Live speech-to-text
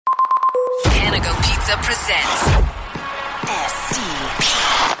Pizza presents SCP.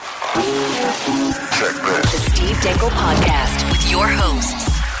 The Steve Dangle Podcast with your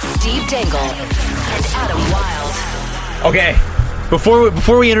hosts, Steve Dangle and Adam Wilde. Okay,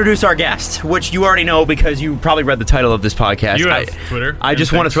 before we introduce our guest, which you already know because you probably read the title of this podcast. You have Twitter. I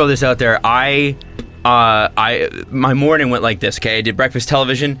just want to throw this out there. My morning went like this, okay? I did breakfast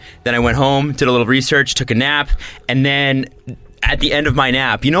television, then I went home, did a little research, took a nap, and then at the end of my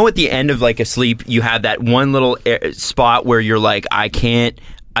nap, you know at the end of like a sleep, you have that one little spot where you're like,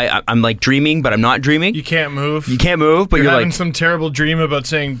 I'm like dreaming, but I'm not dreaming. You can't move. You can't move, but you're having like some terrible dream about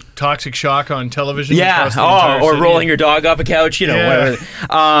saying toxic shock on television. Yeah, or rolling your dog off a couch, whatever. We've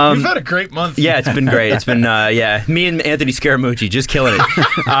had a great month. Yeah, it's been great. It's been me and Anthony Scaramucci just killing it.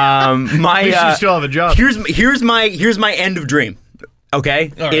 You still have a job. Here's my end of dream.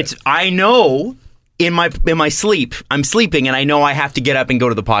 Okay, right. It's I know in my sleep I'm sleeping and I know I have to get up and go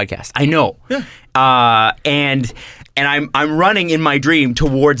to the podcast. I know, and I'm running in my dream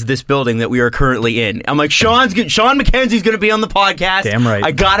towards this building that we are currently in. I'm like, Shawn McKenzie's going to be on the podcast. Damn right.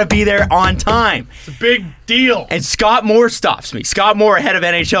 I got to be there on time. It's a big deal. And Scott Moore stops me. Scott Moore, head of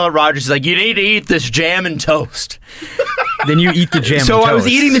NHL at Rogers, is like, you need to eat this jam and toast. Then you eat the jam and toast. So I was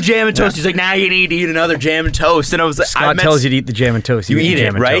eating the jam and toast. He's like, now you need to eat another jam and toast. And I was like, Scott tells you to eat the jam and toast. You eat it,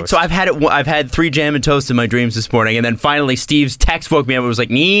 jam and right? toast. So I've had 3 jam and toasts in my dreams this morning. And then finally Steve's text woke me up. It was like,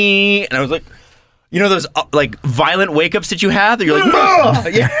 nee. And I was like, you know those like violent wake-ups that you have that you're like, oh!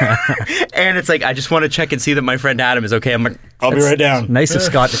 Yeah. And it's like, I just want to check and see that my friend Adam is okay. I'm like, I'll be right down. Nice of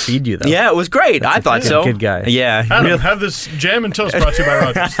Scott to feed you, though. Yeah, it was great. I thought so. Good guy. Yeah. Adam, have this jam and toast brought to you by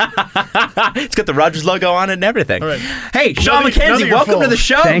Rogers. It's got the Rogers logo on it and everything. All right. Hey, Shawn McKenzie, welcome to the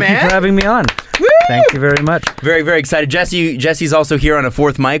show, Thank man. you for having me on. Woo! Thank you very much. Very, very excited. Jesse's also here on a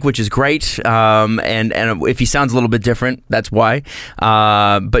 4th mic, which is great. And if he sounds a little bit different, that's why.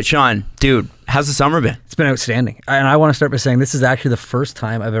 But Shawn, dude, how's the summer been? It's been outstanding. And I want to start by saying this is actually the first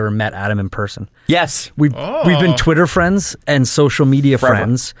time I've ever met Adam in person. Yes. We've been Twitter friends and social media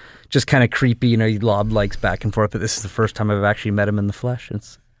friends. Just kind of creepy, you lob likes back and forth. But this is the first time I've actually met him in the flesh.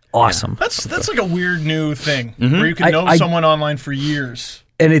 It's awesome. Yeah. That's like a weird new thing where you can know someone online for years.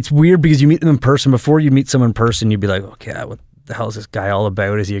 And it's weird because you meet them in person. Before you meet someone in person, you'd be like, okay, what the hell is this guy all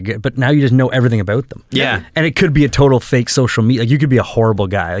about? Is he a good? But now you just know everything about them. Yeah. And it could be a total fake social media. Like you could be a horrible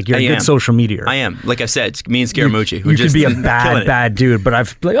guy. Like you're a good social media. I am. Like I said, it's me and Scaramucci. You could be a bad dude, but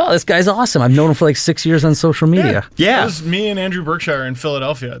I've like, oh, this guy's awesome. I've known him for like 6 years on social media. Yeah. It was me and Andrew Berkshire in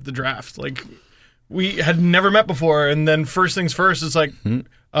Philadelphia at the draft. Like we had never met before, and then first things first, it's like,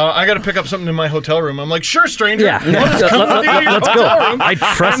 I got to pick up something in my hotel room. I'm like, sure, stranger. Yeah. Let's go. I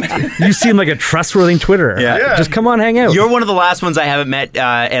trust you. Seem like a trustworthy Twitterer. Yeah. Just come on, hang out. You're one of the last ones I haven't met,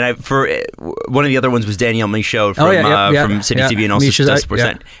 one of the other ones was Danielle Michaud from City TV and also Just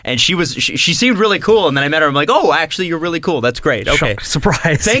Percent. And she seemed really cool, and then I met her. I'm like, oh, actually, you're really cool. That's great. Okay,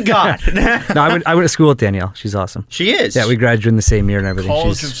 surprise. Thank God. No, I went to school with Danielle. She's awesome. She is. Yeah, we graduated in the same year and everything.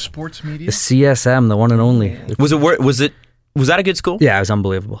 College of Sports Media. The CSM, the one and only. Was that a good school? Yeah, it was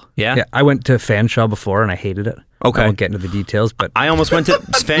unbelievable. Yeah? I went to Fanshawe before and I hated it. Okay. I won't get into the details, but I almost went to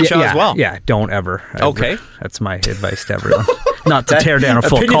Fanshawe as well. Yeah, don't ever. Okay. That's my advice to everyone. Not to tear down a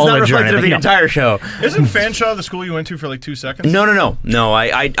full Opinion's college not or anything. Of the entire show. Isn't Fanshawe the school you went to for like 2 seconds? No.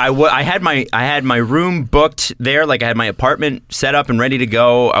 I had my room booked there. Like I had my apartment set up and ready to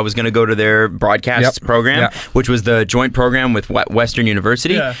go. I was going to go to their broadcast program, which was the joint program with Western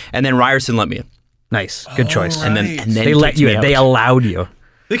University, and then Ryerson let me in. Nice, good choice. Right. And then they let you in. They allowed you.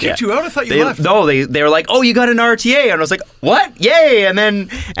 They kicked you out? I thought you left. No, they were like, oh, you got an RTA. And I was like, what? Yay. And then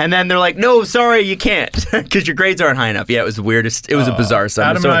they're like, no, sorry, you can't because your grades aren't high enough. Yeah, it was the weirdest. It was a bizarre summer.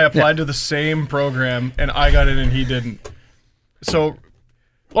 Adam and I applied to the same program, and I got in and he didn't. So,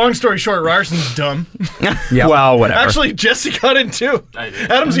 long story short, Ryerson's dumb. Yeah. Well, whatever. Actually, Jesse got in too.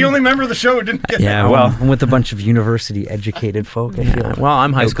 Adam's the only member of the show who didn't get in. Yeah, well, I'm with a bunch of university-educated folk. I feel well,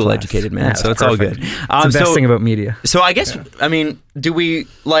 I'm high school class. educated, man, Yeah, so it's perfect. all good. It's the best thing about media. So I guess, I mean, do we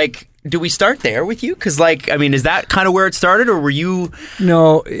start there with you? Because, is that kind of where it started, or were you?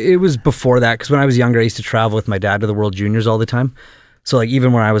 No, it was before that, because when I was younger, I used to travel with my dad to the World Juniors all the time. So,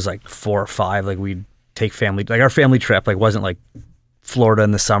 even when I was, 4 or 5, we'd take family, our family trip, wasn't, Florida in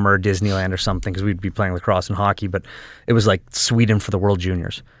the summer, or Disneyland or something, because we'd be playing lacrosse and hockey, but it was, Sweden for the World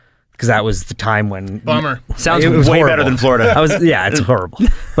Juniors. Because that was the time when... Bummer. Sounds way horrible. Better than Florida. It's horrible.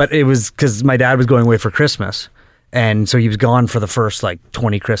 But it was because my dad was going away for Christmas. And so he was gone for the first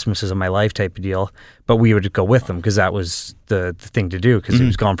 20 Christmases of my life type of deal. But we would go with him because that was the thing to do because he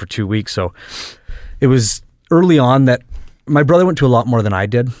was gone for 2 weeks. So it was early on that my brother went to a lot more than I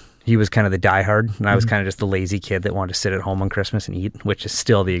did. he was kind of the diehard, and I was kind of just the lazy kid that wanted to sit at home on Christmas and eat, which is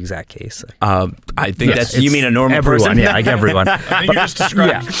still the exact case. I think that's you mean a normal everyone, person? yeah, like everyone. I think you just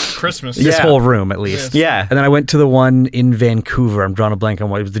described Christmas. This whole room, at least. Yeah. And then I went to the one in Vancouver. I'm drawing a blank on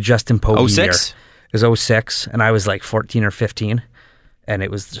what it was. The Justin Pogue year. 06? It was 06, and I was like 14 or 15, and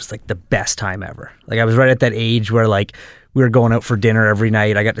it was just like the best time ever. Like I was right at that age where like we were going out for dinner every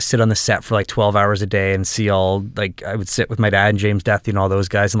night. I got to sit on the set for like 12 hours a day and see all, like I would sit with my dad and James Deathy and all those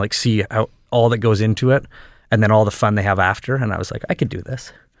guys and like see how all that goes into it and then all the fun they have after. And I was like, I could do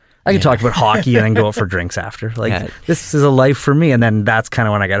this. I could talk about hockey and then go out for drinks after. Like this is a life for me. And then that's kind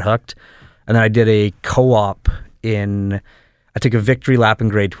of when I got hooked. And then I did a co-op I took a victory lap in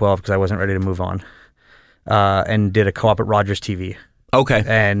grade 12 because I wasn't ready to move on. And did a co-op at Rogers TV. Okay.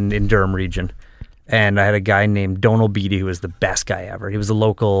 And in Durham region. And I had a guy named Donal Beatty who was the best guy ever. He was a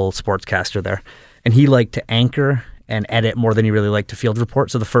local sportscaster there. And he liked to anchor and edit more than he really liked to field report.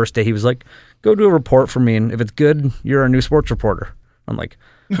 So the first day he was like, go do a report for me. And if it's good, you're our new sports reporter. I'm like,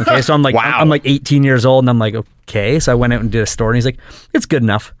 okay. So I'm like, wow. I'm like 18 years old and I'm like, okay. So I went out and did a story and he's like, it's good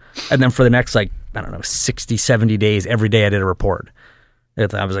enough. And then for the next, like, I don't know, 60, 70 days, every day I did a report.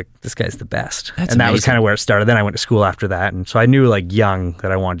 I was like, this guy's the best. That's and that was amazing. kind of where it started. Then I went to school after that. And so I knew like young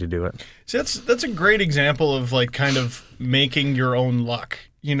that I wanted to do it. See, that's a great example of like kind of making your own luck,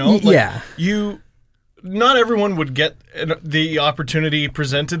 you know? Like, yeah. Not everyone would get the opportunity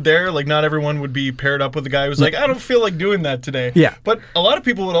presented there. Like not everyone would be paired up with a guy who's like, I don't feel like doing that today. Yeah. But a lot of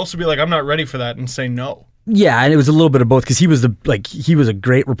people would also be like, I'm not ready for that and say no. Yeah, and it was a little bit of both because he was a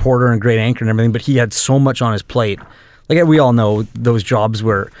great reporter and great anchor and everything, but he had so much on his plate. Like we all know those jobs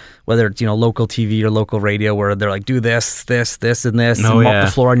where whether it's local TV or local radio where they're like do this, and this, and mop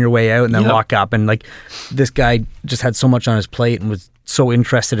the floor on your way out and then lock up. And like this guy just had so much on his plate and was so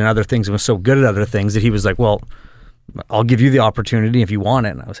interested in other things and was so good at other things that he was like, well, I'll give you the opportunity if you want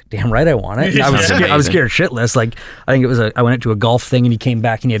it. And I was like, damn right I want it. And I was scared shitless. Like I think it was I went to a golf thing and he came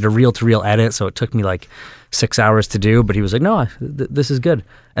back and he had a reel-to-reel edit, so it took me like 6 hours to do, but he was like, no, this is good.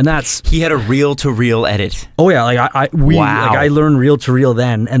 And he had a reel-to-reel edit. Oh yeah, like I learned reel-to-reel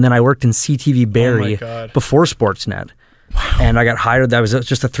then, and then I worked in CTV Barrie before Sportsnet. Wow. And I got hired. That was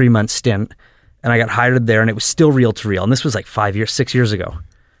just a 3-month stint, and I got hired there, and it was still reel-to-reel, and this was like 6 years ago.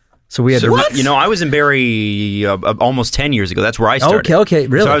 So we had I was in Barrie almost 10 years ago. That's where I started. Okay,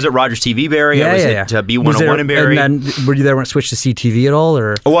 really? So I was at Rogers TV Barrie. I was at B101 in Barrie. And then were you there when it switched to CTV at all,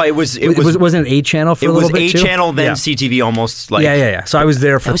 or? Well, wasn't it A channel for a little bit too? It was A channel, then CTV almost like. Yeah. So I was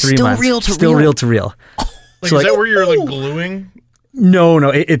there for 3 months. Still reel-to-reel. Like, so is that where you're like gluing? No,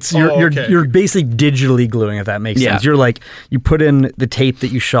 it's you're basically digitally gluing, if that makes sense. You're like, you put in the tape that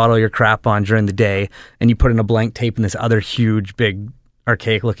you shot all your crap on during the day, and you put in a blank tape in this other huge, big,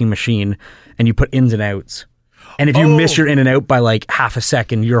 archaic looking machine, and you put ins and outs. And if you miss your in and out by like half a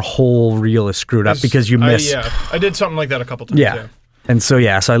second, your whole reel is screwed up because you missed. I did something like that a couple times. Yeah. And so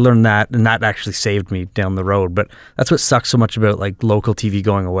so I learned that, and that actually saved me down the road. But that's what sucks so much about like local TV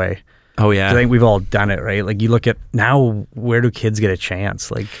going away. Oh yeah, I think we've all done it, right? Like you look at now, where do kids get a chance?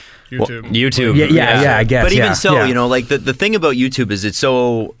 Like YouTube. Yeah, I guess. But even so, like the thing about YouTube is it's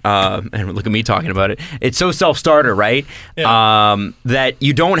so, and look at me talking about it, it's so self-starter, right? Yeah. That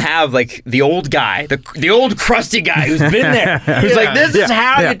you don't have like the old guy, the old crusty guy who's been there, who's like, this is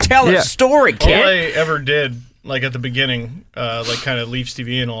how you tell a story, kid. All I ever did, like at the beginning, like kind of Leafs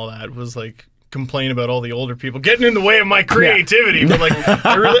TV and all that, was like complain about all the older people getting in the way of my creativity. But like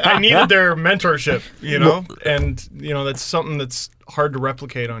I needed their mentorship, and that's something that's hard to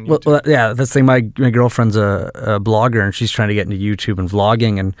replicate on YouTube. Well, that's the thing. My girlfriend's a blogger, and she's trying to get into YouTube and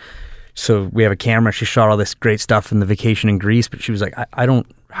vlogging, and so we have a camera. She shot all this great stuff in the vacation in Greece, but she was like, I don't,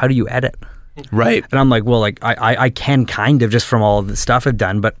 how do you edit? Right. And I'm like, well, like I can kind of just from all the stuff I've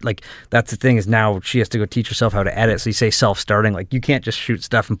done, but like that's the thing is now she has to go teach herself how to edit. So you say self-starting, like you can't just shoot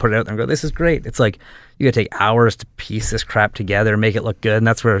stuff and put it out there and go, this is great. It's like you gotta take hours to piece this crap together and make it look good. And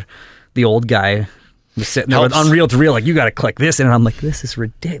that's where the old guy was sitting there with Unreal to Real, like you gotta click this in, and I'm like, this is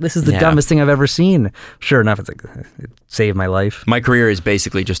ridiculous. This is the dumbest thing I've ever seen. Sure enough, it's like it saved my life. My career is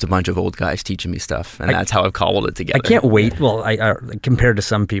basically just a bunch of old guys teaching me stuff, and that's how I've cobbled it together. I can't wait. Well, I compared to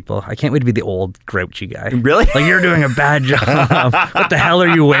some people, I can't wait to be the old grouchy guy. Really? Like you're doing a bad job. What the hell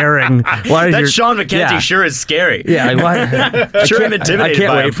are you wearing? Why is that Shawn McKenzie sure is scary. Yeah, sure I'm intimidated. I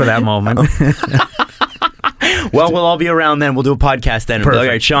can't wait for that moment. Well, we'll all be around then. We'll do a podcast then. All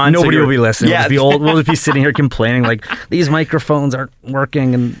right, Shawn. Nobody so will be listening. Yeah. We'll just be sitting here complaining like these microphones aren't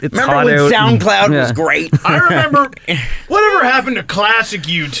working and it's Remember hot when out. SoundCloud was Yeah. great? I remember whatever happened to classic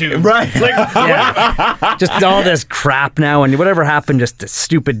YouTube. Right. Like, Just all this crap now, and whatever happened, just the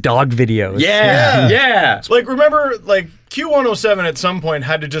stupid dog videos. Yeah. like remember, like Q107 at some point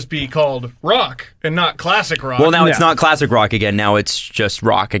had to just be called rock and not classic rock. Well, now it's Yeah. not classic rock again. Now it's just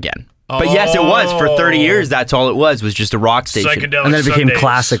rock again. But yes, it was for 30 years. That's all it was just a rock station. Psychedelic And then it became Sundays.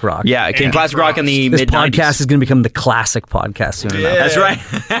 classic rock. Yeah, it came And classic rock in the This mid 90s. podcast is going to become the classic podcast soon enough. That's right.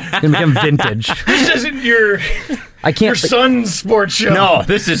 It's going to become vintage. This isn't your I can't. your son's sports show. No,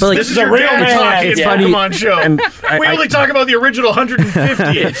 this is But, like, this is This is a your real dad man. talking. It's Yeah. funny, Come on, show. and we only talk about the original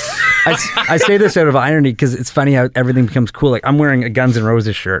 150. I say this out of irony because it's funny how everything becomes cool. Like I'm wearing a Guns N'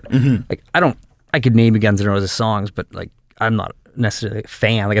 Roses shirt. Like I could name you Guns N' Roses songs, but like I'm not necessarily a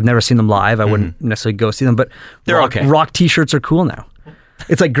fan. Like I've never seen them live. I wouldn't necessarily go see them. But They're rock, okay. Rock T-shirts are cool now.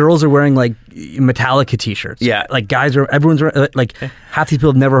 It's like girls are wearing like Metallica T-shirts. Yeah. like everyone's wearing, like half these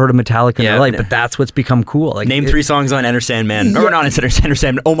people have never heard of Metallica in Yeah. their life, but that's what's become cool. Like Name 3 songs on Enter Sandman. Or not on Enter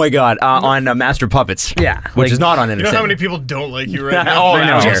Sandman. Oh my God. On Master of Puppets. Yeah, Which like- is not on Enter You know how Sandman. many people don't like you right now? Oh, I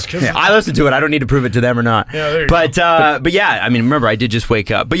know. I, Just 'cause- I listen to it. I don't need to prove it to them or not. Yeah, there you but yeah, I mean, remember, I did just wake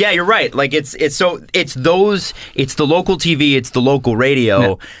up. But yeah, you're right. Like it's the local TV, it's the local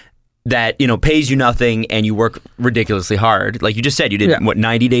radio that pays you nothing and you work ridiculously hard. Like you just said, you did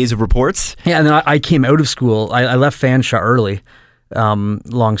 90 days of reports. Yeah, and then I came out of school. I left Fanshawe early.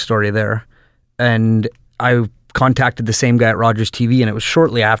 Long story there. And I contacted the same guy at Rogers TV, and it was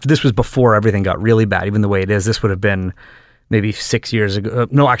shortly after. This was before everything got really bad, even the way it is. This would have been maybe 6 years ago.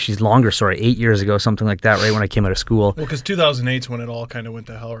 No, actually, it's longer, sorry. 8 years ago, something like that, right when I came out of school. Well, because 2008's when it all kind of went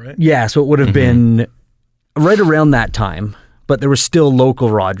to hell, right? Yeah, so it would have been right around that time. But there was still local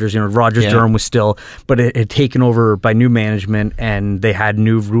Rogers. Rogers Durham was still, but it had taken over by new management and they had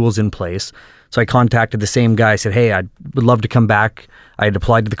new rules in place. So I contacted the same guy. I said, hey, I would love to come back. I had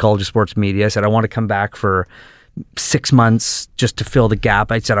applied to the College of Sports Media. I said, I want to come back for 6 months just to fill the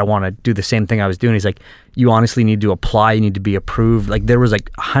gap. I said, I want to do the same thing I was doing. He's like, you honestly need to apply. You need to be approved. Like there was like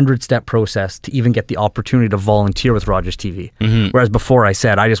a 100-step process to even get the opportunity to volunteer with Rogers TV. Whereas before I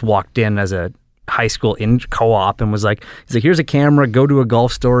said, I just walked in as a high school in co-op and was like, he's like, here's a camera, go to a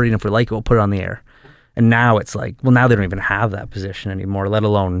golf story, and if we like it, we'll put it on the air. And now it's like, well, now they don't even have that position anymore, let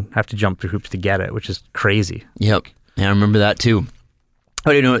alone have to jump through hoops to get it, which is crazy. Yep. Yeah, I remember that too.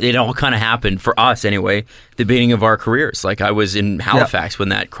 But it all kind of happened for us anyway, the beginning of our careers. Like I was in Halifax when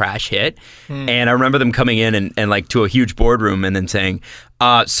that crash hit, and I remember them coming in and like to a huge boardroom and then saying,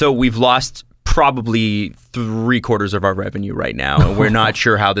 so we've lost probably 3/4 of our revenue right now, and we're not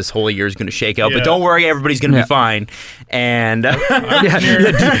sure how this whole year is going to shake out. But Yeah. don't worry, everybody's going to be fine. And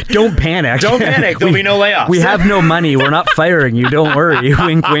Don't panic. don't panic, there'll be no layoffs. We have no money. We're not firing you. Don't worry.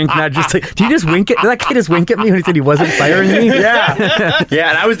 Wink, wink. Not just like, did you just wink at? Did that kid just wink at me when he said he wasn't firing me? yeah,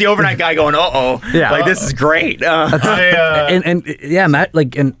 and I was the overnight guy going, Yeah. like this is great. And yeah, Matt,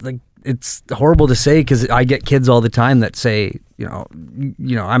 like it's horrible to say because I get kids all the time that say,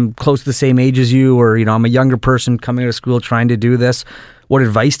 I'm close to the same age as you, or I'm a younger person coming out of school trying to do this. What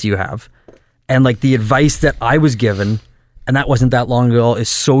advice do you have? And like the advice that I was given, and that wasn't that long ago, is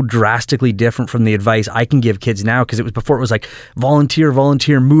so drastically different from the advice I can give kids now, because it was before it was like volunteer,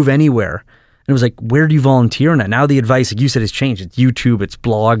 move anywhere. And it was like, where do you volunteer now? Now the advice, like you said, has changed. It's YouTube, it's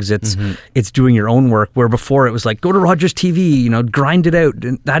blogs, it's doing your own work. Where before it was like, go to Rogers TV, grind it out.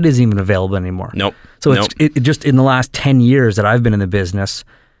 And that isn't even available anymore. Nope. So it just in the last 10 years that I've been in the business,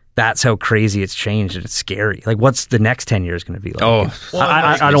 that's how crazy it's changed, and it's scary. Like, what's the next 10 years going to be like? Oh. Well,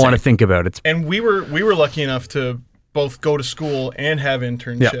 I don't want to think about it. And we were lucky enough to both go to school and have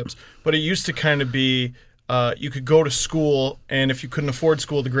internships. But it used to kind of be you could go to school, and if you couldn't afford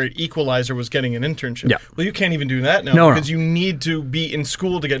school, the great equalizer was getting an internship. Yeah. Well, you can't even do that now because you need to be in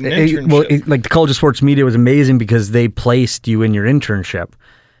school to get an internship. Like the College of Sports Media was amazing because they placed you in your internship.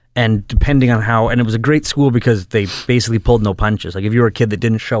 And depending on how, and it was a great school because they basically pulled no punches. Like if you were a kid that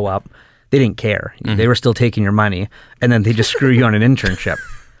didn't show up, they didn't care. They were still taking your money, and then they just screw you on an internship.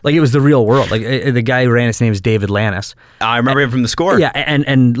 Like it was the real world. Like the guy who ran, his name is David Lannis. I remember him from the Score. Yeah,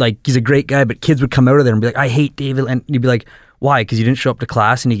 and like he's a great guy, but kids would come out of there and be like, I hate David. And you'd be like, why? Because you didn't show up to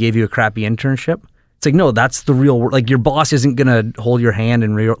class and he gave you a crappy internship? It's like, no, that's the real world. Like, your boss isn't going to hold your hand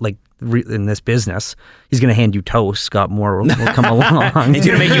in in this business. He's going to hand you toast. Scott Moore will come along. He's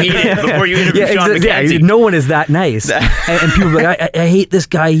going to make you eat it before you interview Shawn McKenzie. No one is that nice. and people are like, I hate this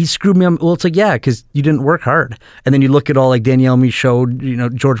guy. He screwed me up. Well, it's like, yeah, because you didn't work hard. And then you look at all like Danielle Michaud,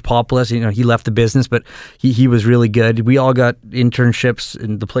 George Populus, he left the business, but he was really good. We all got internships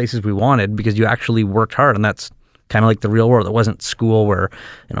in the places we wanted because you actually worked hard. And that's kind of like the real world. It wasn't school where,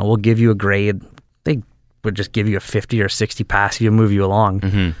 we'll give you a grade. They would just give you a 50 or 60 pass, you move you along.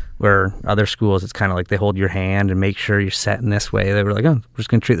 Mm-hmm. Where other schools, it's kind of like they hold your hand and make sure you're set in this way. They were like, oh, we're just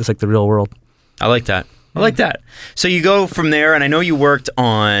going to treat this like the real world. I like that. So you go from there, and I know you worked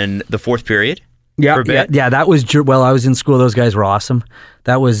on the fourth period. Yeah, that was while I was in school. Those guys were awesome.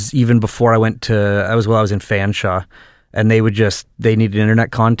 That was even before I went to. That was while I was in Fanshawe, and they needed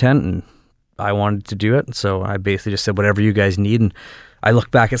internet content, and I wanted to do it. So I basically just said whatever you guys need. And I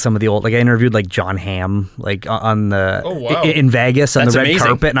look back at some of the old, like I interviewed like John Hamm, like on the in Vegas on the red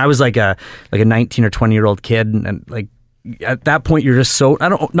carpet, and I was like a 19 or 20-year-old kid, and like at that point you're just so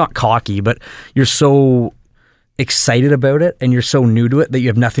not cocky, but you're so excited about it, and you're so new to it that you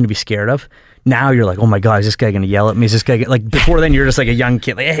have nothing to be scared of. Now you're like, oh my God, is this guy going to yell at me? Is this guy like before then you're just like a young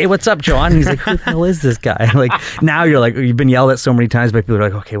kid, like, hey, what's up, John? And he's like, who the hell is this guy? Like now you're like, you've been yelled at so many times by people who are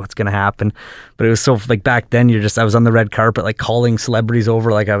like, okay, what's going to happen? But it was so like back then I was on the red carpet, like calling celebrities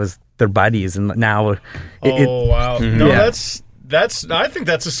over like I was their buddies, and now wow. Mm-hmm. No, I think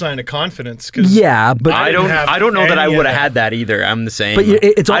that's a sign of confidence. Yeah, but I don't know that I would have had that either. I'm the same. But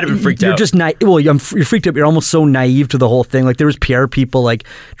I'd have been freaked out. You're just you're freaked out. You're almost so naive to the whole thing. Like there was PR people like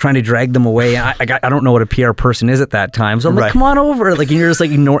trying to drag them away. I don't know what a PR person is at that time. So I'm like, come on over. Like, and you're just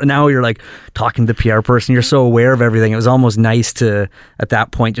like now you're like talking to the PR person. You're so aware of everything. It was almost nice to at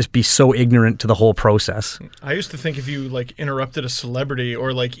that point just be so ignorant to the whole process. I used to think if you like interrupted a celebrity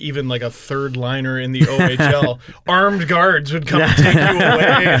or like even like a third liner in the OHL, armed guards would come. Take you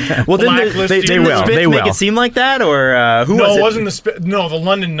away. Well, then they will. They will make it seem like that, or who was it? No, it wasn't the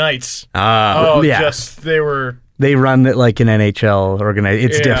London Knights. They run it like an NHL organization.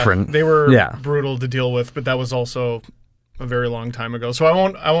 It's different. They were brutal to deal with, but that was also a very long time ago. So I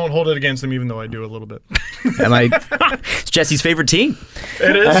won't hold it against them, even though I do a little bit. It's Jesse's favorite team.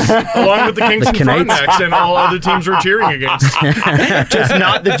 It is, along with the Kingston Frontenacs and all other teams we're cheering against. Just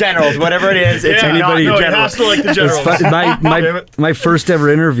not the Generals, whatever it is. It's anybody. It has to like the Generals. My first ever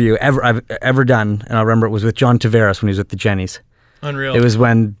interview I've ever done, and I remember it was with John Tavares when he was with the Jennies. Unreal. It was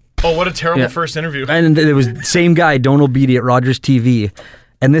when. Oh, what a terrible first interview! And it was the same guy, Donald Beatty at Rogers TV.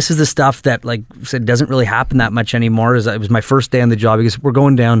 And this is the stuff that, like I said, doesn't really happen that much anymore. It was my first day on the job because we're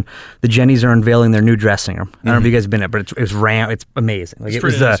going down. The Jennies are unveiling their new dressing room. I don't know if you guys have been at, but it was round. It's amazing. Like it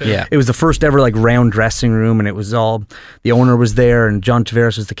was the first ever like round dressing room, and it was all the owner was there, and John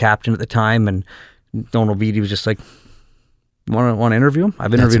Tavares was the captain at the time, and Donald Beatty was just like, "Want to interview him?"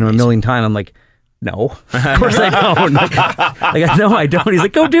 I've interviewed him a million times. I'm like, no, of course I don't. Like, no, I don't. He's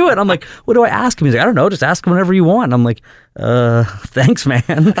like, go do it. I'm like, what do I ask him? He's like, I don't know. Just ask him whatever you want. I'm like, thanks, man.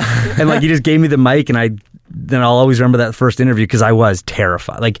 And like, he just gave me the mic, and then I'll always remember that first interview because I was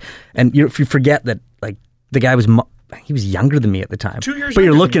terrified. Like, and if you forget that, like, the guy he was younger than me at the time. 2 years. But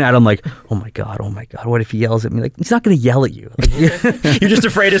you're looking at him like, oh my god, what if he yells at me? Like, he's not going to yell at you. Like, you're just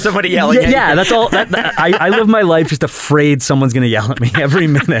afraid of somebody yelling at you. Yeah, that's all. I live my life just afraid someone's going to yell at me every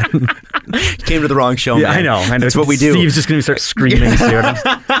minute. Came to the wrong show, man. I know. That's what we do. Steve's just going to start screaming soon.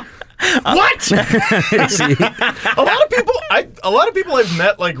 What? A lot of people I've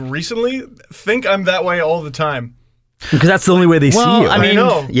met like recently think I'm that way all the time. Because that's the only way they see you. I mean, I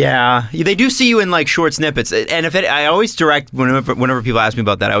know. Yeah, they do see you in like short snippets, and I always direct whenever people ask me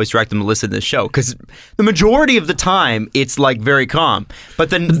about that, I always direct them to listen to this show because the majority of the time it's like very calm, but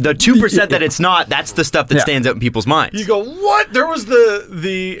then the 2% that it's not, that's the stuff that stands out in people's minds. You go, what? There was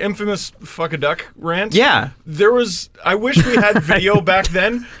the infamous fuck a duck rant. Yeah, there was. I wish we had video back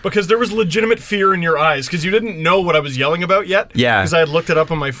then because there was legitimate fear in your eyes because you didn't know what I was yelling about yet. Yeah, because I had looked it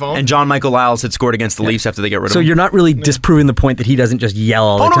up on my phone. And John Michael Lyles had scored against the Leafs after they get rid of him. So you're not really disproving the point that he doesn't just yell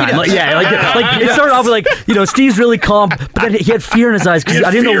all the time. He does. Like it started off with like, Steve's really calm, but then he had fear in his eyes because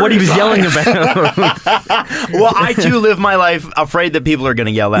I didn't know what he was yelling about. Well, I too live my life afraid that people are going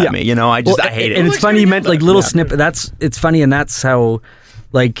to yell at me. I hate it. And it's funny you meant like little snippet. It's funny, and that's how,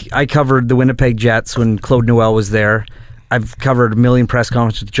 like, I covered the Winnipeg Jets when Claude Noel was there. I've covered a million press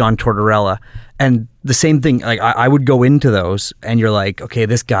conferences with John Tortorella, and the same thing. Like I would go into those, and you're like, okay,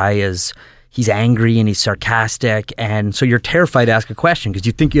 this guy he's angry and he's sarcastic, and so you're terrified to ask a question because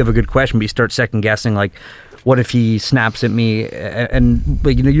you think you have a good question, but you start second guessing, like, what if he snaps at me? And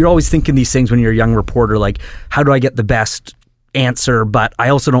like, you're always thinking these things when you're a young reporter, like, how do I get the best answer? But I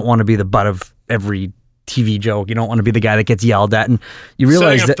also don't want to be the butt of every TV joke. You don't want to be the guy that gets yelled at. And you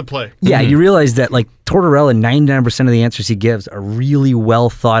realize Setting up that the play. Yeah, you realize that like Tortorella, 99% of the answers he gives are really well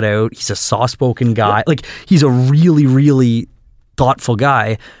thought out. He's a soft-spoken guy. Yep. Like he's a really, really thoughtful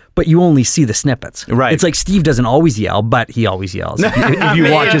guy. But you only see the snippets. Right. It's like Steve doesn't always yell, but he always yells. If you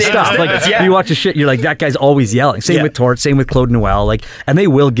watch his stuff, like if you watch his shit, you're like, that guy's always yelling. Same with Tort, same with Claude Noel, like, and they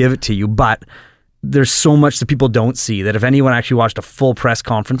will give it to you, but there's so much that people don't see that if anyone actually watched a full press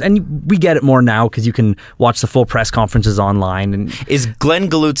conference, and we get it more now because you can watch the full press conferences online. And is Glenn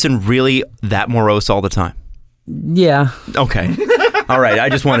Galutzin really that morose all the time? Yeah. Okay. All right. I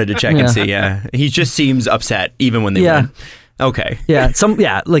just wanted to check and see. Yeah. He just seems upset even when they win. Okay. Yeah.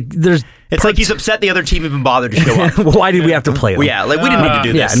 Like there's. It's like he's upset the other team even bothered to show up. Well, why did we have to play them? Well, yeah, like we didn't need to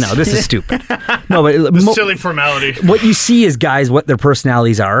do this. Yeah, no, this is stupid. No, but Silly formality. What you see is guys what their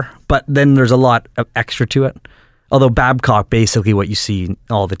personalities are, but then there's a lot of extra to it. Although Babcock, basically what you see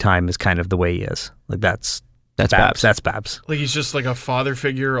all the time is kind of the way he is. Like that's Babs. That's Babs. Like he's just like a father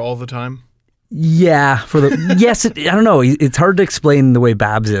figure all the time. Yeah, yes, I don't know. It's hard to explain the way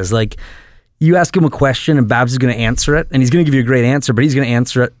Babs is. Like you ask him a question and Babs is going to answer it, and he's going to give you a great answer, but he's going to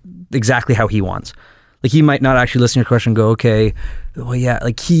answer it exactly how he wants. Like he might not actually listen to your question and go, okay, well, yeah,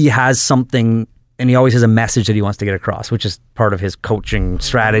 like he has something and he always has a message that he wants to get across, which is part of his coaching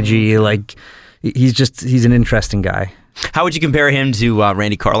strategy. Like he's an interesting guy. How would you compare him to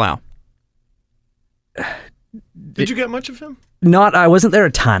Randy Carlyle? Did you get much of him? I wasn't there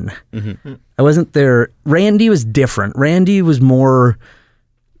a ton. Mm-hmm. I wasn't there. Randy was different. Randy was more,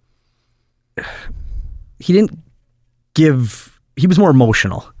 he was more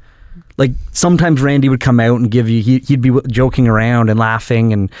emotional. Like sometimes Randy would come out and give you, he'd be joking around and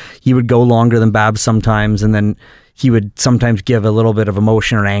laughing, and he would go longer than Babs sometimes, and then he would sometimes give a little bit of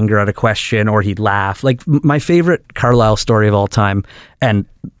emotion or anger at a question, or he'd laugh. Like my favorite Carlisle story of all time, and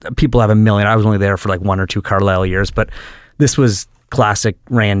people have a million, I was only there for like 1 or 2 Carlisle years, but this was classic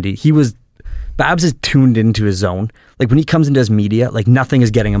Randy. Babs is tuned into his zone. Like when he comes into his media, like nothing is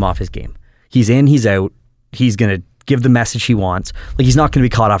getting him off his game. He's in, he's out, he's going to give the message he wants. Like he's not going to be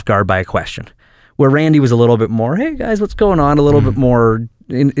caught off guard by a question. Where Randy was a little bit more, hey guys, what's going on? A little bit more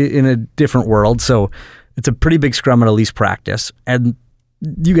in a different world. So it's a pretty big scrum at a least practice. And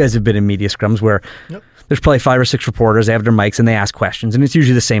you guys have been in media scrums where there's probably 5 or 6 reporters, they have their mics and they ask questions, and it's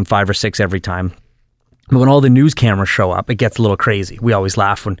usually the same 5 or 6 every time. But when all the news cameras show up, it gets a little crazy. We always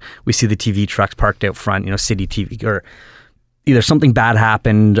laugh when we see the TV trucks parked out front, city TV, or either something bad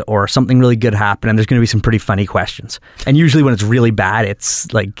happened or something really good happened, and there's going to be some pretty funny questions. And usually when it's really bad, it's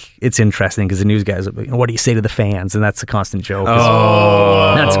interesting because the news guys are like, what do you say to the fans? And that's a constant joke.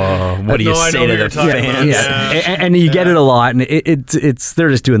 What do you say to the fans? Yeah. And you get it a lot, and it's they're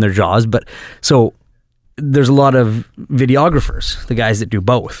just doing their jobs. But so there's a lot of videographers, the guys that do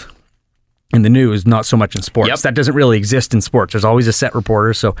both. In the news, not so much in sports. Yep. That doesn't really exist in sports. There's always a set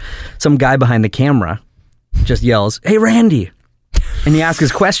reporter. So some guy behind the camera just yells, hey, Randy. And he asks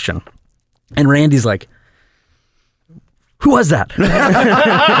his question. And Randy's like, who was that? And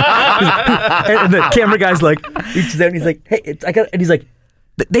the camera guy's like, reaches out and he's like, hey, and he's like,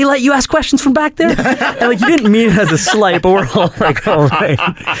 they let you ask questions from back there? And like, you didn't mean it as a slight, but we're all like, all right.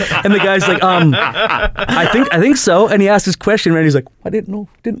 And the guy's like, I think so. And he asked his question, and Randy's like, I didn't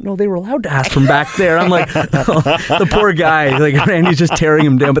know they were allowed to ask from back there. I'm like, the poor guy, like Randy's just tearing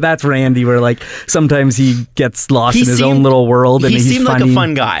him down. But that's Randy, where like sometimes he gets lost in his own little world. And he seemed funny. like a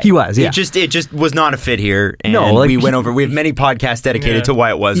fun guy. He was, yeah. It just was not a fit here. And no, like, we have many podcasts dedicated to why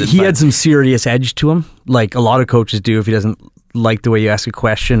it wasn't. He had some serious edge to him, like a lot of coaches do if he doesn't like the way you ask a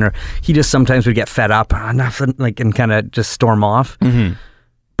question, or he just sometimes would get fed up and kind of just storm off. Mm-hmm.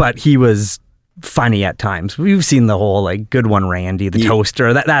 But he was funny at times. We've seen the whole like good one Randy, the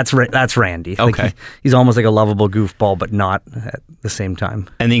toaster. That's Randy. Okay, like he's almost like a lovable goofball, but not at the same time.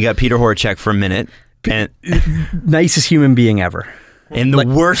 And then you got Peter Horacek for a minute, and nicest human being ever. In the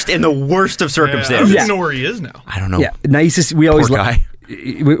worst of circumstances. I don't know where he is now. I don't know. Yeah, nicest. We always poor guy.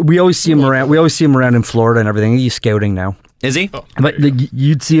 We always see him around. We always see him around in Florida and everything. He's scouting now. Is he? Oh, but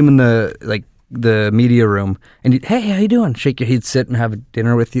you'd see him in the media room, and hey, how you doing? Shake your, he'd sit and have a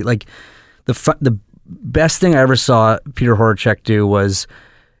dinner with you. Like the best thing I ever saw Peter Horacek do was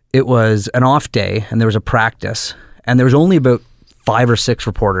it was an off day, and there was a practice, and there was only about 5 or 6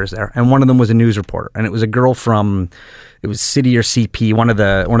 reporters there, and one of them was a news reporter, and it was a girl from City or CP, one of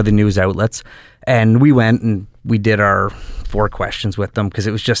the news outlets, and we went and we did our 4 questions with them because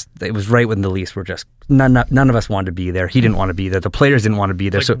it was right when the Leafs were just none of us wanted to be there. He didn't want to be there. The players didn't want to be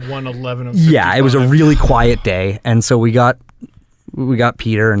there. Like so 111 of 55. yeah, it was a really quiet day, and so we got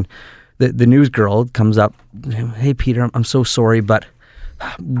Peter, and the news girl comes up. Hey Peter, I'm so sorry, but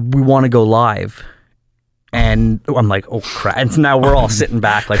we want to go live. And I'm like, oh crap! And so now we're all sitting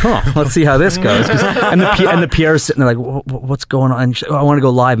back, like, let's see how this goes. And the Pierre's sitting there, like, what's going on? And she's like, I want to go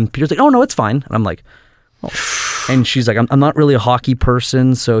live. And Pierre's like, oh no, it's fine. And I'm like, oh. And she's like, I'm not really a hockey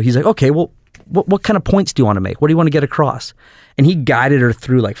person. So he's like, okay, well, what kind of points do you want to make? What do you want to get across? And he guided her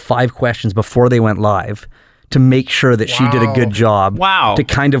through like 5 questions before they went live to make sure that she did a good job. Wow. To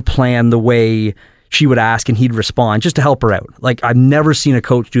kind of plan the way she would ask and he'd respond just to help her out. Like, I've never seen a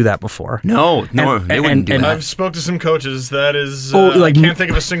coach do that before. No, they wouldn't do that. I've spoke to some coaches that is, like, I can't think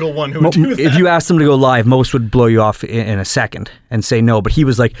of a single one who would do that. If you asked them to go live, most would blow you off in a second and say no. But he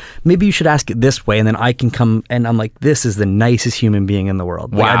was like, maybe you should ask it this way, and then I can come. And I'm like, this is the nicest human being in the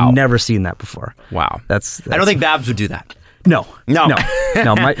world. Like, Wow. I've never seen that before. Wow. That's I don't think Babs would do that. No. No. My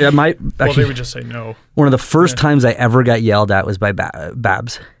Well, actually, they would just say no. one of the first times I ever got yelled at was by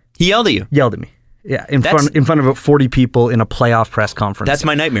Babs. He yelled at you. Yelled at me. Yeah, in front of about 40 people in a playoff press conference. That's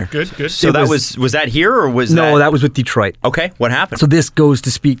my nightmare. Good. So that was that here or was that? No, that was with Detroit. Okay, what happened? So this goes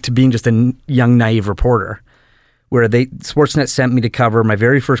to speak to being just a young, naive reporter, where Sportsnet sent me to cover my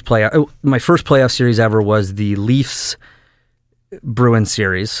very first playoff. My first playoff series ever was the Leafs Bruins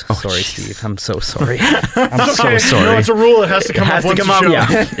series. Sorry, Steve. I'm so sorry. I'm so sorry. No, it's a rule. It has to come up once a show.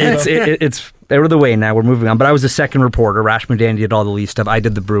 Yeah, it's out of the way now. We're moving on. But I was the second reporter. Rashman Dandy did all the Leaf stuff. I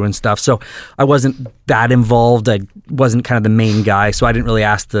did the Bruins stuff. So I wasn't that involved. I wasn't kind of the main guy. So I didn't really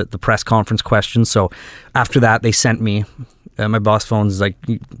ask the press conference questions. So after that, they sent me. My boss phones like,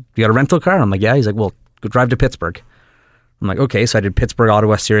 you got a rental car? I'm like, yeah. He's like, well, go drive to Pittsburgh. I'm like, okay. So I did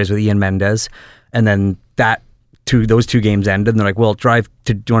Pittsburgh-Ottawa series with Ian Mendez. And then those 2 games ended. And they're like, well, do you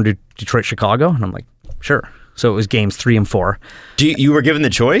want to do Detroit-Chicago? And I'm like, sure. So it was games 3 and 4. You were given the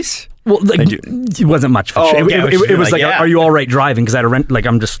choice? Well, it wasn't much. It was like, are you all right driving? Because I had to rent, like,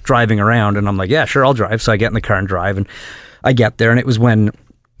 I'm just driving around, and I'm like, yeah, sure, I'll drive. So I get in the car and drive, and I get there, and it was when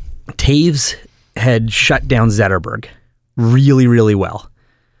Taves had shut down Zetterberg really, really well.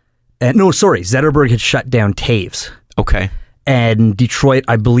 Zetterberg had shut down Taves. Okay. And Detroit,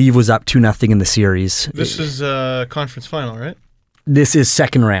 I believe, was up 2-0 in the series. This is conference final, right? This is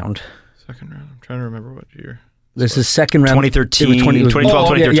second round. Second round. I'm trying to remember what year. This is second round. 2013, 2012,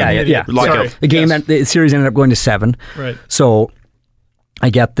 2013. Yeah. Lockout. Sorry. The series ended up going to 7. Right. So I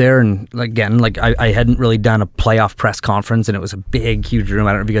get there, and again, like I hadn't really done a playoff press conference, and it was a big, huge room.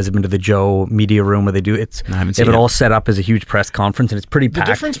 I don't know if you guys have been to the Joe media room where they do it. I haven't they seen have it it all set up as a huge press conference, and it's pretty packed.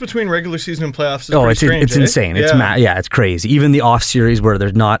 The difference between regular season and playoffs is pretty strange, it's insane. Yeah. It's crazy. Even the off series where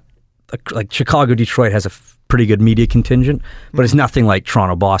there's not like Chicago, Detroit has a pretty good media contingent, but it's nothing like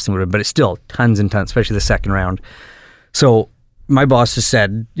Toronto, Boston would have. But it's still tons and tons, especially the second round. So my boss just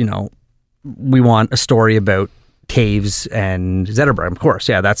said, we want a story about Taves and Zetterberg. Of course,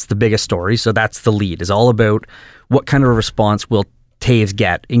 yeah, that's the biggest story. So that's the lead. It's all about what kind of a response will Taves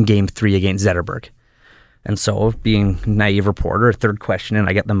get in Game 3 against Zetterberg. And so, being a naive reporter, 3rd question, and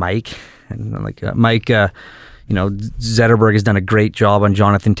I get the mic, and I'm like, Mike, Zetterberg has done a great job on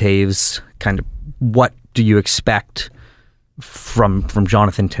Jonathan Taves. Kind of, what do you expect from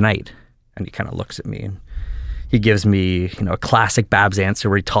Jonathan tonight? And he kind of looks at me and he gives me, a classic Babs answer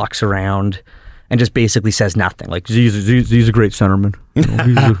where he talks around and just basically says nothing. Like, he's a great centerman.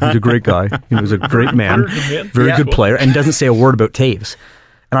 He's a great guy. He's a great man. Very good player. And doesn't say a word about Taves.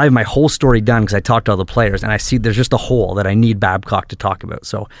 And I have my whole story done because I talked to all the players, and I see there's just a hole that I need Babcock to talk about.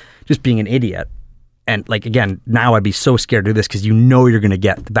 So just being an idiot. And like, again, now I'd be so scared to do this because you're going to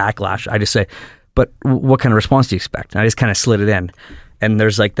get the backlash. I just say, but what kind of response do you expect? And I just kind of slid it in. And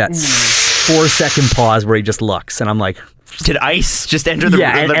there's like that 4-second pause where he just looks, and I'm like, did ice just enter the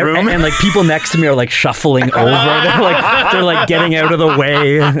room? And like people next to me are like shuffling over. They're like getting out of the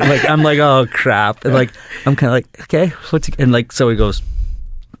way. Like I'm like, oh crap. And like I'm kind of like, okay, and like so he goes,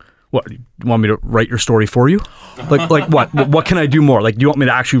 what? You want me to write your story for you? Like what? What can I do more? Like, do you want me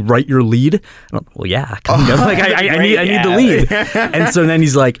to actually write your lead? And I'm, well, yeah, kind of. Like I need the lead. And so then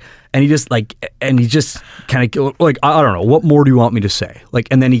he's like, and he just kind of like, I don't know, what more do you want me to say? Like,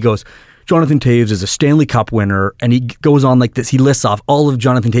 and then he goes, Jonathan Taves is a Stanley Cup winner, and he goes on like this. He lists off all of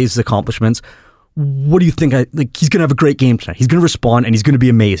Jonathan Taves' accomplishments. What do you think? He's going to have a great game tonight. He's going to respond, and he's going to be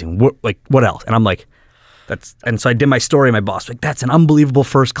amazing. What else? And I'm like, and so I did my story. My boss was like, that's an unbelievable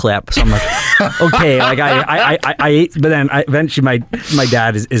first clip. So I'm like, okay, like I but then eventually my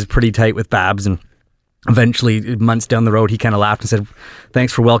dad is pretty tight with Babs, and eventually months down the road he kind of laughed and said,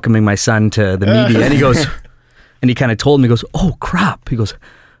 thanks for welcoming my son to the media. And he goes, and he kind of told me, he goes, oh crap. He goes,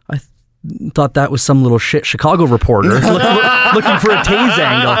 thought that was some little shit Chicago reporter looking for a tase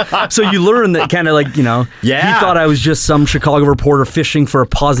angle. So you learn that kind of like, he thought I was just some Chicago reporter fishing for a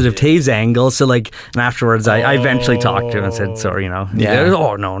positive tase angle. So like, and afterwards I eventually talked to him and said, sorry, oh,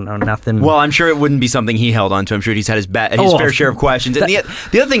 no, nothing. Well, I'm sure it wouldn't be something he held on to. I'm sure he's had his fair share of questions. And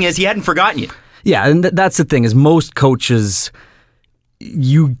the other thing is he hadn't forgotten you. Yeah, and that's the thing is most coaches,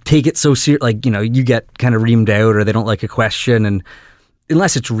 you take it so serious, like, you get kind of reamed out or they don't like a question, and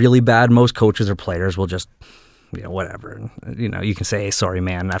unless it's really bad, most coaches or players will just, whatever. You can say, hey, sorry,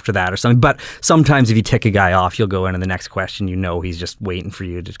 man, after that or something. But sometimes if you tick a guy off, you'll go into the next question. He's just waiting for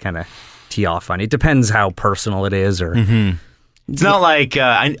you to kind of tee off on you. It depends how personal it is. Or It's not like,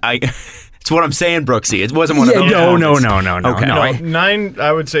 it's what I'm saying, Brooksy. It wasn't one of those. No. Okay.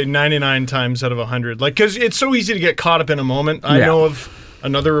 I would say 99 times out of 100. Like, because it's so easy to get caught up in a moment. I know of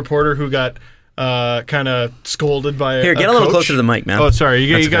another reporter who got kind of scolded by a get a little coach. closer to the mic, man. Oh, sorry.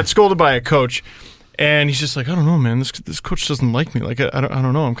 You got scolded by a coach, and he's just like, I don't know, man. This coach doesn't like me. Like, I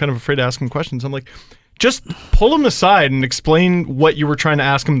don't know. I'm kind of afraid to ask him questions. I'm like, just pull him aside and explain what you were trying to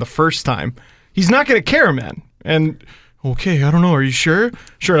ask him the first time. He's not going to care, man. And okay, I don't know. Are you sure?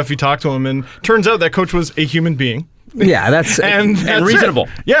 Sure enough, you talk to him, and turns out that coach was a human being. Yeah, that's and reasonable.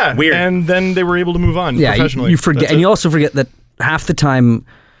 Yeah, weird. And then they were able to move on. Professionally. You forget, and you also forget that half the time,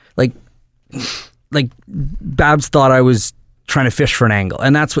 like Babs thought I was trying to fish for an angle,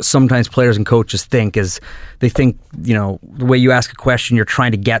 and that's what sometimes players and coaches think. Is they think the way you ask a question, you're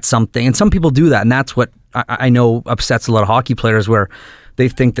trying to get something, and some people do that, and that's what I know upsets a lot of hockey players, where they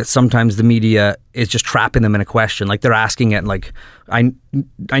think that sometimes the media is just trapping them in a question, like they're asking it, and like I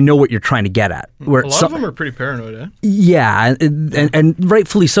know what you're trying to get at. Where a lot of them are pretty paranoid, eh? Yeah, and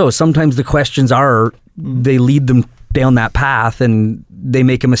rightfully so. Sometimes the questions they lead them down that path, and they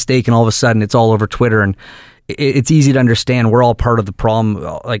make a mistake, and all of a sudden it's all over Twitter, and it's easy to understand. We're all part of the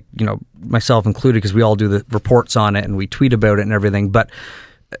problem, like myself included, because we all do the reports on it and we tweet about it and everything. But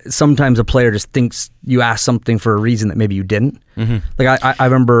sometimes a player just thinks you asked something for a reason that maybe you didn't. Mm-hmm. Like I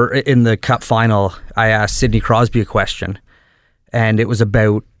remember in the Cup final, I asked Sidney Crosby a question, and it was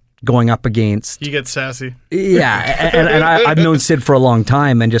about going up against... You get sassy. Yeah, and I've known Sid for a long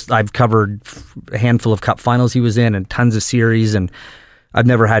time, and I've covered a handful of Cup finals he was in and tons of series, and I've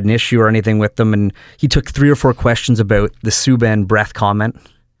never had an issue or anything with them. And he took 3 or 4 questions about the Subban breath comment.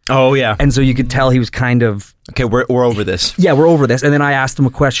 Oh, yeah. And so you could tell he was kind of... Okay, we're over this. Yeah, we're over this. And then I asked him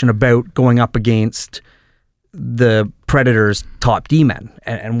a question about going up against the Predators' top D-men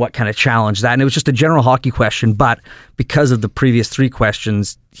and what kind of challenge that. And it was just a general hockey question, but because of the previous 3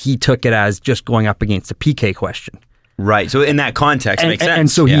 questions, he took it as just going up against a PK question. Right. So in that context, it makes sense.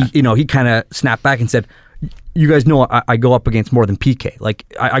 And so he kind of snapped back and said, you guys know I go up against more than PK. Like,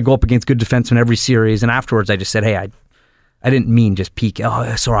 I go up against good defensemen every series. And afterwards, I just said, hey, I didn't mean just PK.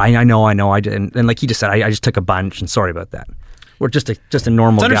 Oh, sorry, I know, I didn't. And like he just said, I just took a bunch, and sorry about that. We're just a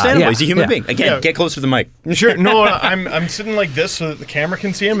normal guy. It's understandable. Yeah. He's a human being. Again, get closer to the mic. Sure. No, I'm sitting like this so that the camera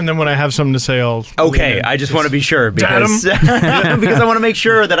can see him, and then when I have something to say, I'll... Okay, I just want to be sure, because because I want to make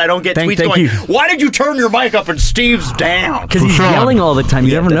sure that I don't get tweets going, why did you turn your mic up and Steve's down? Because he's yelling all the time.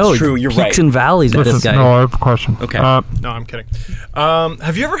 You never know. True, you're Peaks and valleys at this guy. No, I have a question. Okay. No, I'm kidding.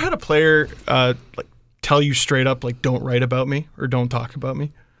 Have you ever had a player tell you straight up, like, don't write about me or don't talk about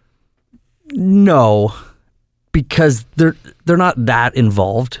me? No, because they're not that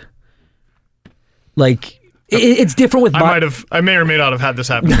involved. Like, it's different with I may or may not have had this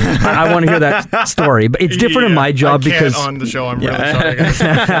happen. I want to hear that story, but it's different in my job because on the show, I'm really sorry,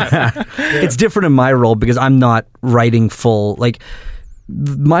 guys. It's different in my role because I'm not writing full. Like,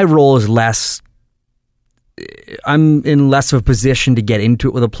 my role is less. I'm in less of a position to get into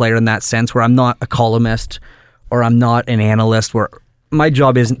it with a player in that sense, where I'm not a columnist or I'm not an analyst, where my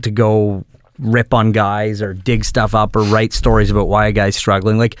job isn't to go rip on guys or dig stuff up or write stories about why a guy's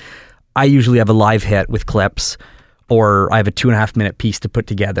struggling. Like, I usually have a live hit with clips, or I have a 2.5 minute piece to put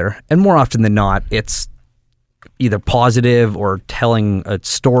together. And more often than not, it's either positive or telling a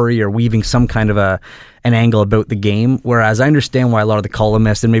story or weaving some kind of an angle about the game. Whereas I understand why a lot of the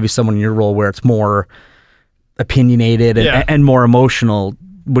columnists, and maybe someone in your role where it's more opinionated and more emotional,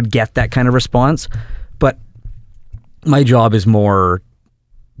 would get that kind of response. But my job is more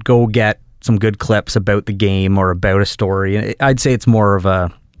go get some good clips about the game or about a story. And I'd say it's more of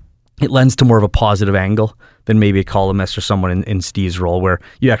it lends to more of a positive angle than maybe a columnist or someone in Steve's role, where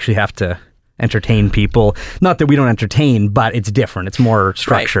you actually have to entertain people. Not that we don't entertain, but it's different. It's more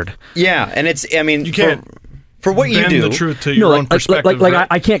structured. Right. Yeah, and it's, I mean, you can't... for what you bend do. the truth to your own perspective. Like right?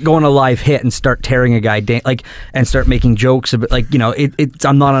 I can't go on a live hit and start tearing a guy down, and start making jokes about, it's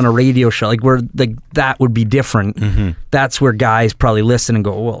I'm not on a radio show, where that would be different. That's where guys probably listen and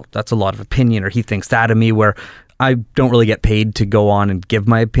go, well, that's a lot of opinion, or he thinks that of me, where I don't really get paid to go on and give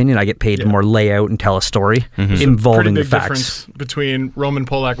my opinion. I get paid to more lay out and tell a story involving the Pretty big facts. difference between Roman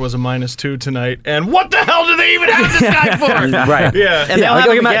Polak was a -2 tonight, and what the hell do they even have this guy for? Right. Yeah. And they'll have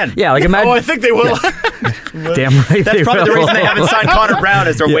him again. Yeah, imagine. Oh, I think they will. Damn right. That's they probably the will. reason they haven't signed Connor Brown,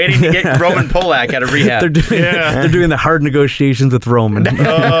 is they're waiting to get Roman Polak out of rehab. They're doing the hard negotiations with Roman.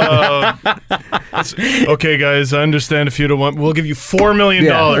 Okay, guys, I understand if you don't want. We'll give you $4 million.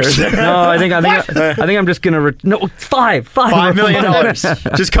 No, I think I'm just gonna. $5 million.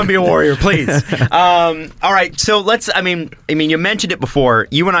 Just come be a warrior, please. All right, so let's. I mean, you mentioned it before.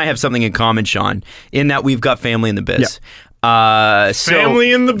 You and I have something in common, Shawn, in that we've got family in the biz.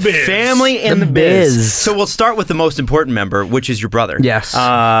 Family in the biz. Family in the biz. So we'll start with the most important member, which is your brother. Yes.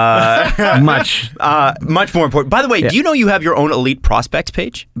 Much more important. By the way, do you know you have your own Elite Prospects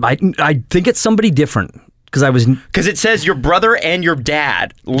page? I think it's somebody different. Because it says your brother and your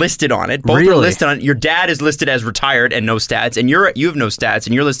dad listed on it. Both are listed on it. Your dad is listed as retired and no stats, and you have no stats,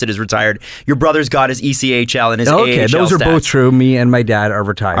 and you're listed as retired. Your brother's got his ECHL and his AHL those are stats. both true. Me and my dad are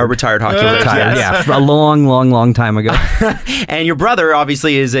retired. Are retired hockey players. Yeah, a long time ago. And your brother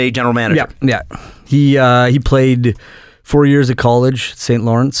obviously is a general manager. Yeah. He played 4 years at college, St.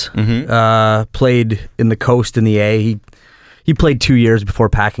 Lawrence. Played in the Coast in the A. He played 2 years before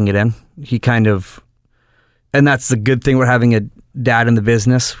packing it in. He kind of. And that's the good thing, we're having a dad in the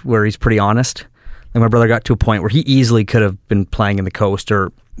business where he's pretty honest. And my brother got to a point where he easily could have been playing in the Coast, or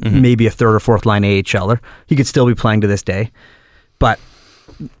maybe a third or fourth line AHLer. He could still be playing to this day. But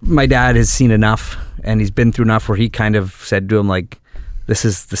my dad has seen enough, and he's been through enough where he kind of said to him, this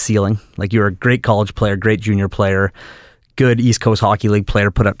is the ceiling. You're a great college player, great junior player, good East Coast Hockey League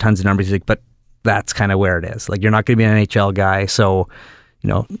player, put up tons of numbers. He's like, but that's kind of where it is. You're not going to be an NHL guy, so...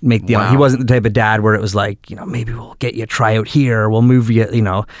 make the. He wasn't the type of dad where it was maybe we'll get you a tryout here, we'll move you.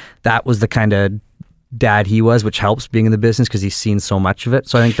 That was the kind of dad he was, which helps being in the business because he's seen so much of it.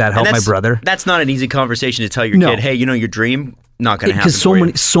 So I think that helped my brother. That's not an easy conversation to tell your kid. Hey, your dream not going to happen.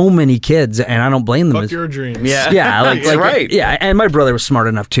 Because so many kids, and I don't blame them. Fuck your dreams. Yeah, right. Yeah, and my brother was smart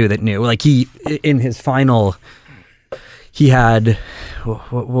enough too that knew. He in his final, he had.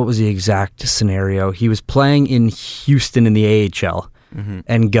 What was the exact scenario? He was playing in Houston in the AHL.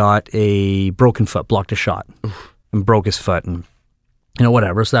 And got a broken foot, blocked a shot, and broke his foot, and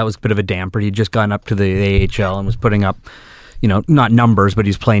whatever. So that was a bit of a damper. He'd just gotten up to the AHL and was putting up, not numbers, but he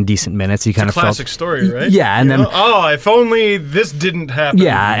was playing decent minutes. He kind of classic story, right? Yeah, and then if only this didn't happen.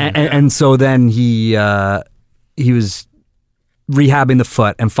 Yeah, and so then he was rehabbing the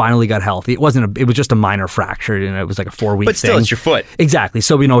foot and finally got healthy. It was just a minor fracture, and it was like a 4-week thing. But still, it's your foot. Exactly.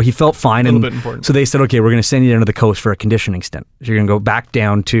 So, he felt fine. A little bit important. So they said, okay, we're going to send you down to the Coast for a conditioning stint. So you're going to go back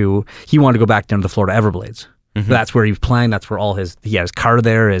down to, he wanted to go back down to the Florida Everblades. That's where he was playing. That's where he had his car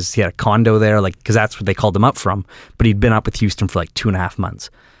there, he had a condo there, because that's where they called him up from. But he'd been up with Houston for 2.5 months.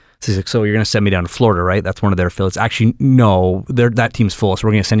 So he's like, so you're going to send me down to Florida, right? That's one of their affiliates. Actually, no, that team's full, so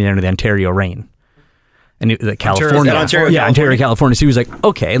we're going to send you down to the Ontario Reign. And California. Ontario, California. So he was like,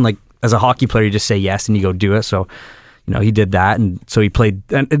 okay. And as a hockey player, you just say yes and you go do it. So, he did that. And so he played,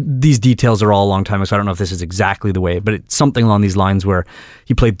 and these details are all a long time ago, so I don't know if this is exactly the way, but it's something along these lines where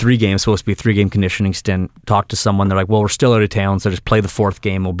he played 3 games, supposed to be a 3-game conditioning stint, talked to someone. They're like, well, we're still out of town, so just play the 4th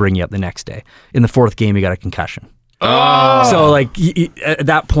game. We'll bring you up the next day. In the 4th game, he got a concussion. Oh. So at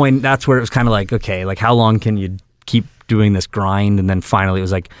that point, that's where it was kind of okay, how long can you keep doing this grind? And then finally it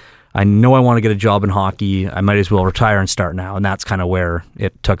was I know I want to get a job in hockey. I might as well retire and start now. And that's kind of where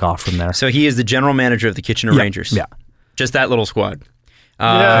it took off from there. So he is the general manager of the Kitchener Rangers. Yeah. Just that little squad.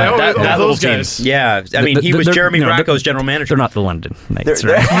 That little those team. guys. Yeah. I mean, he was Jeremy Bracco's general manager. They're not the London Knights,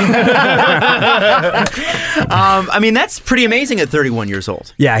 right? I mean, that's pretty amazing at 31 years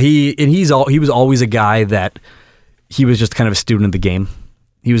old. Yeah, he was always a guy that he was just kind of a student of the game.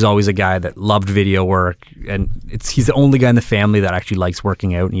 He was always a guy that loved video work, and he's the only guy in the family that actually likes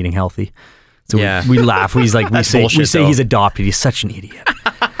working out and eating healthy. So we laugh. He's we say he's adopted. He's such an idiot.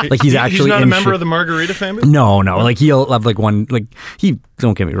 He's actually not a member of the Margarita family. No. He'll have one. He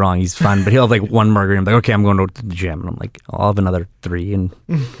don't get me wrong. He's fun, but he'll have one margarita. I'm like, okay, I'm going to the gym, and I'm like, I'll have another 3, and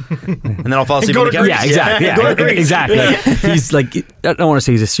then I'll fall asleep on the couch. Yeah, exactly. Yeah, exactly. Yeah. He's I don't want to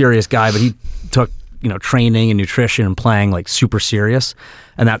say he's a serious guy, but he took training and nutrition and playing super serious,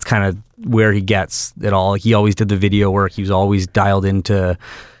 and that's kind of where he gets it all. He always did the video work. He was always dialed into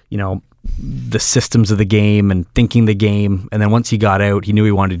the systems of the game and thinking the game. And then once he got out, he knew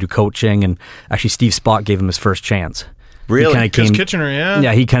he wanted to do coaching. And actually, Steve Spott gave him his first chance. Really? Chris Kitchener, yeah.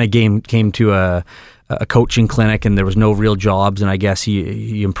 Yeah, he kind of came to a coaching clinic, and there was no real jobs. And I guess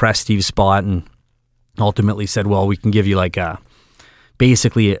he impressed Steve Spott and ultimately said, well, we can give you like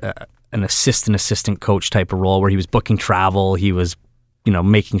basically an assistant coach type of role where he was booking travel. He was,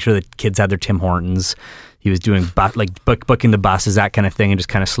 making sure that kids had their Tim Hortons. He was doing booking the buses, that kind of thing, and just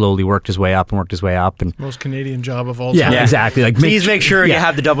kind of slowly worked his way up. And Most Canadian job of all time. yeah, exactly. Like, Please make sure you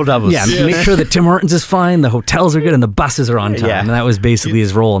have the double-doubles. Yeah, make sure that Tim Hortons is fine, the hotels are good, and the buses are on time. Yeah. And that was basically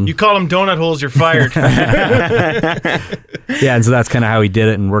his role. And, You call them donut holes, you're fired. yeah, and so that's kind of how he did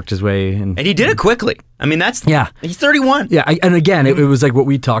it and worked his way. And he did it quickly. I mean, he's 31. Yeah, and again, it was like what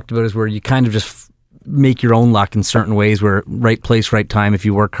we talked about is where you kind of just make your own luck in certain ways, where right place, right time, if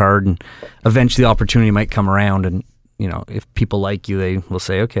you work hard, and eventually the opportunity might come around. And if people like you, they will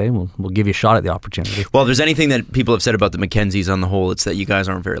say, okay, we'll give you a shot at the opportunity. Well, if there's anything that people have said about the McKenzies on the whole, it's that you guys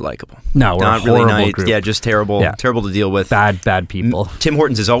aren't very likable. No, we're not a really horrible nice. group. Yeah, just terrible. Yeah. Terrible to deal with. Bad people. Tim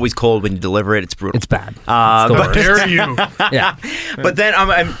Hortons is always cold when you deliver it. It's brutal. It's bad. How dare you? Yeah. But then,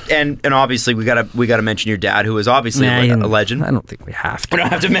 and obviously, we gotta mention your dad, who is obviously a legend. I don't think we have to. We don't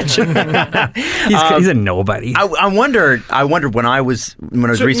have to mention. He's a nobody. I wondered when I was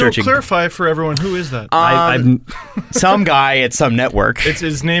researching. Clarify for everyone, who is that? Some guy at some network.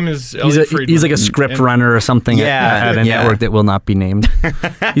 His name is Elliot Friedman. He's like a script runner or something at a yeah. network that will not be named.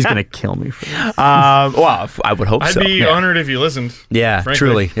 He's going to kill me for that. Well, I would hope I'd so. be honored if you listened. Yeah, frankly.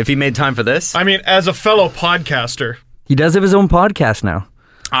 truly. If he made time for this. I mean, as a fellow podcaster. He does have his own podcast now.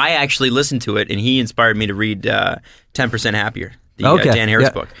 I actually listened to it, and he inspired me to read 10% Happier, the Dan Harris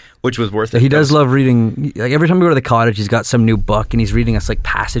book, which was worth it. He does love reading. Like every time we go to the cottage, he's got some new book, and he's reading us like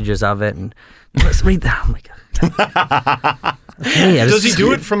passages of it. And let's read that. I'm like, does he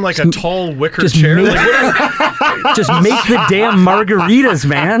do it from like a tall wicker chair? Just make the damn margaritas,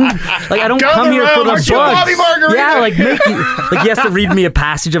 man. Like I don't come here for the book. Yeah, like he has to read me a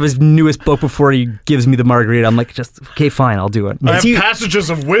passage of his newest book before he gives me the margarita. I'm like, just okay, fine, I'll do it. I have passages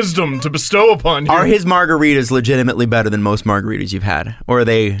of wisdom to bestow upon you. Are his margaritas legitimately better than most margaritas you've had, or are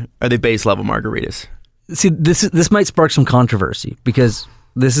they base level margaritas? See, this might spark some controversy because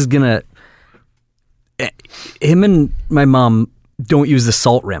this is gonna. Him and my mom don't use the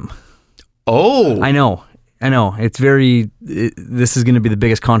salt rim. Oh, I know. It's this is going to be the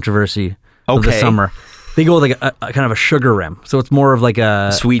biggest controversy of the summer. They go with like a kind of a sugar rim, so it's more of like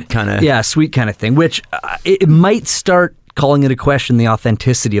a sweet kind of sweet kind of thing. Which it might start calling into question the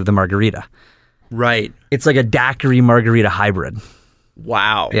authenticity of the margarita. Right. It's like a daiquiri margarita hybrid.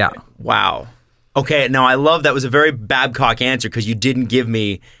 Wow. Yeah. Wow. Okay. Now I love that was a very Babcock answer because you didn't give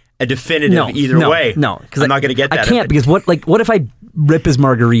me a definitive either way. No, because I'm not going to get that. I can't because what if I rip his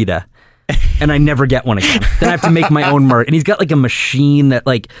margarita and I never get one again? Then I have to make my own and he's got like a machine that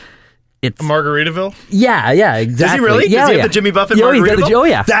like it's Margaritaville. Yeah, exactly. Does he really? Yeah, Does he have the Jimmy Buffett Margaritaville? Oh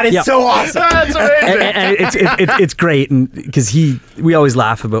yeah, that is so awesome. That's amazing. And it's great, and because we always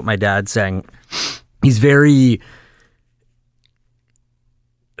laugh about my dad saying he's very.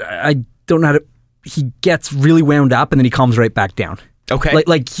 I don't know how to. He gets really wound up and then he calms right back down. Okay.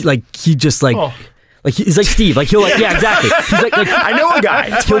 Like he just like. Oh. Like he's like Steve, like he'll like exactly. He's like I know a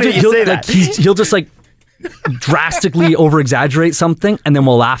guy. It's funny you say that. He'll just like drastically over exaggerate something, and then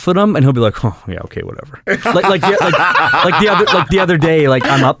we'll laugh at him, and he'll be like, "Oh yeah, okay, whatever." like the other day, like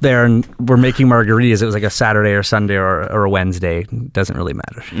I'm up there and we're making margaritas. It was like a Saturday or Sunday or a Wednesday. Doesn't really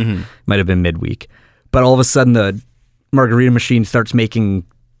matter. Mm-hmm. Might have been midweek, but all of a sudden the margarita machine starts making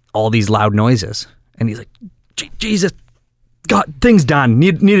all these loud noises, and he's like, "Jesus, God, thing's done.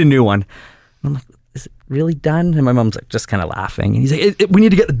 Need a new one." And I'm like, is it really done? And my mom's like just kind of laughing, and he's like, we need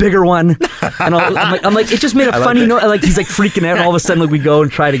to get the bigger one. And I'm like, it just made a funny noise. Like he's like freaking out, and all of a sudden, like we go and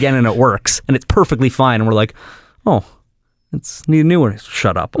try it again, and it works, and it's perfectly fine. And we're like, oh, it's need a new one.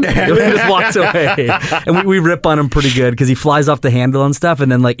 Shut up. He just walks away, and we rip on him pretty good because he flies off the handle and stuff, and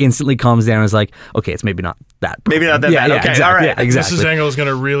then like instantly calms down and is like, okay, it's maybe not that. Maybe not that bad. Okay, exactly, all right. Yeah, exactly. Mrs. Engel is going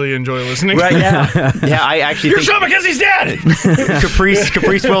to really enjoy listening. Right? Yeah. Yeah. I actually. You're Shawn McKenzie's dad.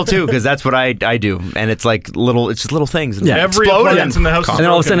 Caprice will too, because that's what I do, and it's like it's just little things. Yeah. Every appliance in the house. And then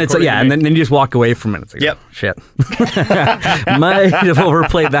all of a sudden it's like, and then you just walk away from it. It's like, yep. Oh, shit. Might have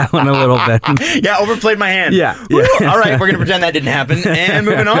overplayed that one a little bit. Yeah, overplayed my hand. Yeah. All right, we're gonna pretend that didn't happen, and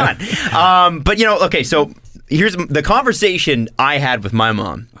moving on. But okay, so here's the conversation I had with my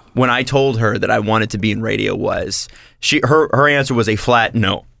mom when I told her that I wanted to be in radio was her answer was a flat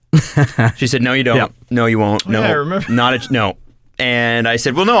no. She said, "No, you don't. Yep. No, you won't. No, yeah, I remember. not a no." And I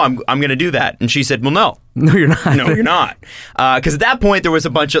said, well, no, I'm going to do that. And she said, well, no. No, you're not. No, you're not. Because at that point, there was a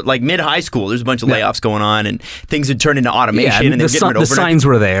bunch of, like, mid-high school, there's a bunch of layoffs going on, and things had turned into automation, and they were getting rid of the signs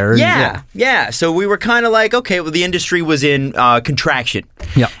were there. Yeah. So we were kind of like, okay, well, the industry was in contraction.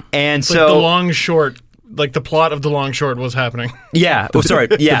 Yeah. And Like so... The Long Short, like the plot of The Long Short was happening. Yeah. Oh, sorry.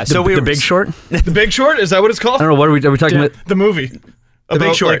 Yeah. So we The were... Big Short? The Big Short? Is that what it's called? I don't know. What are we talking about? The movie. The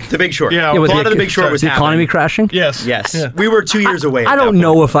Big Short. The Big Short. Yeah, The with plot of The Big Short was the economy happening. crashing? Yes. Yes. Yeah. We were 2 years away. I don't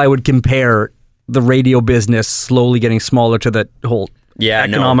know if I would compare the radio business slowly getting smaller to the whole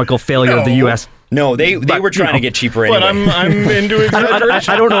economical failure of the U.S. No, they were trying to get cheaper anyway. But I'm into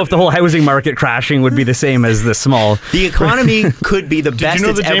exaggeration. I don't know if the whole housing market crashing would be the same as the small. The economy could be the best Did you know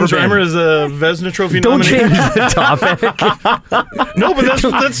it's that James ever been. Reimer is a Vezina Trophy Don't nominee? change the topic. No, but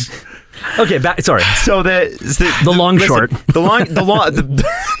that's Okay, sorry. So the long short. The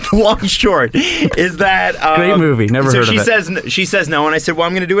long short is that Great movie. Never heard of it. She says no, and I said, well,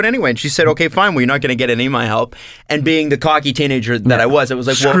 I'm going to do it anyway. And she said, okay, fine. Well, you're not going to get any of my help. And being the cocky teenager that I was like,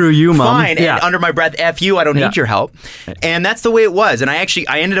 well, Screw you, Mom. fine. Yeah. And under my breath, F you. I don't need your help. And that's the way it was. And I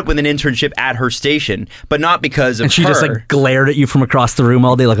ended up with an internship at her station, but not because of And she her. just like glared at you from across the room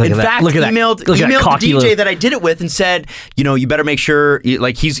all day. Look In at that. fact, Look at that. emailed Look at that the cocky DJ little- that I did it with and said, you better make sure,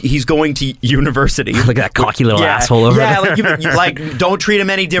 like he's going to university. Look at that cocky little asshole over there. there. Yeah, you like don't treat him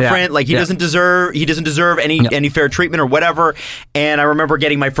any different. Yeah. Like he doesn't deserve any fair treatment or whatever. And I remember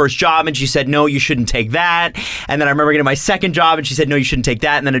getting my first job, and she said, no, you shouldn't take that. And then I remember getting my second job, and she said, no, you shouldn't take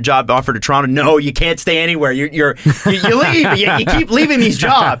that. And then a job offered to Toronto. No, you can't stay anywhere. You leave. You keep leaving these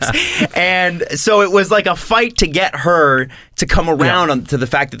jobs. And so it was like a fight to get her to come around to the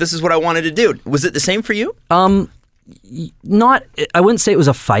fact that this is what I wanted to do. Was it the same for you? Not. I wouldn't say it was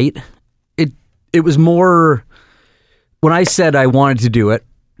a fight. It was more when I said I wanted to do it.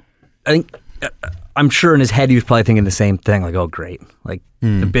 I think I'm sure in his head he was probably thinking the same thing. Like, oh, great! Like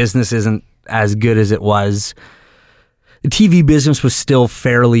the business isn't as good as it was. The TV business was still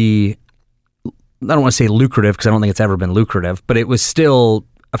fairly. I don't want to say lucrative because I don't think it's ever been lucrative, but it was still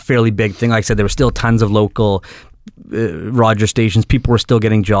a fairly big thing. Like I said, there were still tons of local Rogers stations. People were still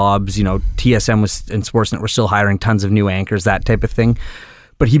getting jobs. TSM was and Sportsnet were still hiring tons of new anchors, that type of thing.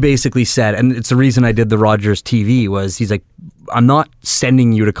 But he basically said, and it's the reason I did the Rogers TV, was he's like, I'm not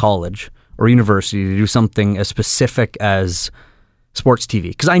sending you to college or university to do something as specific as sports TV.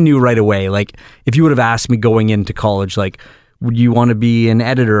 Because I knew right away, like, if you would have asked me going into college, like, would you want to be an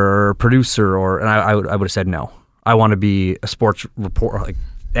editor or a producer? And I would have said no. I want to be a sports reporter, like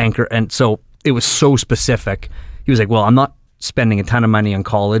anchor. And so it was so specific. He was like, well, I'm not spending a ton of money on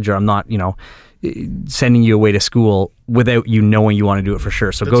college, or I'm not, sending you away to school without you knowing you want to do it for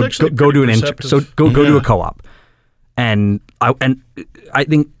sure. So go do an intern. So go do a co-op. And I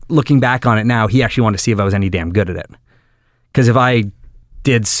think looking back on it now, he actually wanted to see if I was any damn good at it. Because if I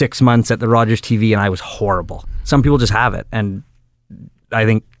did 6 months at the Rogers TV and I was horrible, some people just have it, and I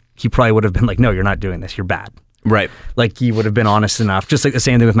think he probably would have been like, no, you're not doing this. You're bad. Right. Like he would have been honest enough. Just like the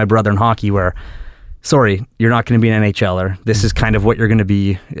same thing with my brother in hockey, where, sorry, you're not going to be an NHLer. This is kind of what you're going to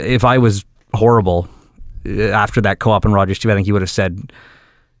be. If I was horrible after that co-op in Rogers TV, I think he would have said,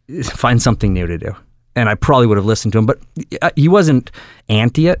 find something new to do. And I probably would have listened to him, but he wasn't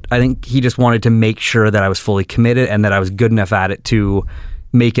anti it. I think he just wanted to make sure that I was fully committed and that I was good enough at it to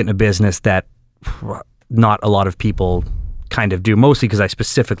make it in a business that not a lot of people kind of do, mostly because I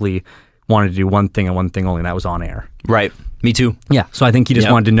specifically wanted to do one thing and one thing only, and that was on air. Right. Me too. Yeah. So I think he just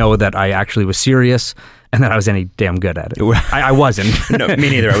wanted to know that I actually was serious and that I was any damn good at it. I wasn't. No, me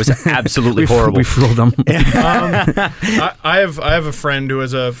neither. I was absolutely horrible. We fooled him. I have a friend who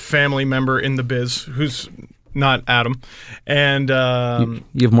has a family member in the biz who's not Adam, and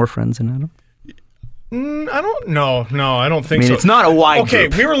you have more friends than Adam? I don't know. No, I don't think so. It's not a wide Okay,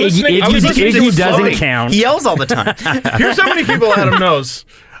 group. we were listening. I was listening Iggy to doesn't count. He yells all the time. Here's how many people Adam knows.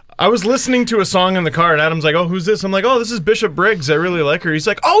 I was listening to a song in the car, and Adam's like, "Oh, who's this?" I'm like, "Oh, this is Bishop Briggs. I really like her." He's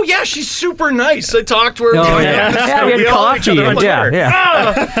like, "Oh yeah, she's super nice. I talked to her. Oh, yeah. We had all like each coffee. other." I'm like,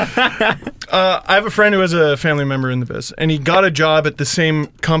 Yeah. I have a friend who has a family member in the biz, and he got a job at the same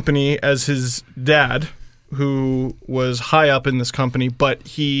company as his dad, who was high up in this company, but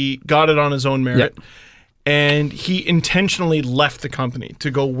he got it on his own merit. Yep. And he intentionally left the company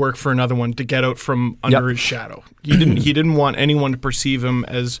to go work for another one to get out from under his shadow. He didn't want anyone to perceive him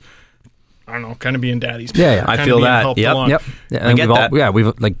as, I don't know, kind of being daddy's. Yeah. I feel that. Yep. Yeah, I get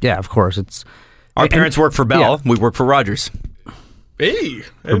that. Of course. It's Our parents work for Bell. We work for Rogers. Hey,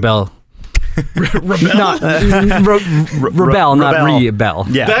 Rebel. rebel. Not rebel, not rebel.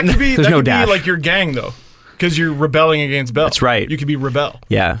 Yeah. That could be. There's that no could dash. be like your gang though, because you're rebelling against Bell. That's right. You could be rebel.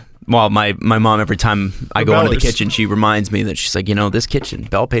 Yeah. Well, my mom, every time I go into the Bellers. kitchen, she reminds me that she's like, this kitchen,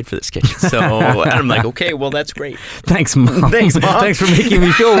 Belle paid for this kitchen. So and I'm like, okay, well, that's great. Thanks, Mom. Thanks, Mom. Thanks for making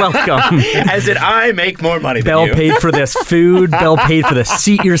me feel welcome. As in, I make more money than Belle you. paid for this food. Belle paid for the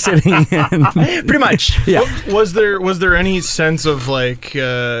seat you're sitting in. Pretty much. Yeah. Was there any sense of like,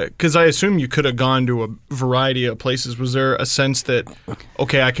 because I assume you could have gone to a variety of places. Was there a sense that,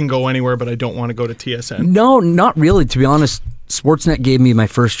 okay, I can go anywhere, but I don't want to go to TSN? No, not really. To be honest, Sportsnet gave me my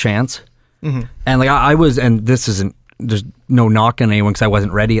first chance. Mm-hmm. And like I was, and this isn't, there's no knock on anyone because I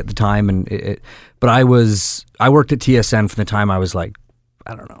wasn't ready at the time. But I worked at TSN from the time I was like,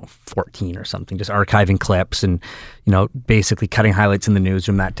 I don't know, 14 or something, just archiving clips and, basically cutting highlights in the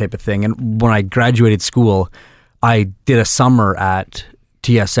newsroom, that type of thing. And when I graduated school, I did a summer at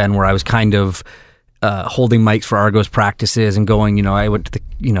TSN where I was kind of holding mics for Argos practices and going, I went to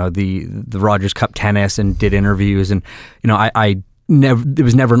the Rogers Cup tennis and did interviews. And, I never, it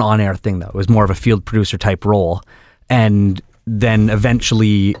was never an on-air thing though. It was more of a field producer type role. And then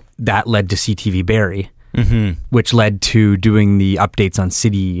eventually that led to CTV Barrie, which led to doing the updates on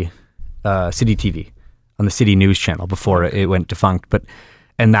City TV, on the City News channel before it went defunct.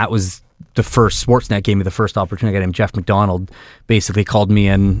 And that was the first, Sportsnet gave me the first opportunity. A guy named Jeff McDonald basically called me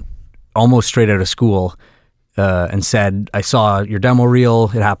in almost straight out of school and said, I saw your demo reel.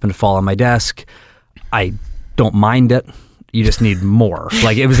 It happened to fall on my desk. I don't mind it. You just need more.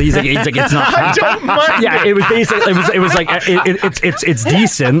 Like it was. He's like it's not. I don't mind. Yeah, it was basically. It was like it's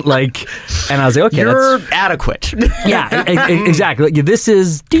decent. Like, and I was like, okay, You're that's, adequate. yeah, exactly. Like, this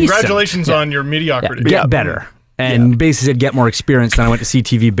is decent. Congratulations on your mediocrity. Get better. And basically said get more experience. Then I went to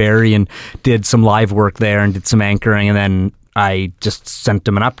CTV Barrie and did some live work there and did some anchoring. And then I just sent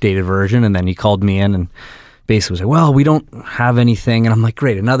him an updated version. And then he called me in and basically was like, well, we don't have anything. And I'm like,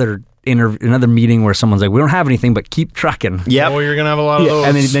 great, another meeting where someone's like, we don't have anything, but keep trucking. Yeah. Oh, you're gonna have a lot of those.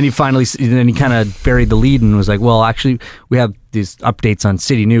 And then he kind of buried the lead and was like, well, actually, we have these updates on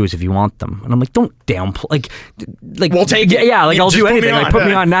City News if you want them. And I'm like, don't downplay. Like We'll take it. Yeah, like Yeah, I'll just do put me anything. on. Like put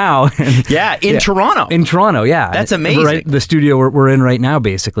me on now. Yeah, in Toronto. In Toronto, yeah. That's amazing. Right, the studio we're in right now,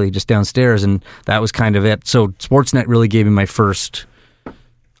 basically, just downstairs. And that was kind of it. So Sportsnet really gave me my first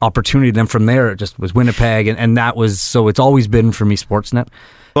opportunity. Then from there, it just was Winnipeg. And that was, so it's always been for me, Sportsnet.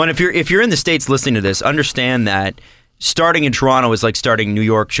 Well, and if you're in the States listening to this, understand that starting in Toronto is like starting New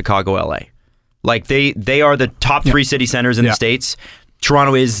York, Chicago, LA. Like they are the top three city centers in the States.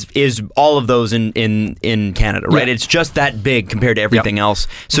 Toronto is all of those in Canada, right? Yeah. It's just that big compared to everything else.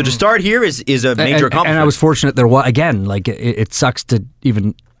 So to start here is a major accomplishment. And I was fortunate there was, again, like it sucks to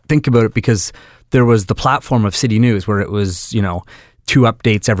even think about it because there was the platform of City News where it was, 2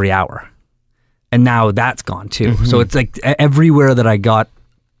 updates every hour. And now that's gone too. So it's like everywhere that I got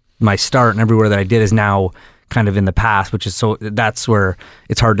my start and everywhere that I did is now kind of in the past, which is so that's where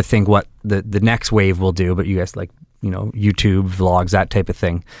it's hard to think what the next wave will do. But you guys like, YouTube vlogs, that type of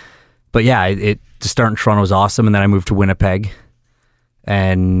thing. But yeah, to start in Toronto was awesome. And then I moved to Winnipeg.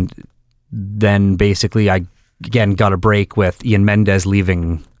 And then basically I, again, got a break with Ian Mendez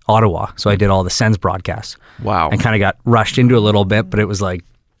leaving Ottawa. So I did all the Sens broadcasts. Wow. And kind of got rushed into a little bit, but it was like,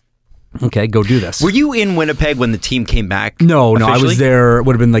 okay, go do this. Were you in Winnipeg when the team came back? No, I officially? was there. It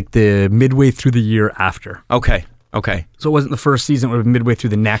would have been like the midway through the year after. Okay. So it wasn't the first season. It would have been midway through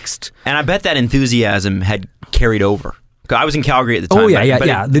the next. And I bet that enthusiasm had carried over. I was in Calgary at the time. Oh,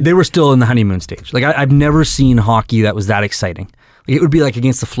 yeah. They were still in the honeymoon stage. Like, I've never seen hockey that was that exciting. Like, it would be like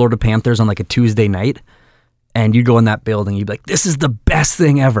against the Florida Panthers on like a Tuesday night, and you'd go in that building, you'd be like, this is the best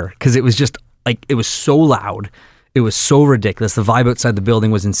thing ever. Because it was just, like, it was so loud. It was so ridiculous. The vibe outside the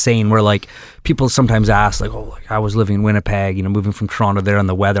building was insane, where like people sometimes ask like, oh, like I was living in Winnipeg, moving from Toronto there and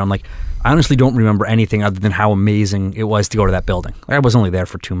the weather. I'm like, I honestly don't remember anything other than how amazing it was to go to that building. Like, I was only there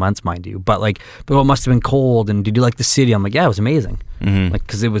for 2 months, mind you, but like, it must have been cold. And did you like the city? I'm like, yeah, it was amazing. Like,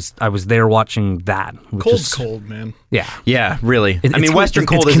 because I was there watching that. Cold's cold, man. Yeah. Yeah, really. It's Western it's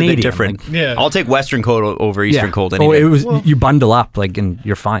cold is Canadian, a bit different. like- Yeah. I'll take Western cold over Eastern cold any Oh, day. it was, you bundle up, like, and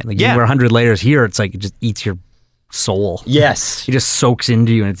you're fine. Like, you Yeah. wear 100 layers here, it's like, it just eats your soul. Yes. It just soaks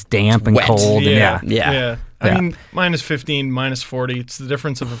into you and it's damp and wet. cold. Yeah. And Yeah. I mean, minus 15, minus 40. It's the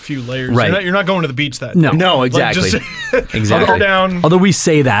difference of a few layers. Right. You're not going to the beach that No. day. No, Like, exactly. just Exactly. Up or down. Although we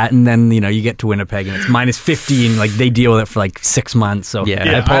say that, and then you get to Winnipeg and it's minus 15. Like they deal with it for like 6 months. So Yeah. I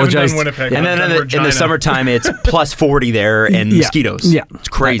Yeah, apologize. I haven't done Winnipeg. And I've then done in the Regina. summertime, it's plus 40 there and mosquitoes. Yeah, It's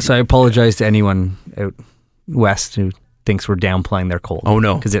crazy. So I apologize to anyone out west who thinks we're downplaying their cold. Oh,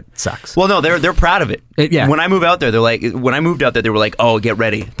 no. Because it sucks. Well, no, they're proud of it. Yeah. When I move out there, when I moved out there, they were like, "Oh, get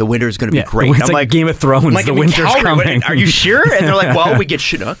ready, the winter's going to be great." It's like Game of Thrones. The winter's coming. Are you sure? And they're like, "Well, we get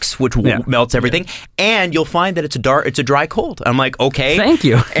Chinooks, which melts everything, and you'll find that it's a dry cold." I'm like, "Okay, thank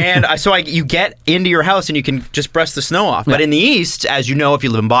you." And you get into your house and you can just brush the snow off. But in the East, as you know, if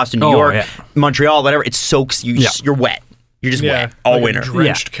you live in Boston, New York, Montreal, whatever, it soaks you. You're wet. You're just wet all like winter. A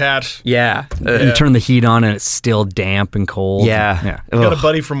drenched cat. Yeah. You turn the heat on and it's still damp and cold. Yeah. I got a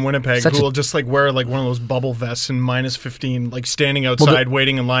buddy from Winnipeg who will just like wear like one of those bubble vests in -15, like standing outside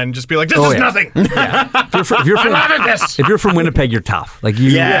waiting in line and just be like, "This is nothing." Yeah. If you're from Winnipeg, you're tough. Like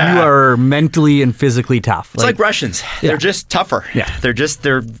you are mentally and physically tough. It's like Russians. They're just tougher. Yeah. They're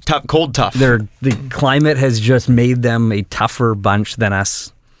tough, cold tough. The climate has just made them a tougher bunch than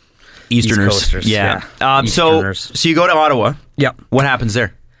us. Easterners. East Coasters, So you go to Ottawa. Yep. What happens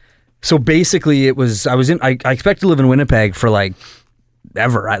there? So basically, I expected to live in Winnipeg for like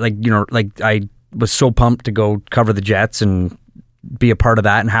ever. I was so pumped to go cover the Jets and be a part of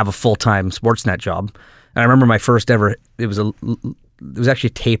that and have a full-time Sportsnet job. And I remember my first ever. It was actually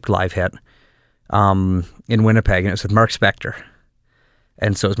a taped live hit in Winnipeg, and it was with Mark Spector.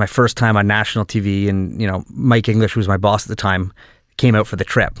 And so it was my first time on national TV, and Mike English, who was my boss at the time, came out for the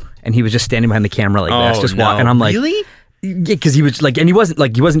trip, and he was just standing behind the camera like this, just walking. I'm like, really? Yeah, because he was like, and he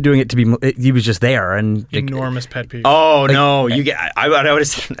wasn't doing it to be. He was just there, and enormous pet peeve. Oh no, you get. I would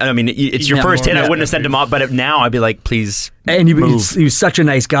have. I mean, it's your first hit. I wouldn't have sent him up, but now I'd be like, please. And he was such a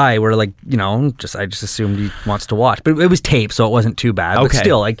nice guy. Where I just assumed he wants to watch, but it was tape, so it wasn't too bad. Okay. But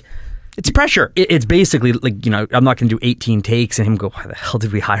still, like. It's pressure. It's basically like, I'm not going to do 18 takes and him go, "Why the hell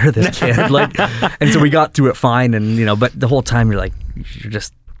did we hire this kid?" And so we got through it fine, and but the whole time you're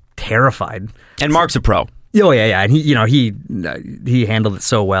just terrified. And Mark's a pro. Oh yeah, and he handled it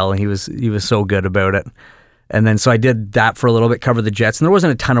so well, and he was so good about it. And then so I did that for a little bit, cover the Jets, and there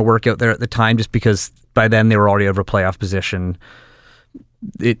wasn't a ton of work out there at the time, just because by then they were already over playoff position.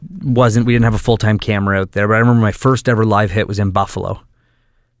 We didn't have a full-time camera out there, but I remember my first ever live hit was in Buffalo.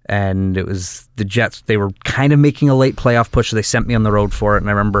 And it was the Jets. They were kind of making a late playoff push, so they sent me on the road for it. And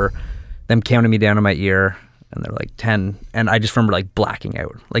I remember them counting me down in my ear, and they're like 10. And I just remember like blacking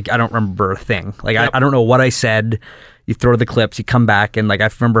out. Like I don't remember a thing. Like I don't know what I said. You throw the clips, you come back, and like I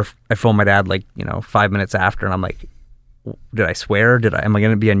remember I phoned my dad like 5 minutes after, and I'm like, "Did I swear? Am I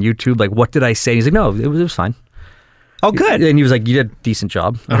going to be on YouTube? Like what did I say?" He's like, "No, it was fine." Oh, good. And he was like, "You did a decent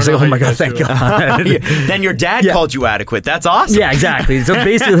job." I was like, "Oh my God, thank God." Then your dad called you adequate. That's awesome. Yeah, exactly. So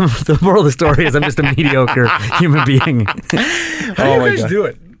basically, the moral of the story is I'm just a mediocre human being. How do you guys do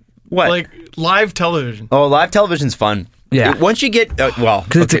it? What? Like live television. Oh, live television's fun. Yeah. Once you get, because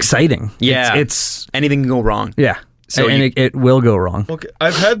it's exciting. Yeah. It's anything can go wrong. Yeah. So it will go wrong. Okay,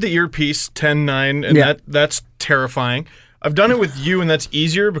 I've had the earpiece 10-9, and that's terrifying. I've done it with you, and that's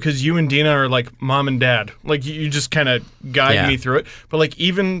easier because you and Dina are like mom and dad. Like you just kind of guide me through it. But like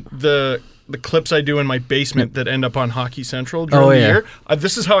even the clips I do in my basement that end up on Hockey Central during the year,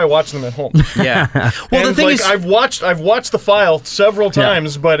 this is how I watch them at home. Yeah. Well, and the thing is, I've watched the file several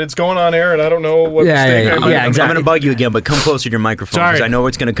times, but it's going on air, and I don't know what mistake I made. I'm going to bug you again, but come closer to your microphone because I know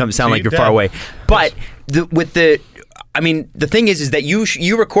it's going to sound like you're far away. But the thing is that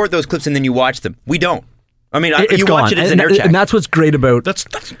you record those clips and then you watch them. We don't. I mean, you watch it as an air check. And that's what's great about... That's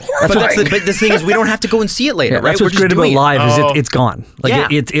horrifying. But the thing is, we don't have to go and see it later, right? That's what's great about live is it's gone. Like Yeah.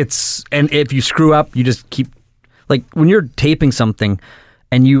 it's... And if you screw up, you just keep... Like, when you're taping something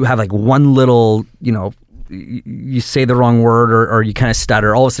and you have like one little, you say the wrong word or you kind of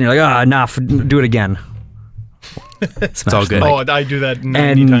stutter, all of a sudden you're like, enough, do it again. It's all good. Oh, I do that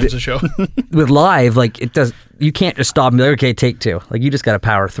 90 times a show. With live, like you can't just stop and be like, okay, take two. Like you just got to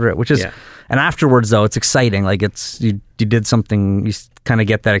power through it, which is... Yeah. And afterwards, though, it's exciting. Like you did something. You kind of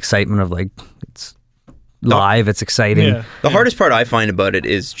get that excitement of like it's live. It's exciting. Yeah. The hardest part I find about it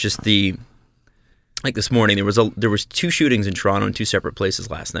is just like this morning there was 2 shootings in Toronto in 2 separate places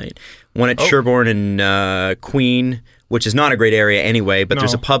last night. One at Sherbourne and Queen, which is not a great area anyway, but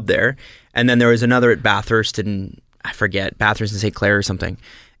there's a pub there. And then there was another at Bathurst and I forget, Bathurst and St. Clair or something.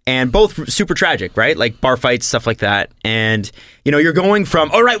 And both super tragic, right? Like bar fights, stuff like that. And, you're going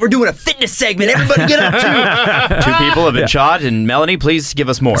from, all right, we're doing a fitness segment. Everybody get up to 2 people have been shot. And Melanie, please give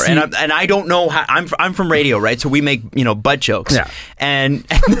us more. See, and I don't know how, I'm from radio, right? So we make, butt jokes. Yeah. And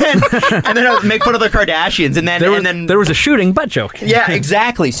then I make fun of the Kardashians. And then there was a shooting butt joke. Yeah,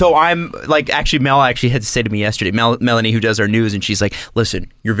 exactly. So I'm like, Mel actually had to say to me yesterday, Melanie, who does our news, and she's like,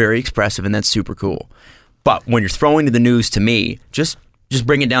 listen, you're very expressive and that's super cool. But when you're throwing the news to me, just just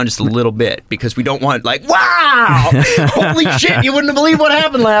bring it down just a little bit because we don't want like, wow, holy shit, you wouldn't believe what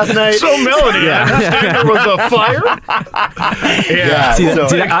happened last night. So Melody, I understand there was a fire. Yeah. See,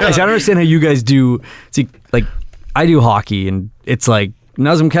 I don't understand how you guys do. See, like I do hockey, and it's like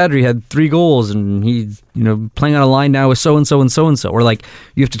Nazem Kadri had 3 goals, and he's playing on a line now with so and so and so and so. Or like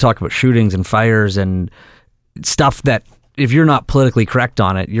you have to talk about shootings and fires and stuff that if you're not politically correct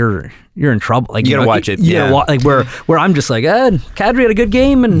on it, you're in trouble. Like you gotta watch it. Like where I'm just like, Kadri had a good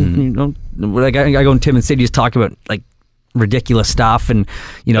game, and like I go and Tim and Sadie just talk about like ridiculous stuff, and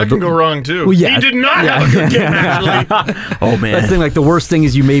that can go wrong too. Well, yeah, he did not have a good game actually. Oh man, that's the thing. Like the worst thing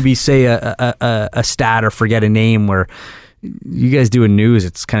is you maybe say a stat or forget a name. Where you guys doing news,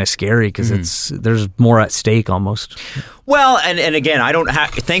 it's kind of scary because there's more at stake almost. Well, and again,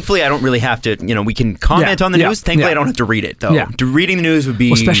 thankfully, I don't really have to, we can comment on the news. Thankfully, I don't have to read it, though. Yeah. Reading the news would be...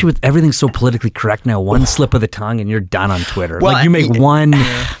 Well, especially with everything so politically correct now, one slip of the tongue and you're done on Twitter. Well, like, you make one...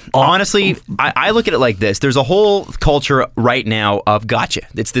 Honestly, I look at it like this. There's a whole culture right now of gotcha.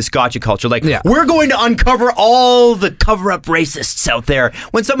 It's this gotcha culture. Like, we're going to uncover all the cover-up racists out there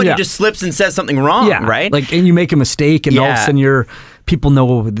when somebody just slips and says something wrong, right? Like, and you make a mistake and all of a sudden people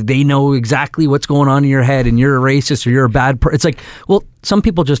know exactly what's going on in your head, and you're a racist or you're a bad person. It's like, well, some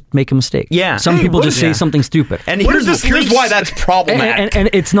people just make a mistake. Yeah. Some people just say something stupid. And here's why that's problematic. And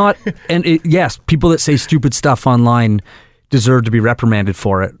it's not, yes, people that say stupid stuff online deserve to be reprimanded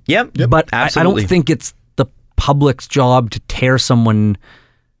for it. Yep. But absolutely. I don't think it's the public's job to tear someone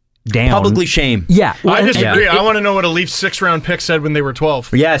down. Publicly shame. Yeah. Well, I disagree. I want to know what a Leafs 6th-round pick said when they were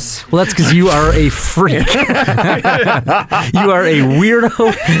 12. Yes. Well, that's because you are a freak. You are a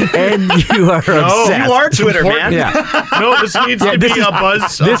weirdo, and you are obsessed. You are Twitter, man. Yeah. No, this needs to be a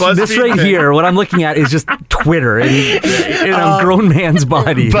buzz. This right here, what I'm looking at is just Twitter in a grown man's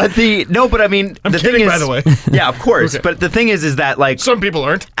body. But I mean, I'm the kidding, thing is, by the way. Yeah, of course. Okay. But the thing is that like some people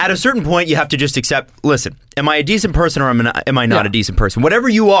aren't. At a certain point, you have to just accept. Listen, am I a decent person or am I not a decent person? Whatever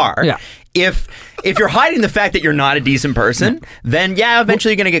you are. Yeah. If you're hiding the fact that you're not a decent person, then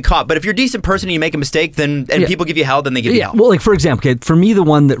eventually you're going to get caught. But if you're a decent person and you make a mistake, and people give you hell, then they give you hell. Well, like for example, for me, the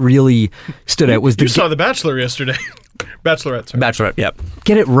one that really stood out was you saw The Bachelor yesterday. Bachelorette. Sorry. Bachelorette. Yep.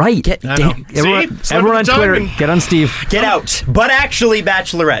 Get it right. Everyone on Twitter, get on Steve. Get out. But actually,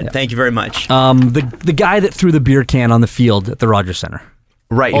 Bachelorette. Yeah. Thank you very much. The guy that threw the beer can on the field at the Rogers Center.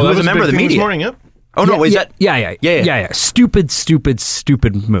 Right. Who was a member of the media. This morning, yep. Oh no, is that? Yeah. Stupid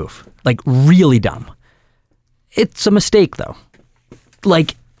move. Like really dumb. It's a mistake though.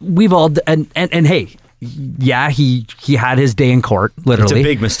 Like we've all and hey, he had his day in court. Literally,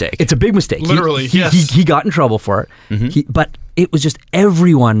 it's a big mistake. Literally, he got in trouble for it. Mm-hmm. But it was just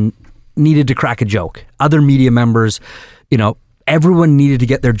everyone needed to crack a joke. Other media members, everyone needed to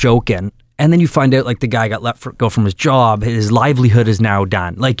get their joke in. And then you find out like the guy got go from his job. His livelihood is now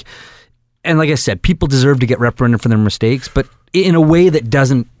done. Like I said, people deserve to get reprimanded for their mistakes, but in a way that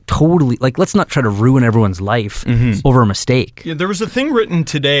doesn't totally, like, let's not try to ruin everyone's life over a mistake. Yeah, there was a thing written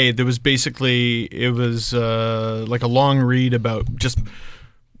today that was basically, it was like a long read about just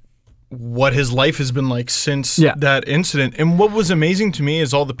what his life has been like since that incident. And what was amazing to me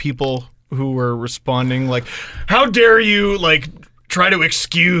is all the people who were responding, like, how dare you, like, try to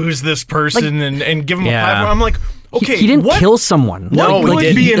excuse this person and give him a platform. I'm like, okay, he didn't kill someone. What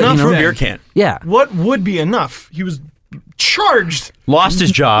would be enough? Beer can. Yeah. What would be enough? He was charged. Lost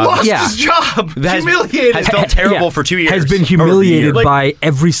his job. Humiliated. Has felt terrible for 2 years. Has been humiliated by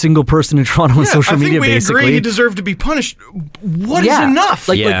every single person in Toronto on social media, basically. I think we agree he deserved to be punished. What is enough?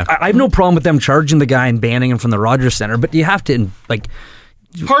 Like, I have no problem with them charging the guy and banning him from the Rogers Center, but you have to, like...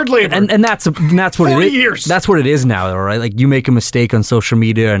 hard labor, and that's what 40 it is. Years. That's what it is now, though, right? Like you make a mistake on social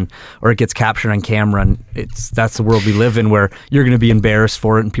media, or it gets captured on camera, and that's the world we live in, where you're going to be embarrassed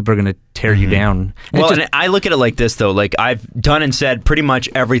for it, and people are going to tear you down. And and I look at it like this, though. Like I've done and said pretty much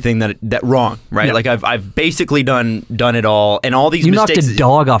everything that wrong, right? Yeah. Like I've basically done it all, and all these mistakes. You knocked a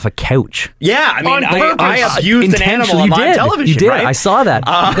dog off a couch. Yeah, I mean, I abused an animal on live television. You did. Right? I saw that.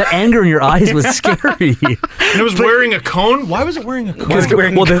 That anger in your eyes was scary. And it was wearing a cone. Why was it wearing a cone?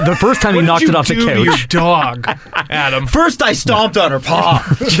 The first time he knocked it off the couch. What did you do to your dog, Adam? First I stomped on her paw.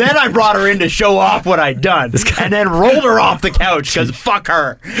 Then I brought her in to show off what I'd done. And then rolled her off the couch because fuck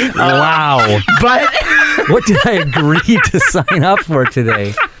her. Wow. But what did I agree to sign up for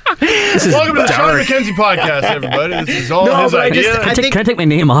today? Welcome to the Shawn McKenzie podcast, everybody. This is all his idea. Can I take my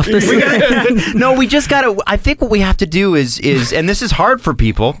name off this? No, we just gotta. I think what we have to do is, and this is hard for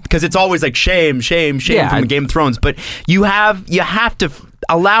people because it's always like shame from Game of Thrones. But you have to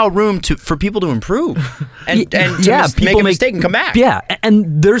allow room for people to improve and to people make a mistake and come back. Yeah,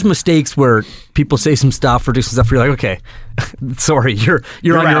 and there's mistakes where people say some stuff or do some stuff where you're like, okay, sorry, you're on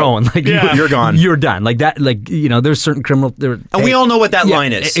your own. Like you're gone. You're done. Like that. Like there's certain criminal. And we all know what that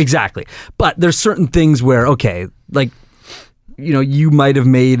line is. Exactly. But there's certain things where like you might have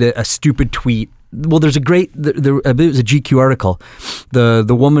made a stupid tweet. Well, there's a great. There was a GQ article. The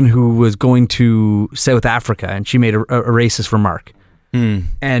woman who was going to South Africa and she made a racist remark.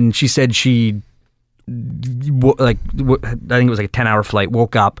 And she said I think it was like a 10-hour flight,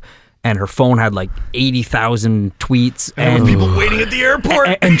 woke up and her phone had like 80,000 tweets and people waiting at the airport.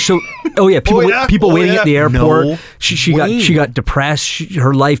 And so, people waiting at the airport. No she got depressed.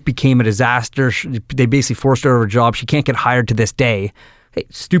 Her life became a disaster. They basically forced her out of her job. She can't get hired to this day. Hey,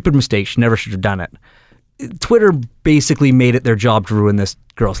 stupid mistake. She never should have done it. Twitter basically made it their job to ruin this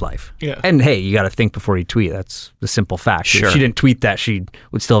girl's life. Yeah. And hey, you got to think before you tweet. That's the simple fact. Sure. If she didn't tweet that, she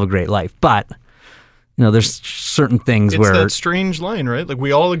would still have a great life. But there's certain things It's where that strange line, right? Like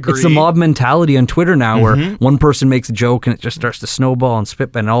we all agree. it's the mob mentality on Twitter now, where one person makes a joke and it just starts to snowball and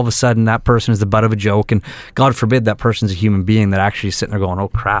spit, and all of a sudden that person is the butt of a joke, and God forbid that person's a human being that actually is sitting there going, "Oh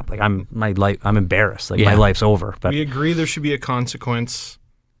crap! Like I'm embarrassed. Like my life's over." But we agree there should be a consequence.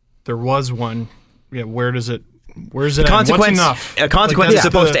 There was one. Yeah, where does it end? What's enough? A consequence is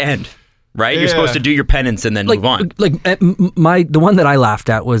supposed to end, right? You're supposed to do your penance and then move on. Like the one that I laughed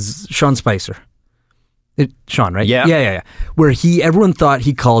at was Sean Spicer. Shawn, right? Yeah. Where everyone thought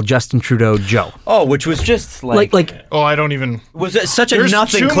he called Justin Trudeau Joe. Oh, which was just like oh, I don't even. Was it such a There's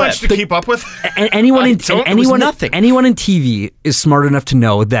nothing too clip? much to keep up with. Anyone in TV is smart enough to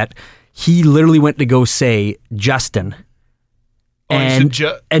know that he literally went to go say Justin. And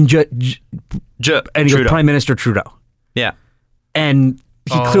he goes Prime Minister Trudeau. Yeah. And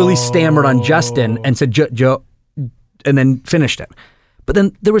he clearly stammered on Justin and said Joe, and then finished it. But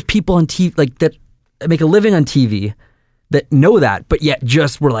then there was people on TV like that make a living on TV that know that, but yet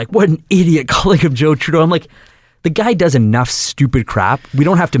just were like, what an idiot calling him Joe Trudeau. I'm like, the guy does enough stupid crap. We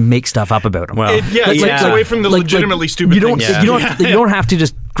don't have to make stuff up about him. Well, it takes away from the legitimately stupid things. You don't have to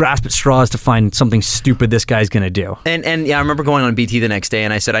just grasp at straws to find something stupid this guy's going to do. And I remember going on BT the next day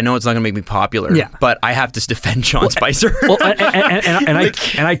and I said, I know it's not going to make me popular, but I have to defend Sean Spicer.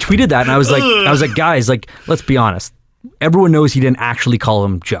 I tweeted that and I was like, guys, like, let's be honest. Everyone knows he didn't actually call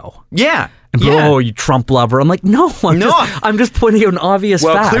him Joe. Yeah. And oh, you Trump lover. I'm like, no, I'm just pointing out an obvious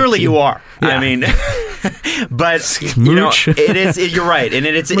fact. Well, clearly you are. Yeah. I mean, but Mooch. it is. You're right, and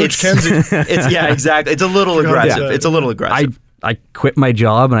it's McKenzie. It's exactly. It's a little aggressive. Yeah. It's a little aggressive. I quit my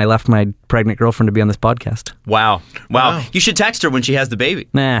job and I left my pregnant girlfriend to be on this podcast. Wow. You should text her when she has the baby.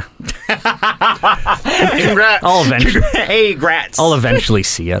 Nah. Congrats. Hey, grats. I'll eventually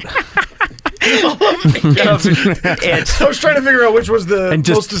see it. I was trying to figure out which was the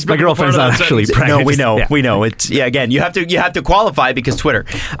most despicable my girlfriend's part not of that actually sentence. pregnant. No, we know. Yeah. We know. It's again, you have to qualify because Twitter.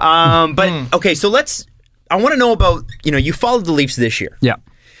 But okay, so I want to know about, you followed the Leafs this year. Yeah.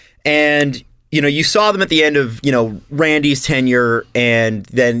 And you saw them at the end of, Randy's tenure, and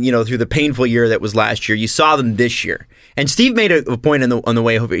then, through the painful year that was last year. You saw them this year. And Steve made a point on the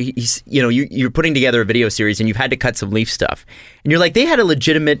way over. He's, you're putting together a video series and you've had to cut some Leaf stuff. And you're like, they had a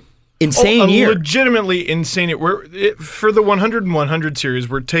legitimate insane year. Legitimately insane year. For the 100 and 100 series,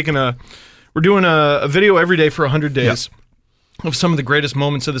 we're doing a video every day for 100 days. Yeah. Of some of the greatest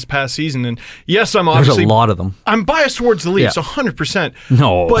moments of this past season. And yes, I'm obviously... There's a lot of them. I'm biased towards the Leafs, 100%.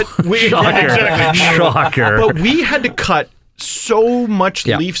 No. But Shocker. But we had to cut so much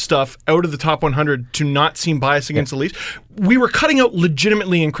Leaf stuff out of the top 100 to not seem biased against the Leafs. We were cutting out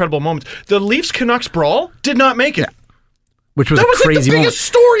legitimately incredible moments. The Leafs-Canucks brawl did not make it. Which was that was crazy like the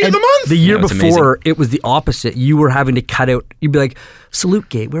biggest moment. story of the month. The year before, it was the opposite. You were having to cut out. You'd be like, Salute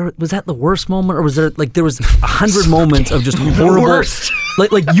Gate. Where was that the worst moment, or was there was 100 moments of just horrible? Worst.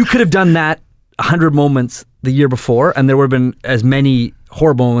 Like you could have done that 100 moments the year before, and there would have been as many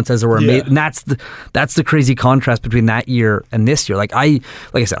horrible moments as there were amazing. And that's the crazy contrast between that year and this year. Like I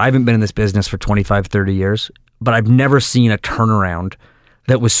said, I haven't been in this business for 25, 30 years, but I've never seen a turnaround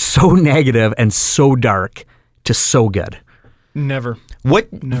that was so negative and so dark to so good. Never.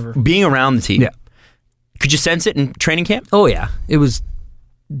 Never. Being around the team. Yeah. Could you sense it in training camp? Oh yeah. It was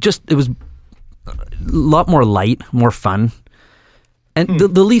a lot more light, more fun. And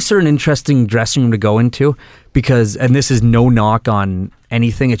the Leafs are an interesting dressing room to go into because, and this is no knock on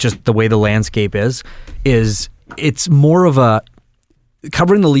anything, it's just the way the landscape is it's more of a,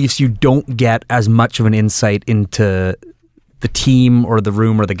 covering the Leafs, you don't get as much of an insight into the team or the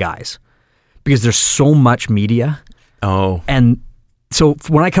room or the guys because there's so much media. Oh. And so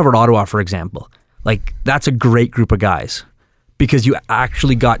when I covered Ottawa, for example, like that's a great group of guys because you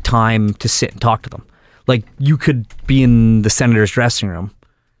actually got time to sit and talk to them. Like, you could be in the Senators' dressing room,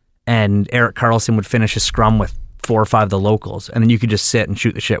 and Erik Karlsson would finish a scrum with 4 or 5 of the locals, and then you could just sit and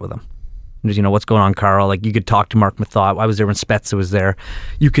shoot the shit with them. And just, what's going on, Carl? Like, you could talk to Mark Mathot. I was there when Spezza was there.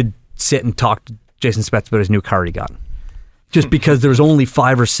 You could sit and talk to Jason Spezza about his new car he got. Just because there was only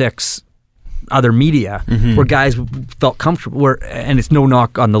 5 or 6 other media where guys felt comfortable. And it's no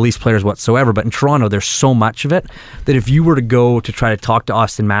knock on the Leafs players whatsoever, but in Toronto, there's so much of it that if you were to go to try to talk to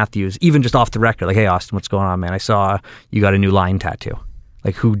Austin Matthews, even just off the record, like, hey, Austin, what's going on, man? I saw you got a new line tattoo.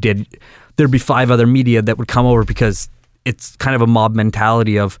 Like, who did? There'd be 5 other media that would come over because it's kind of a mob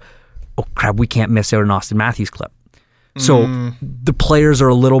mentality of, oh, crap, we can't miss out an Austin Matthews clip. So the players are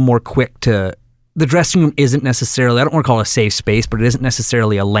a little more quick to... The dressing room isn't necessarily, I don't want to call it a safe space, but it isn't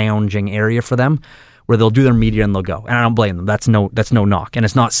necessarily a lounging area for them where they'll do their media and they'll go. And I don't blame them. That's no knock. And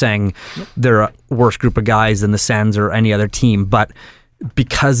it's not saying they're a worse group of guys than the Sens or any other team, but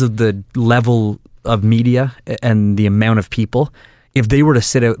because of the level of media and the amount of people, if they were to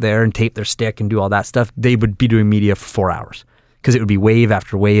sit out there and tape their stick and do all that stuff, they would be doing media for 4 hours. Because it would be wave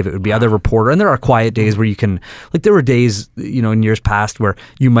after wave, it would be other reporter, and there are quiet days where you can, like there were days, in years past where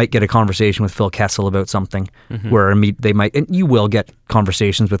you might get a conversation with Phil Kessel about something, where they might, and you will get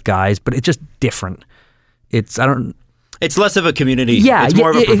conversations with guys, but it's just different. It's less of a community. Yeah, it's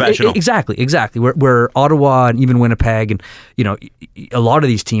more of a professional. Exactly. Where Ottawa and even Winnipeg and a lot of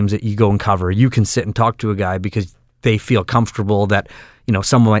these teams that you go and cover, you can sit and talk to a guy because they feel comfortable that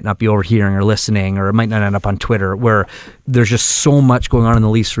someone might not be overhearing or listening, or it might not end up on Twitter, where there's just so much going on in the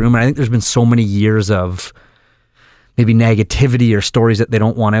Leafs room. And I think there's been so many years of maybe negativity or stories that they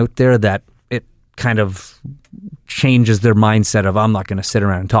don't want out there that it kind of changes their mindset of, I'm not going to sit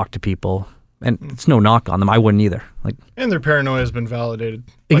around and talk to people. And it's no knock on them. I wouldn't either. And their paranoia has been validated.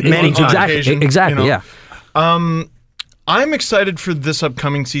 Many times. Exactly, yeah. I'm excited for this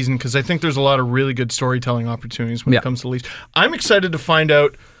upcoming season because I think there's a lot of really good storytelling opportunities when it comes to the Leafs. I'm excited to find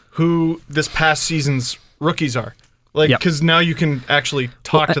out who this past season's rookies are. Because now you can actually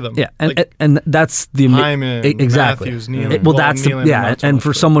talk to them. Yeah, and that's the... Hyman, exactly. Matthews, Nealon. Well, that's Nealon, and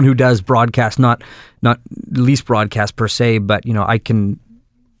for someone who does broadcast, not Leafs broadcast per se, but, I can...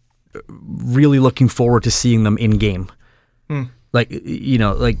 really looking forward to seeing them in game.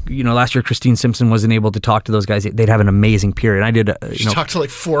 Last year Christine Simpson wasn't able to talk to those guys. They'd have an amazing period. I did. She talked to like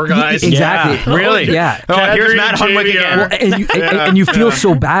 4 guys. Exactly. Yeah, really? Yeah. Oh, here's Matt Hunwick again. Well, and you feel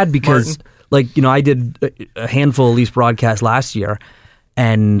so bad because, I did a handful of Leafs broadcasts last year,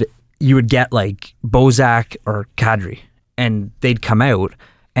 and you would get like Bozak or Kadri, and they'd come out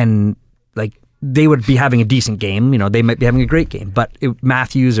and they would be having a decent game. They might be having a great game, but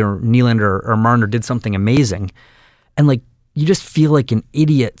Matthews or Nylander or Marner did something amazing, and you just feel like an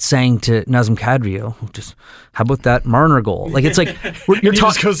idiot saying to Nazem Kadri, how about that Marner goal? It's like you're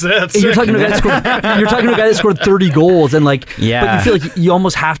talking to a guy that scored 30 goals, and but you feel like you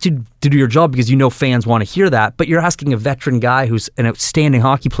almost have to do your job because fans want to hear that, but you're asking a veteran guy who's an outstanding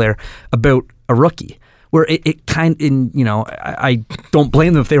hockey player about a rookie. Where it kind of, I don't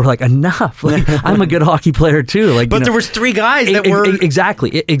blame them if they were enough. I'm a good hockey player too. But there was 3 guys that were...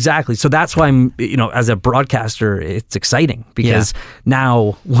 Exactly. So that's why I'm, as a broadcaster, it's exciting because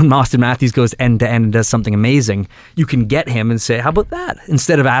now when Austin Matthews goes end to end and does something amazing, you can get him and say, how about that?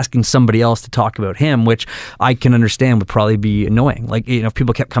 Instead of asking somebody else to talk about him, which I can understand would probably be annoying. If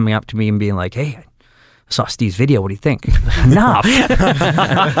people kept coming up to me and being like, hey, saw Steve's video. What do you think? Enough.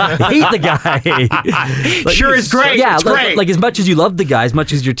 I hate the guy. Sure is great. Yeah, it's great. As much as you love the guy, as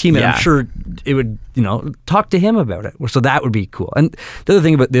much as your teammate, I'm sure it would, talk to him about it. So that would be cool. And the other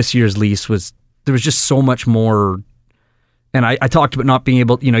thing about this year's Leafs was there was just so much more. And I talked about not being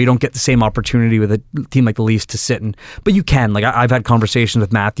able, you don't get the same opportunity with a team like the Leafs to sit and, but you can. I've had conversations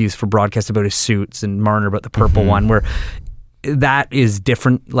with Matthews for broadcast about his suits and Marner about the purple one, where that is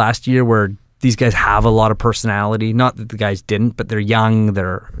different last year, where these guys have a lot of personality. Not that the guys didn't, but they're young.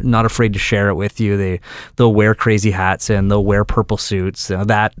 They're not afraid to share it with you. They'll wear crazy hats and they'll wear purple suits.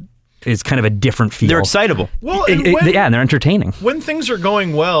 That is kind of a different feel. They're excitable. Well, and they're entertaining. When things are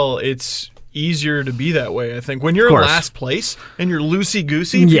going well, it's easier to be that way, I think. When you're in last place and you're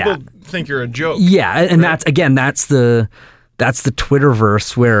loosey-goosey, people think you're a joke. Yeah, and right? that's the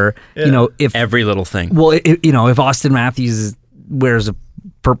Twitterverse where, if... every little thing. Well, if Austin Matthews wears a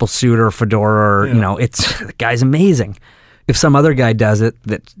purple suit or fedora, or it's the guy's amazing. If some other guy does it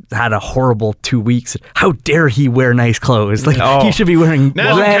that had a horrible 2 weeks, how dare he wear nice clothes? He should be wearing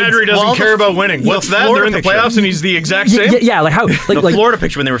Nazem Kadri doesn't care about winning. What's that? They're in the playoffs and he's the exact same? Yeah, how the Florida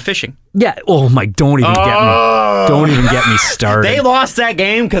picture when they were fishing. Yeah. Oh my! Don't even get me started. They lost that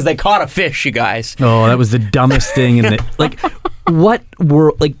game because they caught a fish, you guys. Oh, that was the dumbest thing. And what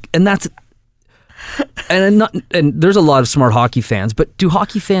were like, and that's, and there's a lot of smart hockey fans, but do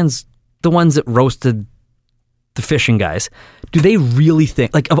hockey fans, the ones that roasted the fishing guys, do they really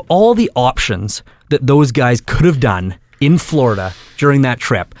think, like, of all the options that those guys could have done in Florida during that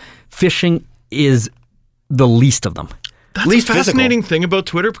trip, fishing is the least of them? That's a fascinating thing about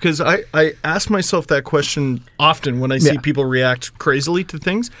Twitter, because I ask myself that question often when I see people react crazily to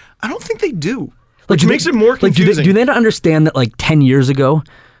things. I don't think they do, which makes it more confusing. Like, do they not understand that, like, 10 years ago,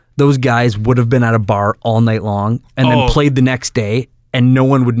 those guys would have been at a bar all night long and then played the next day and no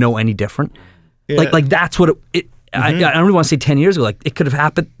one would know any different? Yeah. Like that's what it I don't really want to say 10 years ago. Like, it could have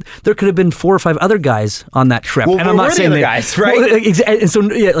happened. There could have been 4 or 5 other guys on that trip. Well, and I'm not saying the guys, right? Well, and so,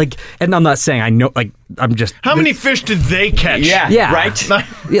 yeah, like, and I'm not saying I know, like, I'm just. How many fish did they catch? Yeah. Right?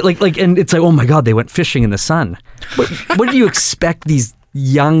 Yeah, like, and it's like, oh my God, they went fishing in the sun. What do you expect these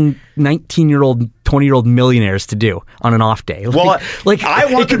young 19-year-old, 20-year-old millionaires to do on an off day? Like I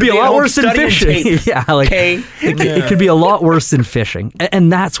want it could be a lot worse than fishing. Yeah, like it could be a lot worse than fishing, and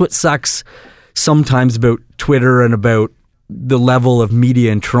that's what sucks sometimes about Twitter and about the level of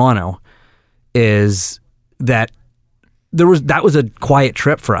media in Toronto, is that that was a quiet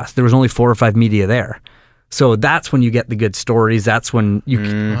trip for us. There was only 4 or 5 media there, so that's when you get the good stories. That's when you,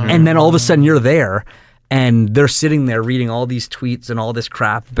 and then all of a sudden you're there. And they're sitting there reading all these tweets and all this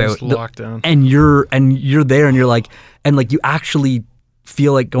crap about lockdown. And you're there and you're like, and like you actually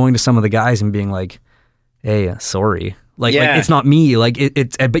feel like going to some of the guys and being like, hey, sorry. Like it's not me. Like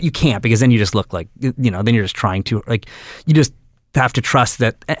it's, but you can't, because then you just look like, you know, then you're just trying to, like, you just have to trust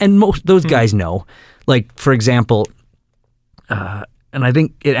that. And most those guys know, like, for example, and I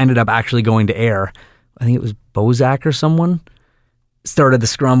think it ended up actually going to air. I think it was Bozak or someone started the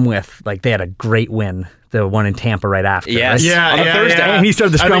scrum with, like, they had a great win, the one in Tampa right after. Yes. Right? On Thursday. Yeah. And he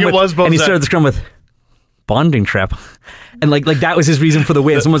started the scrum with bonding trip. And like that was his reason for the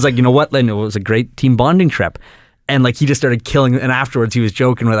win. Someone's like, you know what, Lynn, it was a great team bonding trip. And like he just started killing, and afterwards he was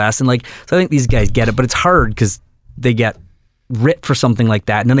joking with us. And like, so I think these guys get it, but it's hard because they get ripped for something like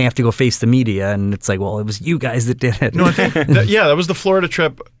that, and then they have to go face the media, and it's like, well, it was you guys that did it. No, I think that was the Florida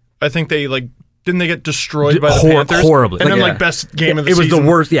trip. I think they didn't they get destroyed by the Panthers? Horribly. And then best game of the season. It was the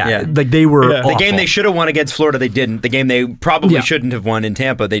worst, like they were awful. The game they should have won against Florida, they didn't. The game they probably shouldn't have won in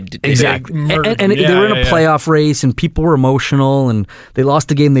Tampa, they did. Exactly. And they were in a playoff race, and people were emotional, and they lost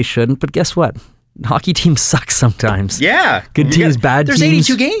the game they shouldn't, but guess what? Hockey teams suck sometimes. Yeah. Good teams, bad teams. There's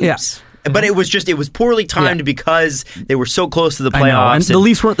 82 games. Yeah. But it was poorly timed because they were so close to the playoffs. And the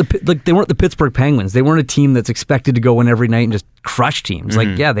Leafs weren't they weren't the Pittsburgh Penguins. They weren't a team that's expected to go in every night and just crush teams.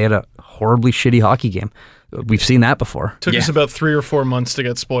 Like, they had a horribly shitty hockey game. We've seen that before. Took us about 3 or 4 months to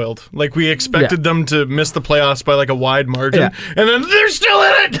get spoiled. Like, we expected them to miss the playoffs by like a wide margin, and then they're still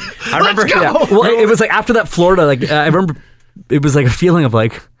in it. I remember. Let's go. Yeah. Well, it was like after that Florida. Like, I remember, it was like a feeling of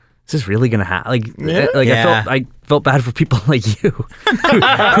like, is this really gonna happen? I felt bad for people like you,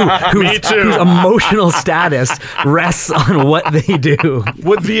 whose emotional status rests on what they do.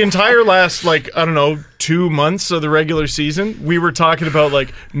 With the entire last, 2 months of the regular season, we were talking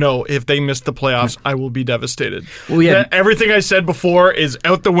about, no, if they miss the playoffs, I will be devastated. Well, everything I said before is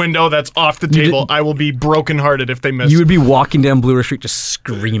out the window. That's off the table. I will be brokenhearted if they miss. You would be walking down Bloor Street just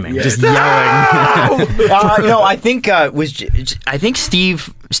screaming, just yelling. No, I think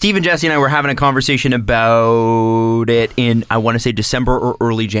Steve and Jesse and I were having a conversation about it in, I want to say, December or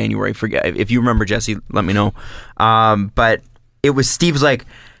early January. Forget if you remember, Jesse, let me know. But it was Steve's like,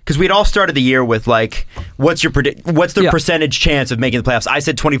 because we'd all started the year with what's the percentage chance of making the playoffs? I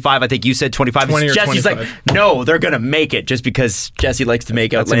said 25. I think you said 25. 20 or Jesse's 25. like, no, they're gonna make it, just because Jesse likes to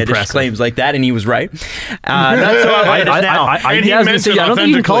make outlandish claims like that, and he was right. That's so outlandish now. I don't think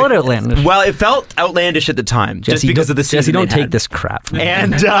you can call it outlandish. Well, it felt outlandish at the time, Jesse, just because of the season. Jesse, don't take this crap.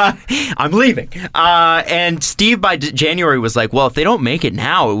 And I'm leaving. And Steve by January was like, well, if they don't make it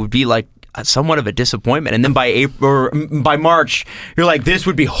now, it would be like somewhat of a disappointment. And then by March, you're like, this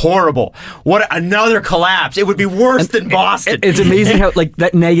would be horrible. What another collapse. It would be worse than Boston. It's amazing how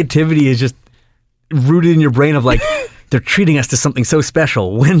that negativity is just rooted in your brain of they're treating us to something so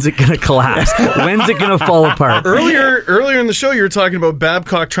special. When's it going to collapse? When's it going to fall apart? Earlier in the show, you were talking about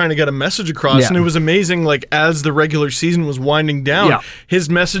Babcock trying to get a message across, and it was amazing, as the regular season was winding down, his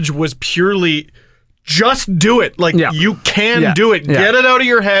message was purely, just do it. You can do it. Get it out of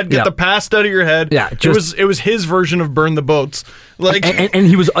your head. Get the past out of your head. Yeah, it was his version of burn the boats. And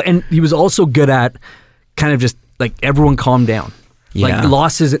he was also good at kind of just everyone calm down. Yeah.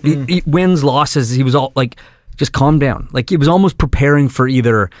 Losses, wins, losses. He was all just calm down. He was almost preparing for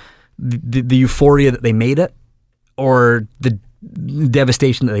either the euphoria that they made it or the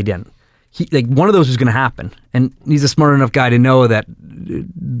devastation that they didn't. One of those was going to happen, And he's a smart enough guy to know that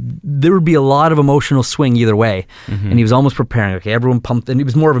there would be a lot of emotional swing either way. And he was almost preparing, okay, everyone pumped, and it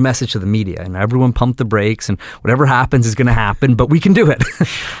was more of a message to the media, and everyone pumped the brakes, and whatever happens is going to happen, but we can do it.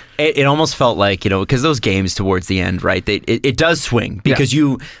 It almost felt like, because those games towards the end, right, it does swing because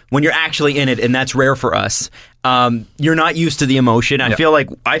when you're actually in it, and that's rare for us, you're not used to the emotion. I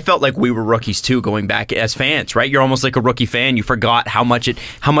felt like we were rookies too, going back as fans, right? You're almost like a rookie fan. You forgot how much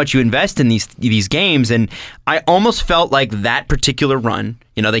you invest in these games, and I almost felt like that particular run,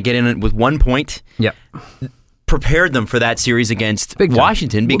 they get in it with 1 point. Yeah. Prepared them for that series against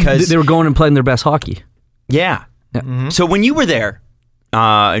Washington because they were going and playing their best hockey. Yeah. So when you were there,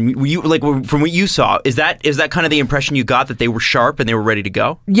 and you from what you saw, is that kind of the impression you got, that they were sharp and they were ready to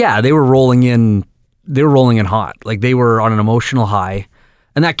go? Yeah, they were rolling in. They were rolling in hot. Like, they were on an emotional high,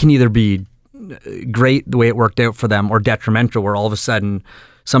 and that can either be great the way it worked out for them, or detrimental, where all of a sudden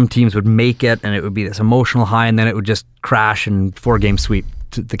some teams would make it and it would be this emotional high, and then it would just crash and 4-game sweep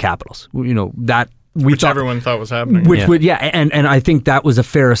to the Capitals. That which everyone thought was happening. And I think that was a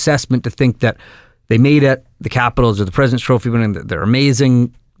fair assessment, to think that they made it. The Capitals are the President's Trophy winning. They're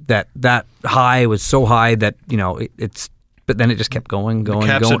amazing. That high was so high that it's. But then it just kept going. The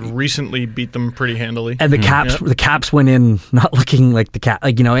Caps had recently beat them pretty handily, and the Caps went in not looking like the Cap,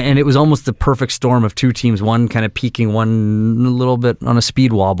 and it was almost the perfect storm of two teams. One kind of peaking, one a little bit on a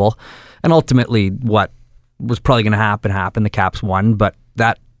speed wobble, and ultimately what was probably going to happen happened. The Caps won, but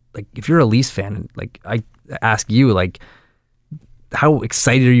that, if you're a Leafs fan, I ask you, how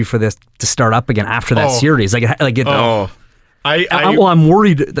excited are you for this to start up again after that series? I'm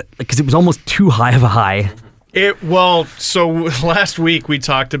worried because it was almost too high of a high. So last week we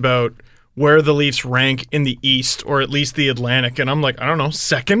talked about where the Leafs rank in the East, or at least the Atlantic, and I'm like, I don't know,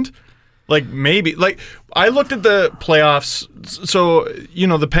 second? Maybe. I looked at the playoffs, so,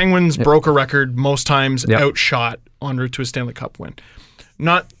 the Penguins broke a record most times outshot en route to a Stanley Cup win.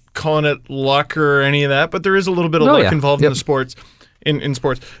 Not calling it luck or any of that, but there is a little bit of luck involved in the sports. In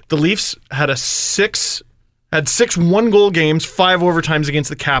sports. The Leafs had six 1-goal games, 5 overtimes against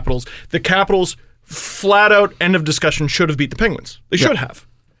the Capitals. The Capitals, flat out, end of discussion, should have beat the Penguins. They should have,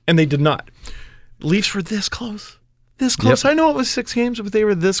 and they did not. Leafs were this close. I know it was 6 games, but they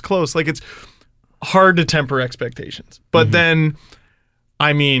were this close. It's hard to temper expectations. But then,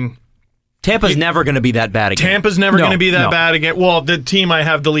 Tampa's never going to be that bad again. Tampa's never going to be that bad again. Well, the team I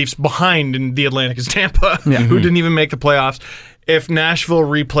have the Leafs behind in the Atlantic is Tampa, who didn't even make the playoffs. If Nashville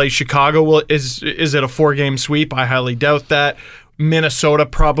replays Chicago, is it a 4-game sweep? I highly doubt that. Minnesota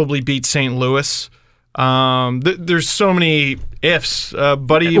probably beats St. Louis. There's so many ifs. A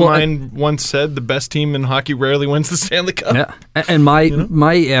buddy of mine once said the best team in hockey rarely wins the Stanley Cup. Yeah, and my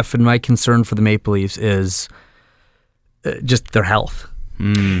if and my concern for the Maple Leafs is just their health.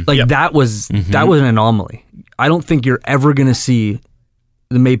 That was an anomaly. I don't think you're ever going to see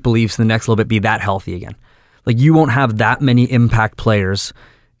the Maple Leafs in the next little bit be that healthy again. You won't have that many impact players.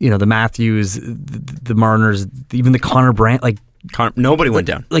 The Matthews, the Marners, even the Connor Brandt. Nobody went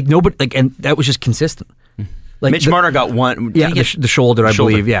down. Nobody. And that was just consistent. Mitch Marner got one. Yeah, the shoulder, I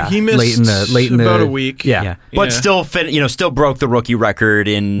believe. Yeah, he missed late in about a week. Yeah. But still broke the rookie record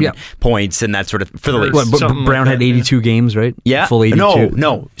in points and that sort of for the Leafs. But Brown had 82 games, right? Yeah, full 82.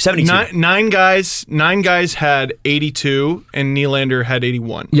 No, 72. Nine guys had 82, and Nylander had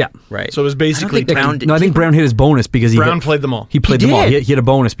 81. Yeah, right. So it was basically I think Brown hit his bonus because Brown played them all. He played them all. He had a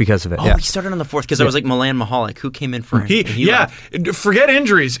bonus because of it. Oh, he started on the 4th because I was like Milan Mahalik, who came in for him. Forget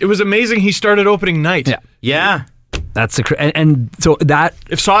injuries. It was amazing. He started opening night. Yeah. That's and so that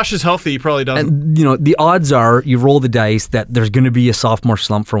if Sash is healthy, he probably doesn't. And, the odds are you roll the dice that there's going to be a sophomore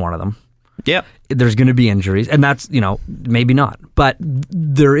slump for one of them. Yeah, there's going to be injuries, and that's maybe not, but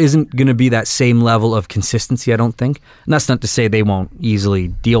there isn't going to be that same level of consistency. I don't think, and that's not to say they won't easily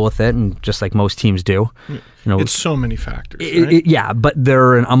deal with it, and just like most teams do. It's so many factors. Right? But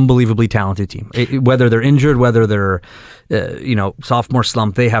they're an unbelievably talented team. Whether they're injured, whether they're sophomore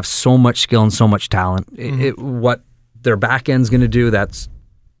slump, they have so much skill and so much talent. What their back end's going to do, that's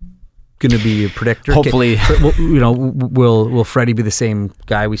going to be a predictor. Hopefully, will Freddie be the same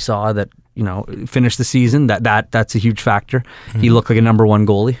guy we saw that finish the season? That's a huge factor. He looked like a number 1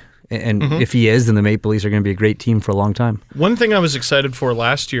 goalie, and if he is, then the Maple Leafs are going to be a great team for a long time. One thing I was excited for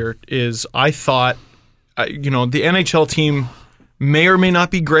last year is I thought, the NHL team may or may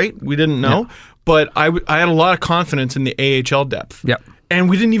not be great. We didn't know, but I had a lot of confidence in the AHL depth. Yeah. And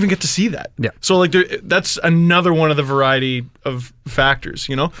we didn't even get to see that. Yeah. So that's another one of the variety of factors.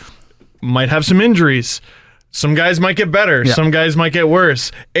 Might have some injuries. Some guys might get better. Yeah. Some guys might get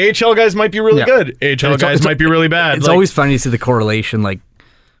worse. AHL guys might be really good. AHL guys might be really bad. It's always funny to see the correlation,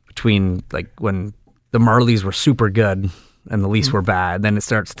 between when the Marlies were super good and the Leafs were bad. Then it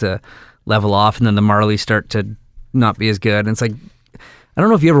starts to level off, and then the Marlies start to not be as good. And it's like, I don't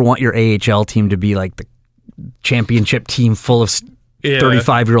know if you ever want your AHL team to be like the championship team full of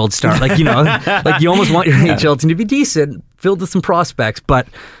 35-year-old stars. Like, you know, like you almost want your AHL team to be decent, filled with some prospects, but,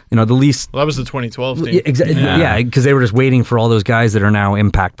 you know, the Leafs... Well, that was the 2012 team. Yeah, exactly. Yeah, because they were just waiting for all those guys that are now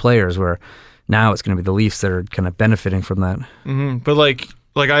impact players, where now it's going to be the Leafs that are kind of benefiting from that. Mm-hmm. But like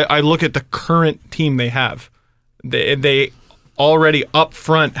I look at the current team they have. They already up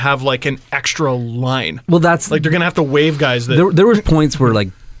front have like an extra line. Well, that's... Like they're going to have to waive guys that... There was points where like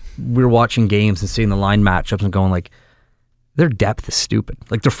we were watching games and seeing the line matchups and going like, their depth is stupid.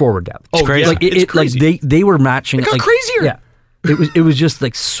 Like their forward depth. It's crazy. Like it's crazy. Like they were matching. It got like, crazier. Yeah, it was just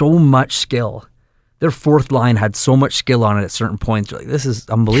like so much skill. Their fourth line had so much skill on it at certain points. You're like, this is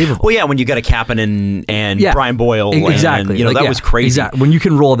unbelievable. Well, yeah, when you got a Kapanen and Brian Boyle, exactly. And, you know, like, that was crazy. Exactly. When you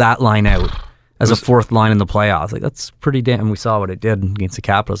can roll that line out as a fourth line in the playoffs, like that's pretty damn. We saw what it did against the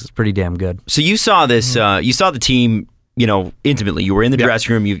Capitals. It's pretty damn good. So you saw this. You saw the team, you know, intimately. You were in the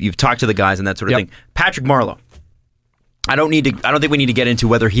dressing room. You've talked to the guys and that sort of thing. Patrick Marleau. I don't think we need to get into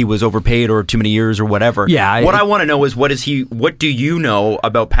whether he was overpaid or too many years or whatever. Yeah. What I want to know is what do you know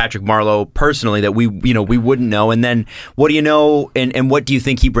about Patrick Marleau personally that we wouldn't know, and then what do you know and what do you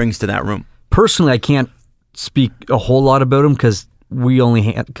think he brings to that room? Personally, I can't speak a whole lot about him because we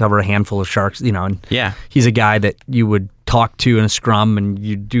only cover a handful of Sharks, you know. And he's a guy that you would talk to in a scrum and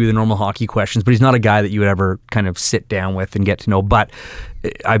you do the normal hockey questions, but he's not a guy that you would ever kind of sit down with and get to know. But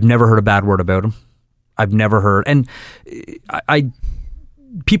I've never heard a bad word about him. I've never heard, and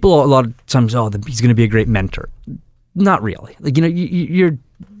people a lot of times, he's going to be a great mentor. Not really. Like, you know,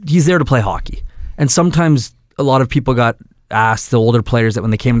 he's there to play hockey, and sometimes a lot of people got asked, the older players, that when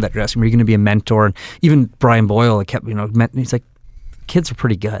they came to that dressing room, are you going to be a mentor? And even Brian Boyle kept, you know, he's like, kids are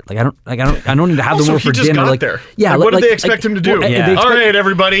pretty good. Like I don't need to have them over for dinner. Got like there. Yeah, like, what did they expect him to do? All right,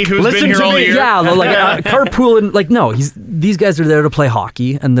 everybody who's Listen been here to all me. year. Yeah, like carpooling. Like no, these guys are there to play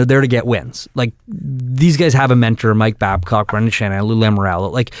hockey and they're there to get wins. Like these guys have a mentor, Mike Babcock, Brendan Shanahan, Lou Lamoriello.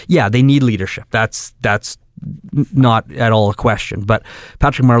 Like yeah, they need leadership. That's not at all a question. But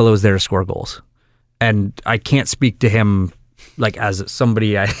Patrick Marleau is there to score goals, and I can't speak to him like as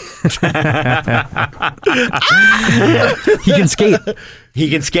somebody he can skate. He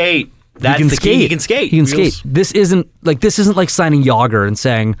can skate. He can skate. This isn't like signing Yager and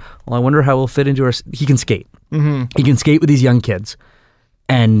saying, well, I wonder how we'll fit into our... He can skate. Mm-hmm. He can skate with these young kids.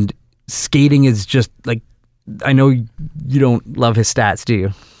 And skating is just like... I know you don't love his stats, do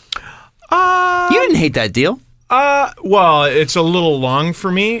you? You didn't hate that deal. Well, it's a little long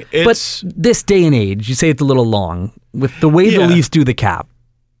for me. But this day and age, you say it's a little long. With the way the Leafs do the cap,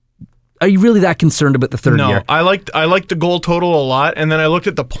 are you really that concerned about the third year? No, I liked the goal total a lot, and then I looked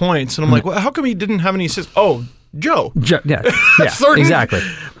at the points, and I'm like, well, how come he didn't have any assists? Oh, Joe. Yeah, Thornton. Exactly.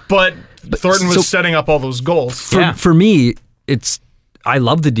 But Thornton was setting up all those goals. For me, I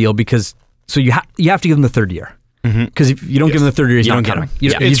love the deal because you have to give him the third year. Because if you don't give him the third year, he's not coming.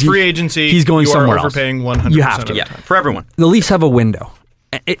 It's free agency. He's going somewhere else. You are overpaying 100%. You have to. Yeah, for everyone. The Leafs have a window.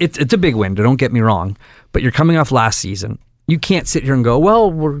 It's a big window, don't get me wrong, but you're coming off last season. You can't sit here and go,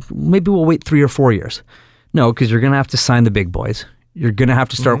 well, maybe we'll wait 3 or 4 years. No, because you're going to have to sign the big boys. You're going to have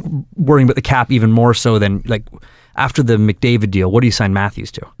to start worrying about the cap even more so than, like, after the McDavid deal, what do you sign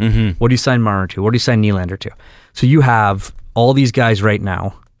Matthews to? Mm-hmm. What do you sign Marner to? What do you sign Nylander to? So you have all these guys right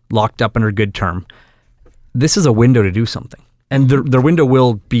now locked up under good term. This is a window to do something. And their window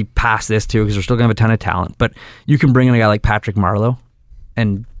will be past this too because they're still going to have a ton of talent. But you can bring in a guy like Patrick Marleau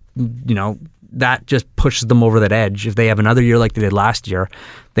and, you know, that just pushes them over that edge. If they have another year like they did last year,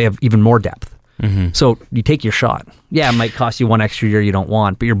 they have even more depth. Mm-hmm. So you take your shot. Yeah, it might cost you one extra year you don't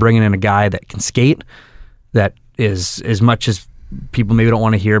want, but you're bringing in a guy that can skate, that is, as much as people maybe don't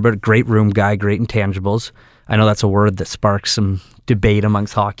want to hear, but a great room guy, great intangibles. I know that's a word that sparks some debate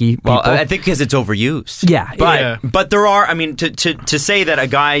amongst hockey people. Well, I think because it's overused. Yeah. But there are, I mean, to say that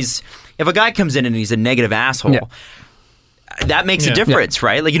if a guy comes in and he's a negative asshole, that makes a difference,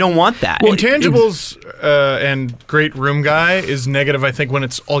 right? Like, you don't want that. Well, intangibles and great room guy is negative, I think, when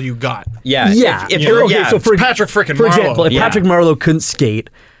it's all you got. Yeah. So for Patrick frickin' Marleau. For example, if Patrick Marleau couldn't skate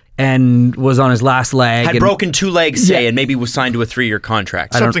and was on his last leg. Had broken 2 legs, say, and maybe was signed to a 3-year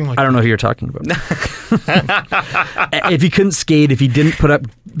contract. I don't know who you're talking about. If he couldn't skate, if he didn't put up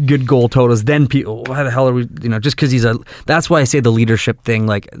good goal totals, then people, why the hell are we, just because that's why I say the leadership thing,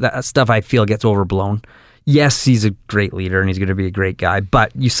 like that stuff I feel gets overblown. Yes, he's a great leader and he's going to be a great guy,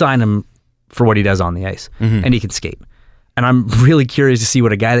 but you sign him for what he does on the ice, and he can skate. And I'm really curious to see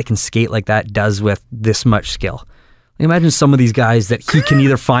what a guy that can skate like that does with this much skill. Imagine some of these guys that he can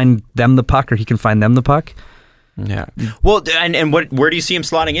either find them the puck or he can find them the puck. Yeah. Well, and where do you see him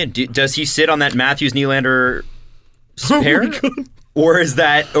slotting in? Does he sit on that Matthews Nylander pair? Does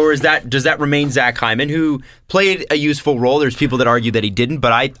that remain Zach Hyman, who played a useful role? There's people that argue that he didn't,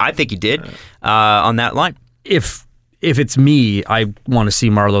 but I think he did on that line. If it's me, I want to see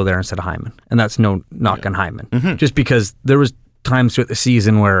Marleau there instead of Hyman, and that's no knock on Hyman. Mm-hmm. Just because there was times throughout the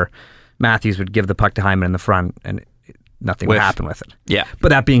season where Matthews would give the puck to Hyman in the front, and nothing would happen with it. Yeah. But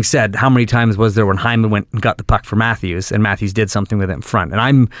that being said, how many times was there when Hyman went and got the puck for Matthews, and Matthews did something with it in front?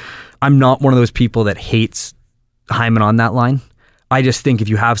 And I'm not one of those people that hates Hyman on that line. I just think if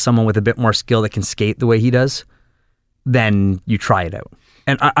you have someone with a bit more skill that can skate the way he does, then you try it out.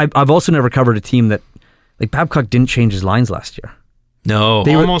 And I've also never covered a team that, like, Babcock didn't change his lines last year. No.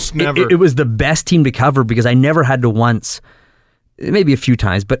 Almost never. It was the best team to cover because I never had to once, maybe a few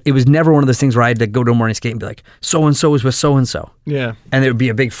times, but it was never one of those things where I had to go to a morning skate and be like, so-and-so is with so-and-so. Yeah. And it would be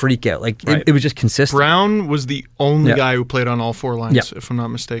a big freak out. Like, Right. it was just consistent. Brown was the only guy who played on all four lines, Yeah. if I'm not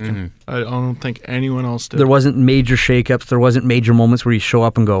mistaken. I don't think anyone else did. There wasn't major shakeups. There wasn't major moments where you show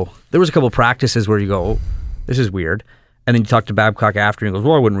up and go, there was a couple of practices where you go, oh, this is weird. And then you talk to Babcock after and he goes,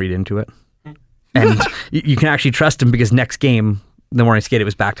 well, I wouldn't read into it. And you can actually trust him because next game, the morning skate, it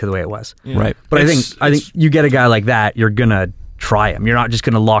was back to the way it was. Yeah. Right. But I think you get a guy like that, you're going to try him. You're not just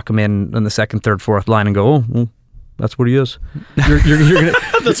going to lock him in the second, third, fourth line and go, oh, well, that's what he is. You're gonna,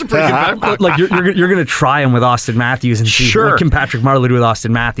 That's a pretty good Babcock. like you're going to try him with Austin Matthews and see Sure. what can Patrick Marleau do with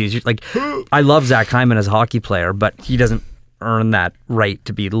Austin Matthews. Like, I love Zach Hyman as a hockey player, but he doesn't earn that right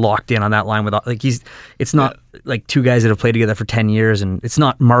to be locked in on that line with, like, it's not like two guys that have played together for 10 years, and it's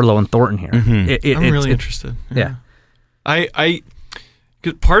not Marleau and Thornton here. I'm really interested. Yeah. I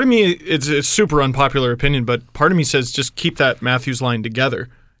 'cause part of me, it's a super unpopular opinion, but part of me says just keep that Matthews line together,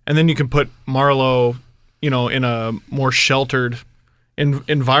 and then you can put Marleau, in a more sheltered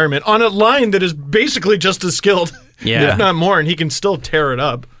environment on a line that is basically just as skilled, Yeah. if not more, and he can still tear it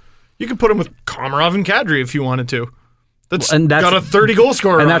up. You can put him with Komarov and Kadri if you wanted to. That's got a 30 goal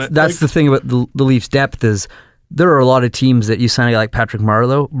scorer and on it. that's the thing about the Leafs' depth is there are a lot of teams that you sign a guy like Patrick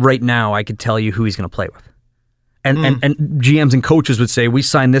Marleau. Right now, I could tell you who he's going to play with. And GMs and coaches would say, we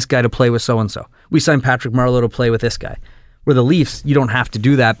signed this guy to play with so-and-so. We signed Patrick Marleau to play with this guy. Where the Leafs, you don't have to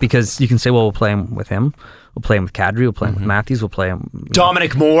do that because you can say, well, we'll play him with him. We'll play him with Kadri. We'll play him with Matthews. We'll play him...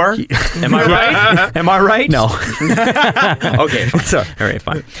 Dominic Moore? Am I right? Am I right? No. Okay. Fine. Sorry. All right,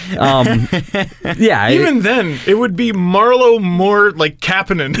 fine. Yeah. Even then, it would be Marleau more like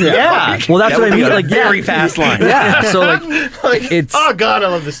Kapanen. Yeah. Well, that's what I mean. Like, very fast line. Yeah. So, like it's... Oh, God, I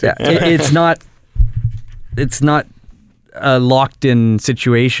love this. Yeah, it's not a locked-in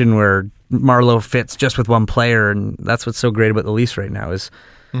situation where Marleau fits just with one player, and that's what's so great about the Leafs right now is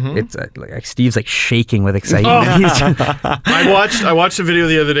it's like Steve's like shaking with excitement. I watched a video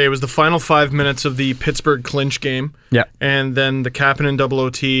the other day. It was the final 5 minutes of the Pittsburgh clinch game. Yeah. And then the Kapanen double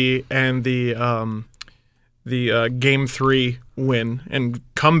OT and the game 3 win and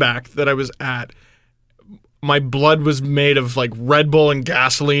comeback that I was at. My blood was made of like Red Bull and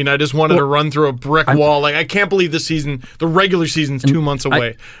gasoline. I just wanted to run through a brick wall. Like, I can't believe the regular season's 2 months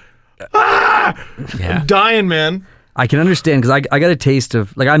away. Yeah. I'm dying, man. I can understand because I got a taste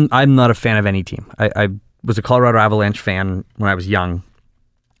of like I'm not a fan of any team. I was a Colorado Avalanche fan when I was young.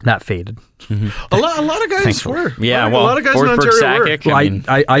 That faded. A lot of guys Thankfully. were. Yeah, a well, lot of guys in Forsberg, Ontario were. Sakic, Well, I mean,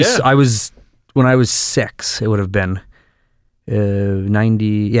 I was when I was 6. It would have been 90.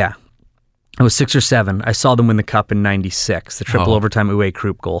 Yeah, I was 6 or 7. I saw them win the cup in '96, the triple overtime Uwe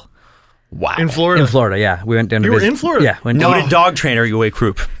Krupp goal. wow. In Florida. In Florida, yeah, we went down. You to were visit. in Florida? Yeah, went Noted dog trainer, Uwe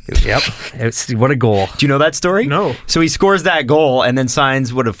Krupp. Yep, what a goal! Do you know that story? No. So he scores that goal and then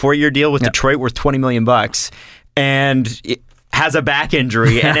signs a 4-year deal with Detroit worth $20 million, and it has a back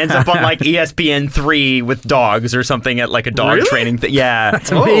injury and ends up on like ESPN 3 with dogs or something at like a dog Really? training thing. Yeah,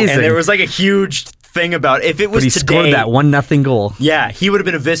 That's amazing. And there was like a huge thing about if it was But he today. scored that 1-0 goal. Yeah, he would have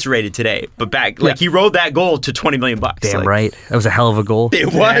been eviscerated today. But he rode that goal to $20 million. Damn like, right, that was a hell of a goal. It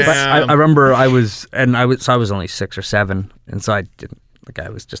was. But I remember I was only 6 or 7, and so I didn't. Like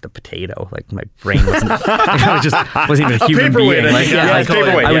I was just a potato. Like my brain wasn't. I wasn't even a human paperweight, being. I Like, think. yeah, Yeah, like,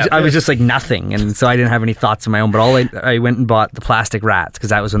 paperweight, I was just like nothing, and so I didn't have any thoughts of my own. But I went and bought the plastic rats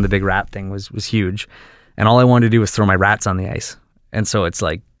because that was when the big rat thing was huge, and all I wanted to do was throw my rats on the ice. And so it's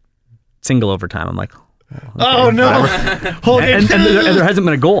like single overtime. I'm like, Oh, no. and there hasn't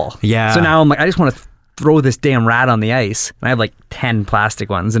been a goal. Yeah. So now I'm like, I just want to throw this damn rat on the ice, and I have like 10 plastic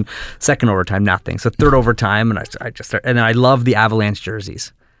ones. And second overtime, nothing. So third overtime, and I just start, and then I love the Avalanche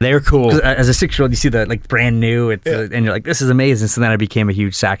jerseys. They're cool. 'Cause as a 6-year-old, you see the like brand new, and you're like, this is amazing. So then I became a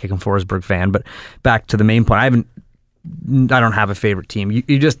huge Sakic and Forsberg fan. But back to the main point, I haven't I don't have a favorite team.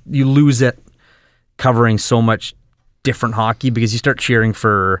 You lose it covering so much different hockey because you start cheering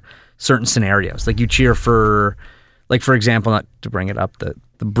for certain scenarios. Like you cheer for, like for example, not to bring it up, the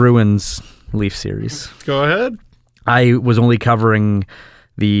Bruins Leaf series. Go ahead. I was only covering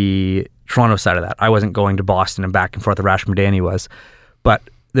the Toronto side of that. I wasn't going to Boston and back and forth. Rashmi Danny was, but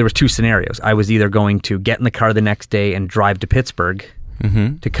there was two scenarios. I was either going to get in the car the next day and drive to Pittsburgh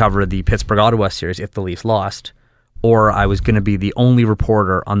to cover the Pittsburgh-Ottawa series if the Leafs lost, or I was going to be the only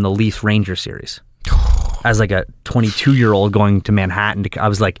reporter on the Leafs-Rangers series. As like a 22-year-old going to Manhattan, I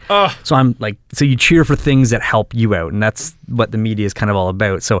was like, so I'm like, so you cheer for things that help you out, and that's what the media is kind of all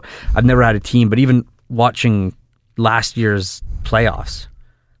about. So I've never had a team, but even watching last year's playoffs,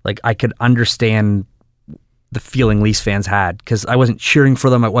 like I could understand the feeling Leafs fans had because I wasn't cheering for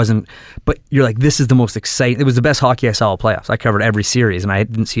them. I wasn't, but you're like, this is the most exciting. It was the best hockey I saw all playoffs. I covered every series, and I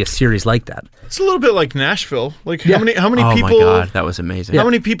didn't see a series like that. It's a little bit like Nashville. Like how many Oh people? my God, that was amazing. How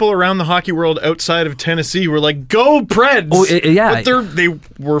many people around the hockey world outside of Tennessee were like, "Go Preds"? Oh, yeah. But they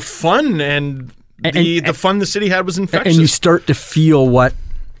were fun, and the fun the city had was infectious. And you start to feel what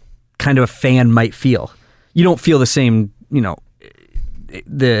kind of a fan might feel. You don't feel the same, You're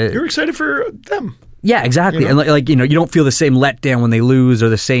excited for them. Yeah, exactly. And like you don't feel the same letdown when they lose or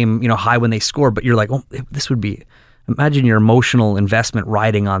the same, high when they score, but you're like, oh, this would be, imagine your emotional investment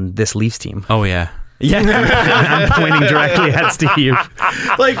riding on this Leafs team. Oh, yeah. Yeah. I'm pointing directly at Steve.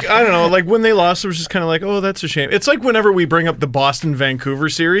 Like, I don't know, like when they lost, it was just kind of like, oh, that's a shame. It's like whenever we bring up the Boston-Vancouver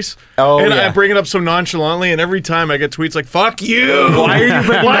series, I bring it up so nonchalantly, and every time I get tweets like, fuck you! Why are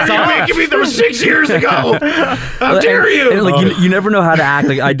you making me those 6 years ago? How dare you! And like, you never know how to act.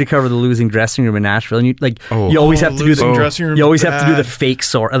 Like, I had to cover the losing dressing room in Nashville, and you always have to do the fake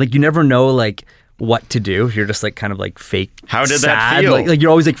sort. Like, you never know, like, what to do. You're just like kind of like fake. How did sad. that feel? Like you're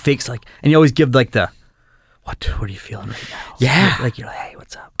always like fakes, like, and you always give like the what are you feeling right now? Yeah. Like you're like, hey,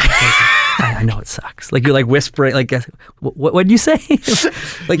 what's up? I know it sucks. Like you're like whispering, like what did you say?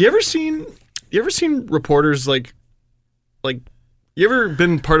 Like you ever seen reporters like you ever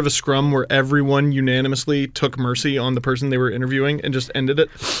been part of a scrum where everyone unanimously took mercy on the person they were interviewing and just ended it?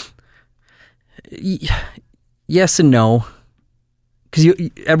 Yes and no,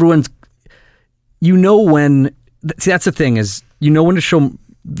 because everyone's. When that's the thing is when to show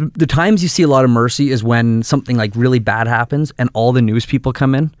the times you see a lot of mercy is when something like really bad happens and all the news people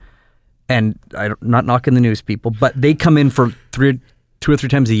come in, and I'm not knocking the news people, but they come in for 2 or 3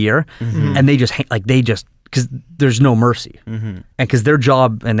 times a year, and they just because there's no mercy, and because their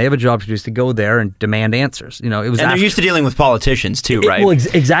job and they have a job to do is to go there and demand answers. It was and they're used to dealing with politicians too, right? Well,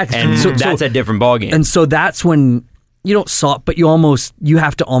 exactly, and that's a different ballgame. And so that's when. You don't stop, but you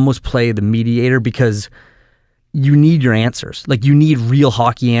have to almost play the mediator because you need your answers. Like you need real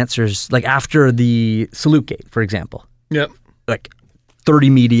hockey answers. Like after the Salute Gate, for example. Yep. Like 30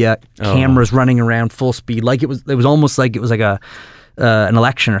 media cameras running around full speed. Like it was almost like it was like an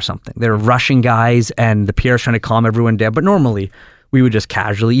election or something. They were rushing guys and the PR's trying to calm everyone down. But normally we would just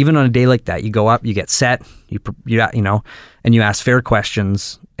casually, even on a day like that, you go up, you get set, and you ask fair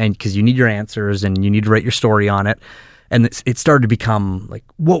questions, and because you need your answers and you need to write your story on it. And it started to become like,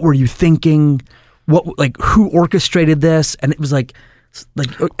 what were you thinking? Who orchestrated this? And it was like,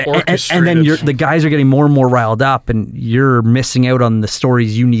 and then the guys are getting more and more riled up, and you're missing out on the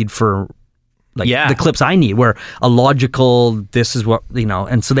stories you need for, the clips I need, where a logical, this is what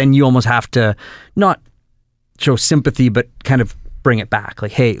and so then you almost have to not show sympathy, but kind of bring it back,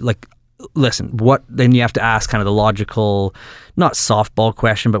 like, hey, like. Listen, then you have to ask kind of the logical, not softball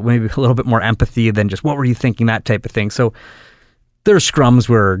question, but maybe a little bit more empathy than just what were you thinking, that type of thing. So there's scrums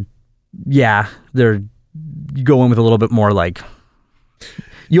where, you go in with a little bit more like,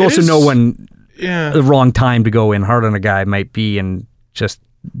 you also know when the wrong time to go in hard on a guy might be and just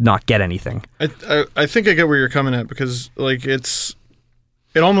not get anything. I think I get where you're coming at because like it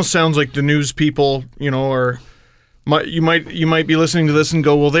almost sounds like the news people, are. You might be listening to this and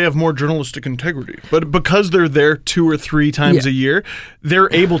go, well, they have more journalistic integrity. But because they're there 2 or 3 times a year,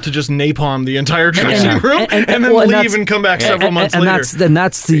 they're able to just napalm the entire dressing room and then leave and come back several months later.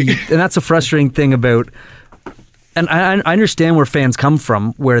 That's a frustrating thing about. And I understand where fans come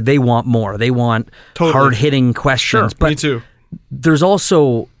from, where they want more. They want hard-hitting questions. Sure, but me too. There's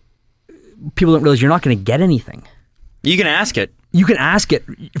also people don't realize you're not going to get anything. You can ask it. You can ask it.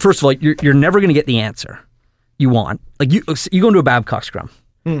 First of all, you're never going to get the answer you want. Like you go into a Babcock scrum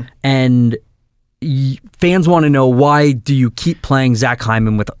and fans want to know, why do you keep playing Zach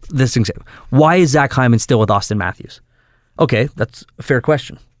Hyman with this example? Why is Zach Hyman still with Austin Matthews? Okay, that's a fair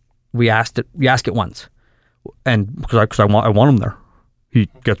question. We ask it once, and because I want him there. He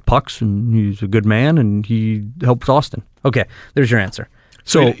gets pucks, and he's a good man, and he helps Austin. Okay, there's your answer.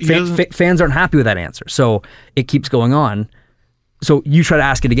 So fans aren't happy with that answer. So it keeps going on. So you try to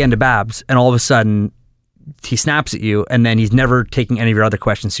ask it again to Babs, and all of a sudden he snaps at you, and then he's never taking any of your other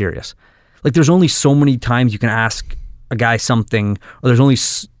questions serious. Like, there's only so many times you can ask a guy something, or there's only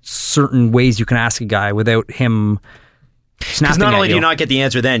certain ways you can ask a guy without him snapping at you. Because not only do you not get the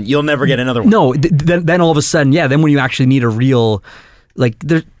answer then, you'll never get another one. No, then all of a sudden, then when you actually need a real,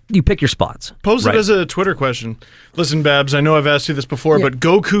 you pick your spots. Pose it as a Twitter question. Listen, Babs, I know I've asked you this before, but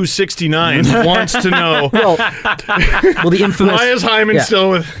Goku69 wants to know. Well, the infamous. Why is Hyman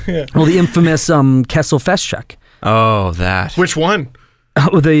still with? Yeah. Well, the infamous Kessel Fest check. Oh, that. Which one?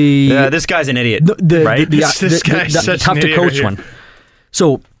 This guy's an idiot, right? This guy's such tough an to idiot coach right one.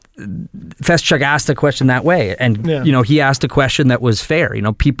 So Feschuk asked a question that way, and he asked a question that was fair.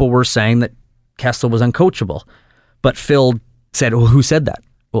 People were saying that Kessel was uncoachable, but Phil said, "Well, who said that?"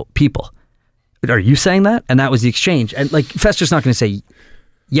 Well, people. Are you saying that? And that was the exchange. And Feschuk's not going to say,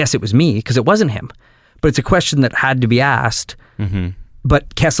 "Yes, it was me," because it wasn't him. But it's a question that had to be asked. Mm-hmm.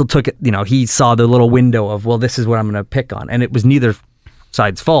 But Kessel took it. He saw the little window of, well, this is what I'm going to pick on, and it was neither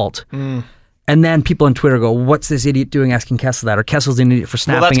side's fault. And then people on Twitter go, what's this idiot doing asking Kessel that? Or Kessel's an idiot for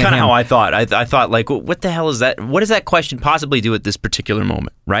snapping at him. Well, that's kind of how I thought. I thought, what the hell is that? What does that question possibly do at this particular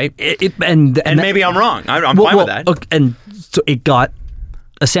moment, right? And maybe I'm wrong. I'm fine with that. Okay, and so it got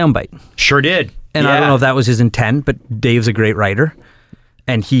a soundbite. Sure did. And I don't know if that was his intent, but Dave's a great writer.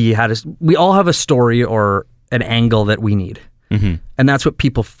 And we all have a story or an angle that we need. Mm-hmm. And that's what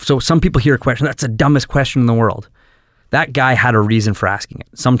so some people hear a question, that's the dumbest question in the world. That guy had a reason for asking it.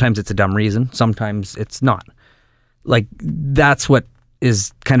 Sometimes it's a dumb reason. Sometimes it's not. That's what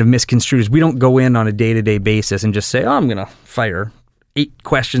is kind of misconstrued. We don't go in on a day-to-day basis and just say, I'm going to fire 8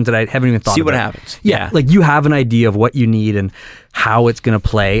 questions that I haven't even thought about. See what happens. Yeah. You have an idea of what you need and how it's going to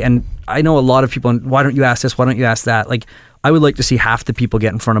play. And I know a lot of people, why don't you ask this? Why don't you ask that? I would like to see half the people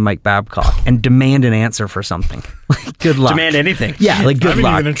get in front of Mike Babcock and demand an answer for something. Good luck. Demand anything. Yeah, good luck. I haven't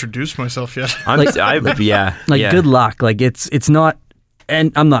even introduced myself yet. Good luck. It's not,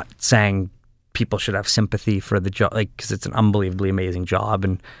 and I'm not saying people should have sympathy for the job, because it's an unbelievably amazing job,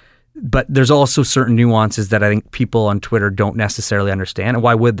 but there's also certain nuances that I think people on Twitter don't necessarily understand. And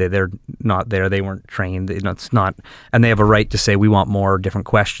why would they? They're not there. They weren't trained. It's not, and they have a right to say we want more different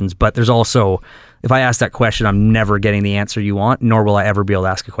questions. But there's also, if I ask that question, I'm never getting the answer you want, nor will I ever be able to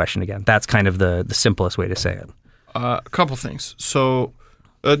ask a question again. That's kind of the simplest way to say it. A couple things. So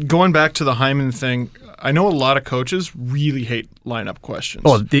going back to the Hyman thing, I know a lot of coaches really hate lineup questions.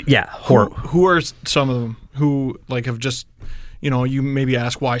 Oh, who are some of them who have just, you maybe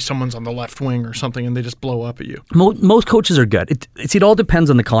ask why someone's on the left wing or something and they just blow up at you? Most coaches are good. It all depends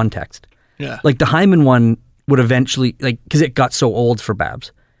on the context. Yeah. The Hyman one would eventually, because it got so old for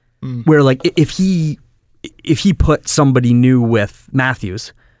Babs, where if he put somebody new with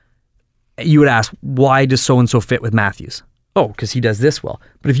Matthews, you would ask, why does so-and-so fit with Matthews? Oh, because he does this well.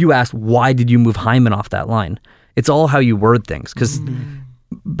 But if you ask, why did you move Hyman off that line? It's all how you word things. Because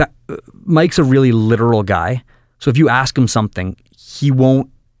Mike's a really literal guy. So if you ask him something, he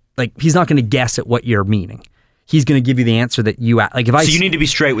won't, he's not going to guess at what you're meaning. He's going to give you the answer that you ask. So you need to be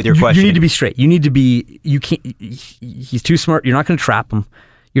straight with your question. You need to be straight. You need to be, he's too smart. You're not going to trap him.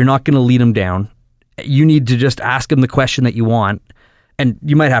 You're not going to lead him down. You need to just ask him the question that you want. And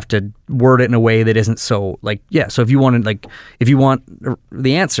you might have to word it in a way that isn't so so if you want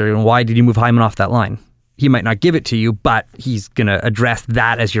the answer, and why did you move Hyman off that line? He might not give it to you, but he's going to address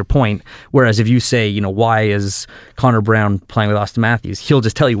that as your point. Whereas if you say, why is Connor Brown playing with Austin Matthews? He'll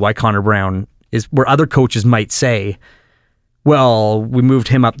just tell you why Connor Brown is, where other coaches might say, well, we moved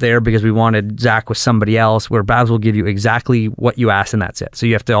him up there because we wanted Zach with somebody else, where Babs will give you exactly what you asked and that's it. So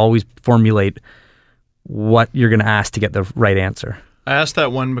you have to always formulate what you're going to ask to get the right answer. I asked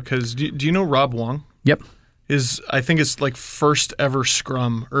that one because do you know Rob Wong? Yep. I think it's first ever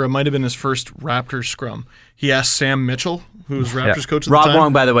scrum, or it might have been his first Raptors scrum. He asked Sam Mitchell, who was Raptors coach at the time. Rob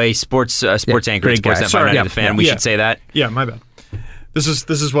Wong, by the way, sports anchor, Sportsnet 590 The Fan. We should say that. Yeah, my bad. This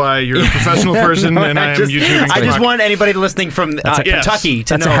is why you're a professional person and I am YouTubing. I just want anybody listening from Kentucky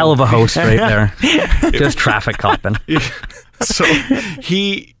to know. That's a hell of a host right there. Just traffic copping. So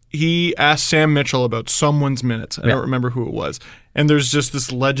he asked Sam Mitchell about someone's minutes. I don't remember who it was. And there's just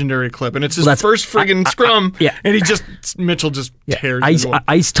this legendary clip, and it's his first friggin' scrum. And Mitchell just tears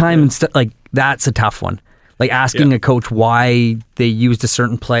ice time and stuff. That's a tough one. Asking a coach why they used a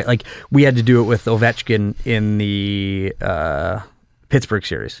certain play. We had to do it with Ovechkin in the Pittsburgh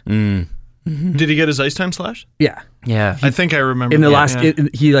series. Did he get his ice time slashed? Yeah. Yeah. I think I remember. In the that, last, yeah.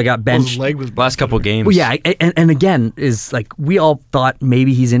 he like got His benched. leg was Last couple games. Well, yeah, and again, is like we all thought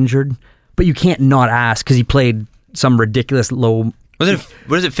maybe he's injured, but you can't not ask because he played some ridiculous low. Was it,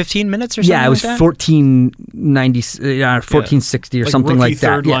 what is it, 15 minutes or something? Yeah, it was like that? 1490, 1460 or Like something rookie like that.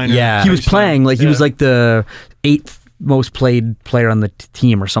 third liner. Yeah. He was Ice time. playing like he was Yeah. like the 8th most played player on the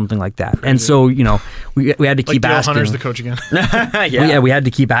team or something like that. And so, you know, we had to Like keep Dale asking. Hunter's the coach again. Yeah. We had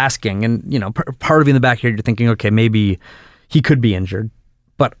to keep asking. And, you know, part of you in the back here, you're thinking, okay, maybe he could be injured,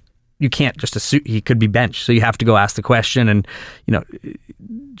 but you can't just assume he could be benched. So you have to go ask the question. And, you know,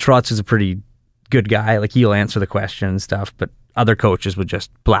 Trotz is a pretty good guy. Like, he'll answer the question and stuff, but other coaches would just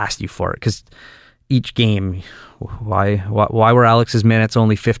blast you for it. Because each game, why were Alex's minutes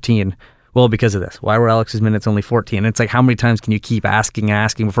only 15? Well, because of this. Why were Alex's minutes only 14? And it's like, how many times can you keep asking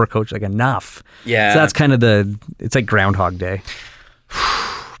before a coach, like, enough? Yeah. So that's kind of it's like Groundhog Day.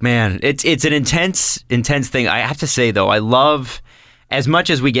 Man, it's an intense thing. I have to say, though, I love, as much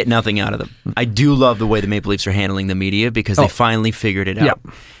as we get nothing out of them, I do love the way the Maple Leafs are handling the media because they finally figured it out. Yep.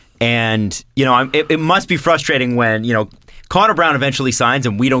 And, you know, it must be frustrating when, you know, Connor Brown eventually signs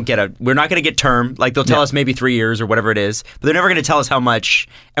and we're not going to get term. Like, they'll tell us maybe 3 years or whatever it is, but they're never going to tell us how much,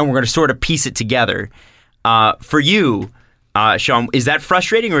 and we're going to sort of piece it together. For you, Shawn, is that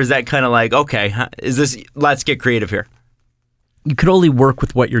frustrating, or is that kind of like, okay, let's get creative here? You could only work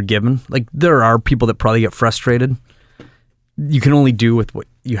with what you're given. Like, there are people that probably get frustrated. You can only do with what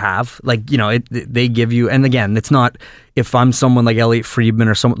you have. Like, you know, they give you, and again, it's not, if I'm someone like Elliot Friedman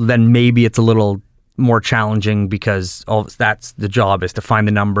or someone, then maybe it's a little more challenging because that's the job, is to find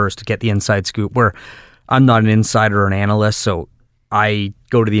the numbers, to get the inside scoop, where I'm not an insider or an analyst. So I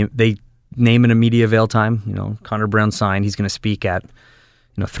go to they name in a media avail time, you know, Connor Brown signed, he's going to speak at,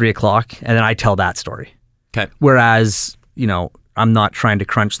 3:00, and then I tell that story. Okay. Whereas, you know, I'm not trying to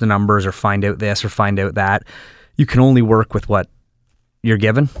crunch the numbers or find out this or find out that. You can only work with what you're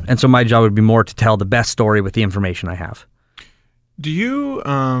given. And so my job would be more to tell the best story with the information I have. Do you,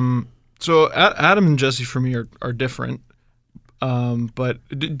 so Adam and Jesse for me are different, but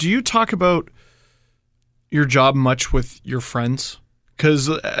do you talk about your job much with your friends?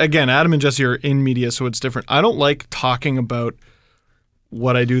 Because, again, Adam and Jesse are in media, so it's different. I don't like talking about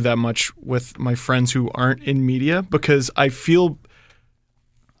what I do that much with my friends who aren't in media because I feel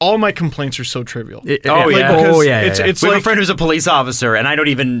all my complaints are so trivial. Yeah. It's We like have a friend who's a police officer, and I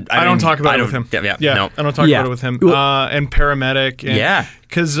don't talk about it with him. Yeah, no. I don't talk about it with him. And paramedic. And,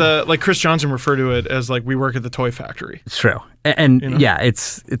 because like Chris Johnson referred to it as like we work at the toy factory. It's true, and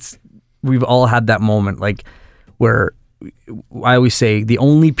it's we've all had that moment like where I always say the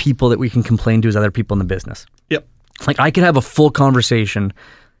only people that we can complain to is other people in the business. Yep. Like, I could have a full conversation.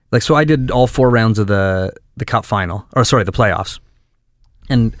 Like, so I did all 4 rounds of the cup final, the playoffs.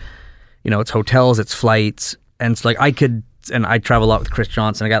 And, you know, it's hotels, it's flights, and it's like I travel a lot with Chris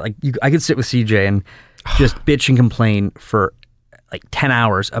Johnson. I could sit with CJ and just bitch and complain for like 10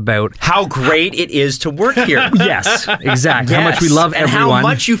 hours about how great it is to work here. Yes, exactly. How much we love and everyone. how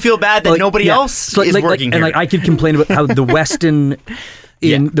much you feel bad that nobody else is working here. And I could complain about how the Westin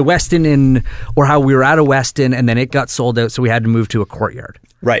the Westin Inn, or how we were at a Westin and then it got sold out, so we had to move to a Courtyard.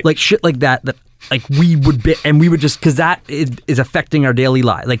 Right. Like shit like that like we would be, and we would just, because that is affecting our daily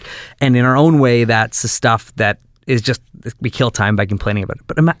life. Like, and in our own way, that's the stuff that is just, we kill time by complaining about it.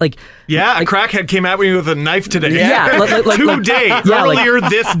 But a crackhead came at me with a knife today. Yeah, earlier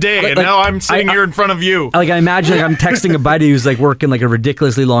this day, and now I'm sitting here in front of you. Like, I imagine I'm texting a buddy who's like working like a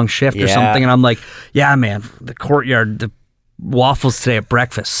ridiculously long shift or something, and I'm like, yeah, man, the Courtyard, the waffles today at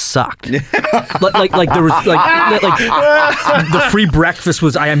breakfast sucked. like there was like the free breakfast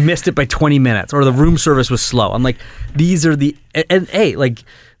was, I missed it by 20 minutes, or the room service was slow. I'm like, these are the, and hey, like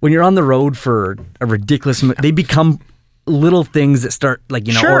when you're on the road for a ridiculous, they become little things that start like,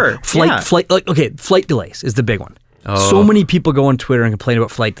 you know, or flight, like, okay, flight delays is the big one. So many people go on Twitter and complain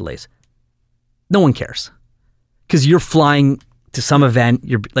about flight delays. No one cares, because you're flying to some event.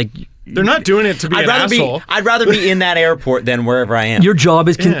 You're like, they're not doing it to be an asshole. I'd rather be in that airport than wherever I am. Your job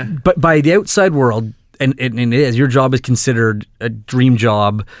is, but by the outside world, and it is, your job is considered a dream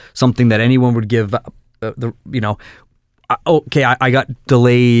job, something that anyone would give. I got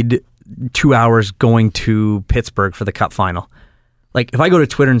delayed 2 hours going to Pittsburgh for the Cup final. Like, if I go to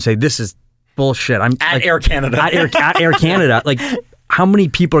Twitter and say this is bullshit, I'm at like, Air Canada. At Air Canada. Like, how many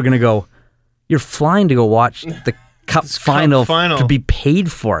people are going to go? You're flying to go watch the Cup final to be paid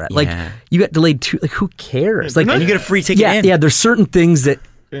for it. Like, you got delayed too. Like, who cares? Like, and you get a free ticket in. Yeah, there's certain things that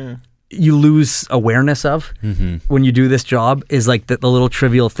you lose awareness of when you do this job, is like the little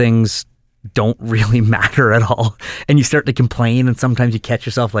trivial things don't really matter at all. And you start to complain, and sometimes you catch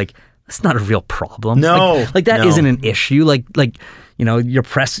yourself like, it's not a real problem. No. Like that No. isn't an issue. Like your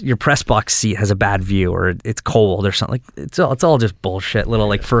press box seat has a bad view or it's cold or something. Like it's all just bullshit, little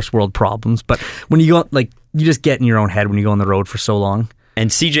like first world problems. But when you go, like, you just get in your own head when you go on the road for so long. And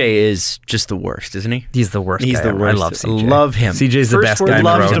CJ is just the worst, isn't he? He's the worst. He's guy the ever. worst. I love CJ. Love him. CJ's the best guy in the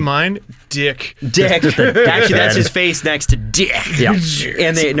Love to road. mine, Dick. Dick. Actually, that's his face next to Dick. Yeah.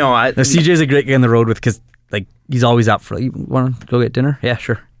 And CJ's a great guy in the road with, because like he's always up for, you want to go get dinner? Yeah,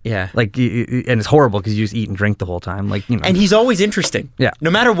 sure. Yeah. Like, and it's horrible because you just eat and drink the whole time. Like, you know. And he's always interesting. Yeah.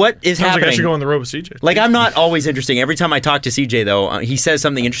 No matter what is Sounds happening. like I should go on the road with CJ. Like, I'm not always interesting. Every time I talk to CJ, though, he says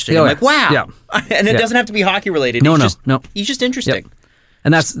something interesting. I'm like, wow. Yeah. And it doesn't have to be hockey related. No. He's just interesting. Yep.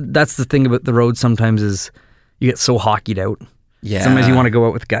 And that's the thing about the road sometimes is you get so hockeyed out. Yeah. Sometimes you want to go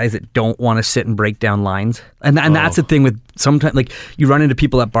out with guys that don't want to sit and break down lines. And that's the thing with sometimes, like, you run into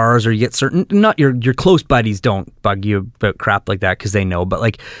people at bars or you get certain, not your close buddies don't bug you about crap like that because they know, but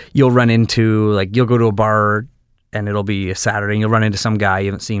like you'll run into, like, you'll go to a bar and it'll be a Saturday and you'll run into some guy you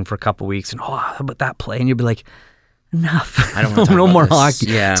haven't seen for a couple of weeks and, how about that play? And you'll be like, enough. I don't want to talk no about more this.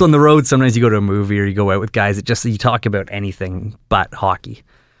 hockey. Yeah. So on the road, sometimes you go to a movie or you go out with guys that just, you talk about anything but hockey.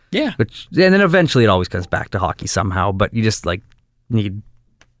 Yeah. And then eventually it always comes back to hockey somehow, but you just like need.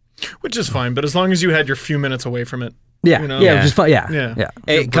 Which is fine, but as long as you had your few minutes away from it. Yeah. You know? Yeah. Which is fun. Yeah. Yeah. Yeah.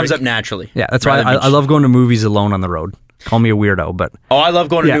 It comes up naturally. Yeah. That's why Rather than I love going to movies alone on the road. Call me a weirdo, but. Oh, I love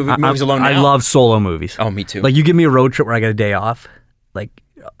going to Yeah, movies alone now. I love solo movies. Oh, me too. Like, you give me a road trip where I got a day off, like,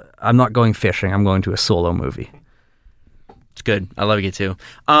 I'm not going fishing. I'm going to a solo movie. It's good. I love it too.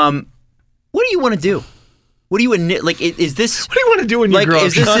 What do you want to do? What do you like? Is this? What do you want to do when you Like, grow up?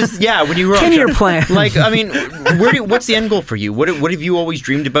 is this? Sean? When you grow up. 10-year plan. Like, I mean, what's the end goal for you? What have you always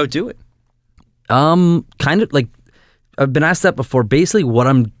dreamed about doing? Kind of like, I've been asked that before. Basically, what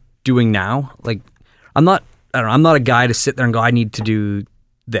I'm doing now, like, I'm not a guy to sit there and go, I need to do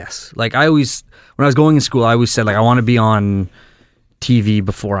this. Like, when I was going in school, I always said, like, I want to be on TV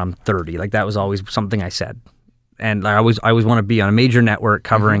before I'm 30. Like, that was always something I said. And I always want to be on a major network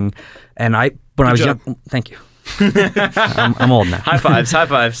covering. And when I was young, thank you. I'm old now. High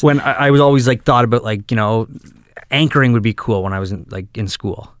fives. When I was always like thought about, like, you know, anchoring would be cool when I was in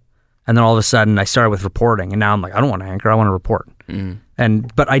school. And then all of a sudden I started with reporting, and now I'm like, I don't want to anchor, I want to report.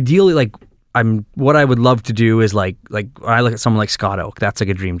 But ideally, like, what I would love to do is like when I look at someone like Scott Oak, that's like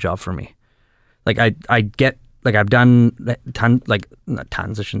a dream job for me. Like, I've done not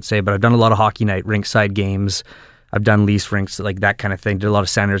tons, I shouldn't say, but I've done a lot of hockey night rinkside games. I've done lease rinks, like that kind of thing. Did a lot of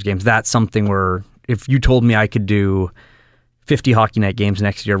Senators games. That's something where if you told me I could do 50 hockey night games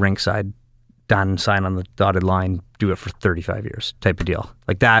next year rinkside, done, sign on the dotted line, do it for 35 years type of deal.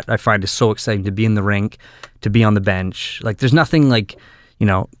 Like, that I find is so exciting, to be in the rink, to be on the bench. Like, there's nothing like, you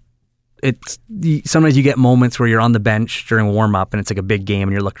know, sometimes you get moments where you're on the bench during warm up and it's like a big game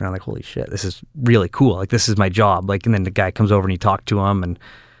and you're looking around like, holy shit, this is really cool. Like, this is my job. Like, and then the guy comes over and you talk to him and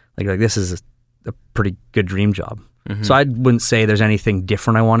like this is a pretty good dream job. So I wouldn't say there's anything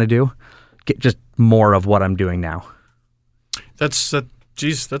different I want to do. Just more of what I'm doing now. That's a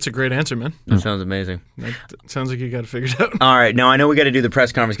great answer, man. That sounds amazing. That sounds like you got it figured out. All right, now I know we got to do the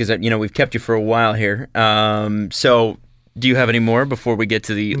press conference because we've kept you for a while here. So, do you have any more before we get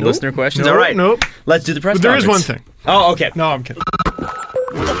to the listener questions? Nope, All right, nope. Let's do the press But there conference. is one thing. Oh, okay. No, I'm kidding.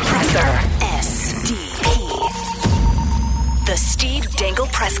 The Presser. SDP. The Steve Dangle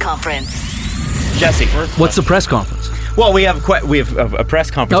Press Conference. Jesse. What's the press conference? Well, we have a press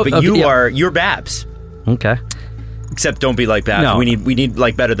conference, but okay, you're Babs. Okay. Except don't be like Babs. No. We need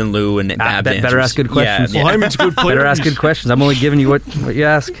like better than Lou and Babs. better answers. ask good questions. Yeah, Well, I'm a good player. Better ask good questions. I'm only giving you what you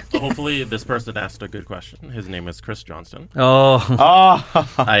ask. Hopefully, this person asked a good question. His name is Chris Johnston. Oh.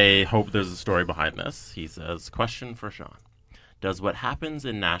 I hope there's a story behind this. He says, question for Shawn. Does what happens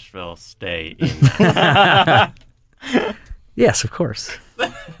in Nashville stay in Nashville? Yes, of course.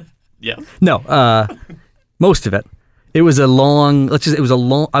 Yes. No, most of it. It was a long,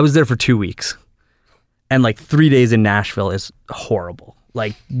 I was there for 2 weeks. And like 3 days in Nashville is horrible.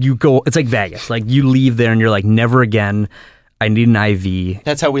 Like, it's like Vegas. Like, you leave there and you're like, never again. I need an IV.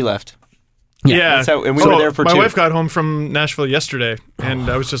 That's how we left. Yeah. That's how- and we were there for my 2. wife got home from Nashville yesterday, and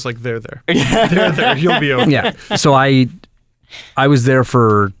I was just like, there. There. You'll be okay. Yeah. So I was there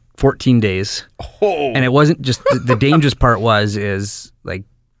for 14 days. Oh. And it wasn't just, the dangerous part is like,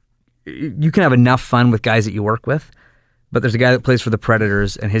 you can have enough fun with guys that you work with, but there's a guy that plays for the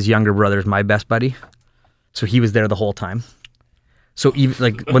Predators, and his younger brother is my best buddy. So he was there the whole time. So even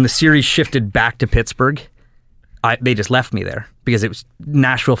like when the series shifted back to Pittsburgh, they just left me there because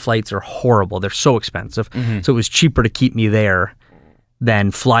Nashville flights are horrible. They're so expensive. So it was cheaper to keep me there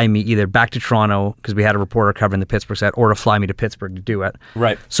then fly me either back to Toronto because we had a reporter covering the Pittsburgh set, or to fly me to Pittsburgh to do it.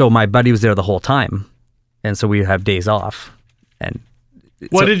 Right. So my buddy was there the whole time, and so we'd have days off. And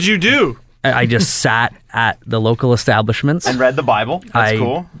What did you do? I just sat at the local establishments. And read the Bible. That's I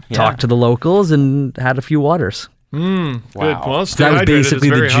cool. Yeah. talked to the locals and had a few waters. Good. Well, stay That was hydrated. basically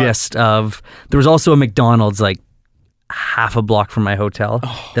It's the very hot. gist of. There was also a McDonald's like half a block from my hotel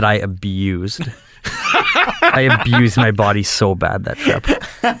that I abused. I abused my body so bad that trip.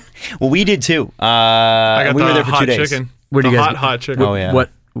 Well, we did too. I got we the were there for hot 2 days. chicken. Where do the you guys- hot chicken. Oh, yeah.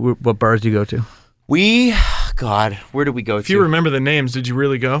 What bars do you go to? God, where did we go If you remember the names, did you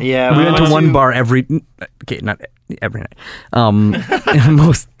really go? Yeah, We went to went one bar not every night.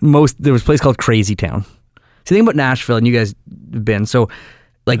 Most there was a place called Crazy Town. See, the thing about Nashville, and you guys have been, so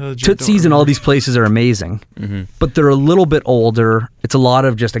like Tootsie's and all these places are amazing, but they're a little bit older. It's a lot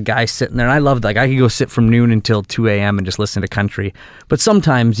of just a guy sitting there, and I loved, like, I could go sit from noon until 2 a.m. and just listen to country. But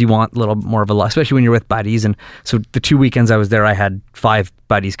sometimes you want a little more of a, especially when you're with buddies. And so the 2 weekends I was there, I had 5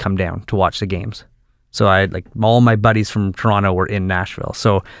 buddies come down to watch the games. So I had, like, all my buddies from Toronto were in Nashville.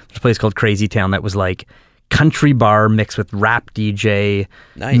 So there's a place called Crazy Town that was like country bar mixed with rap DJ,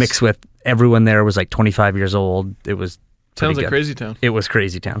 Nice. mixed with everyone there was like 25 years old. It was Sounds pretty like good. Crazy Town. It was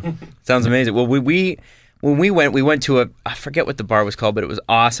Crazy Town. Sounds amazing. Well, we when we went to I forget what the bar was called, but it was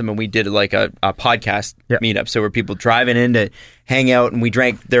awesome, and we did like a podcast meetup. So where people driving in to hang out, and we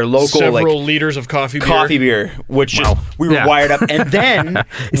drank their local Several liters of coffee beer, which just, we were wired up, and then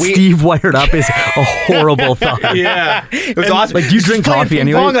Steve wired up is a horrible thought. Yeah. it was awesome. Like, do you Just drink playing coffee ping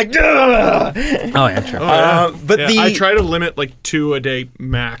anyway? pong, like, "Ugh." Oh yeah, sure. But Yeah, I try to limit like 2 a day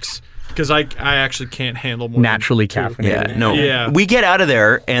max because I actually can't handle more. Naturally than 2. caffeinated. Yeah, no. Yeah. We get out of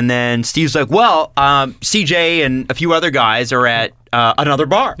there, and then Steve's like, well, CJ and a few other guys are at another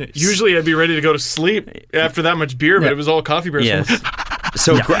bar. Usually I'd be ready to go to sleep after that much beer, but it was all coffee beer. Yes.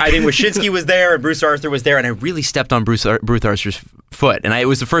 So I think Wyshynski was there, and Bruce Arthur was there, and I really stepped on Bruce Arthur's foot, and it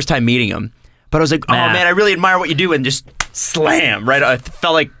was the first time meeting him. But I was like, oh, man, I really admire what you do, and just slam, right? I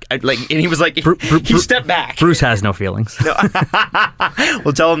felt like, and he was like, he stepped back. Bruce has no feelings.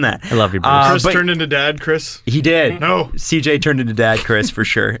 We'll tell him that. I love you, Bruce. Chris but- turned into dad, Chris. He did. No. CJ turned into dad, Chris, for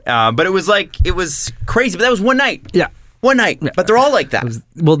sure. But it was crazy. But that was one night. Yeah. One night. Yeah. But they're all like that. It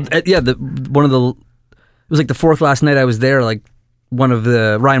was like the fourth last night I was there, like one of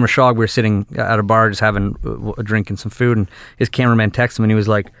the, Ryan Rashog, we were sitting at a bar just having a drink and some food, and his cameraman texted him and he was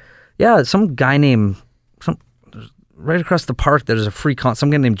like, yeah, some guy named, right across the park, there's a free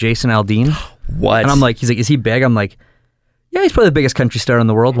some guy named Jason Aldean. What? And I'm like, he's like, is he big? I'm like, yeah, he's probably the biggest country star in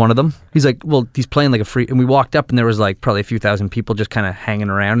the world, one of them. He's like, well, he's playing like a free, and we walked up and there was like probably a few thousand people just kind of hanging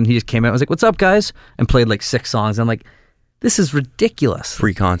around, and he just came out and was like, what's up, guys? And played like 6 songs. And I'm like, this is ridiculous.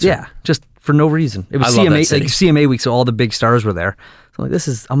 Free concert. Yeah, just for no reason. It was I love that CMA, city. like CMA week, so all the big stars were there. So I'm like, this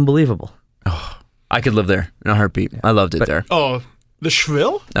is unbelievable. I could live there in a heartbeat. I loved it there. Oh, the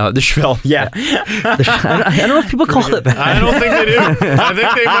Schwill? The Schwill. Yeah. I don't know if people call it that. I don't think they do. I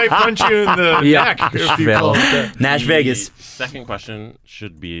think they might punch you in the Yeah, neck the if you Schwill. call it that. Nash Vegas. The second question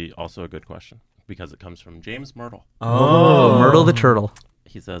should be also a good question because it comes from James Myrtle. Oh, Myrtle the Turtle.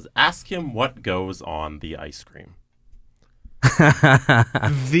 He says, ask him what goes on the ice cream.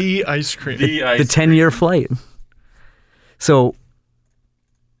 The ice cream. The ice The 10-year flight. So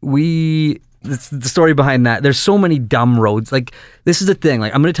the story behind that, there's so many dumb roads. Like, this is the thing.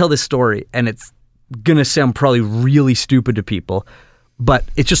 Like, I'm going to tell this story, and it's going to sound probably really stupid to people, but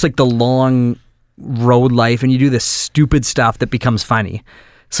it's just like the long road life, and you do this stupid stuff that becomes funny.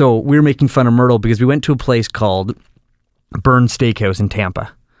 So we were making fun of Myrtle because we went to a place called Burn Steakhouse in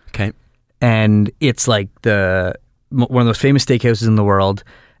Tampa. Okay. And it's like one of those famous steakhouses in the world,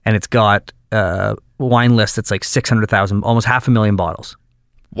 and it's got a wine list that's like 600,000, almost 500,000 bottles.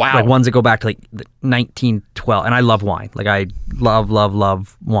 Wow. Like ones that go back to like 1912. And I love wine. Like, I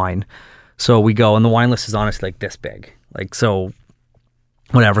love wine. So we go, and the wine list is honestly like this big. Like, so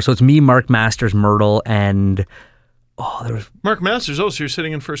whatever. So it's me, Mark Masters, Myrtle, and there was Mark Masters. Oh, so you're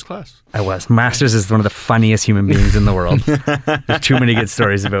sitting in first class. I was. Masters is one of the funniest human beings in the world. There's too many good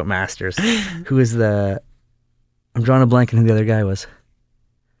stories about Masters. Who is I'm drawing a blank on who the other guy was.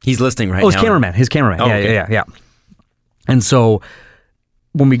 He's listening right Oh, now. his cameraman. Oh, Yeah, okay. yeah. And so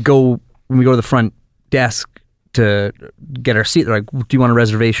when we go to the front desk to get our seat, they're like, do you want a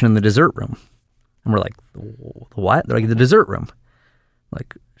reservation in the dessert room? And we're like, the what? They're like, the dessert room. I'm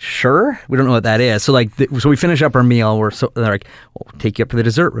like, sure. We don't know what that is. So so we finish up our meal. They're like, well, take you up to the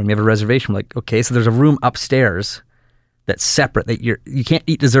dessert room. You have a reservation. We're like, okay. So there's a room upstairs that's separate that you can't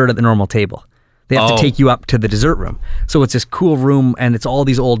eat dessert at the normal table. They have to take you up to the dessert room. So it's this cool room, and it's all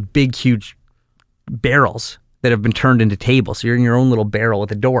these old, big, huge barrels that have been turned into tables. So you're in your own little barrel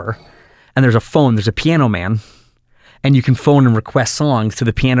with a door, and there's a phone, there's a piano man, and you can phone and request songs to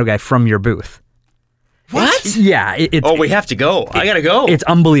the piano guy from your booth. What? Yeah. We have to go. I gotta go. It's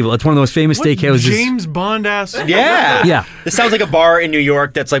unbelievable. It's one of the most famous steakhouses. James Bond ass. Yeah. Yeah. This sounds like a bar in New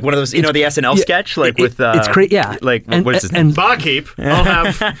York that's like one of those, you know, the SNL sketch, like with. It's great. Yeah. Like what is this? And Barkeep. I'll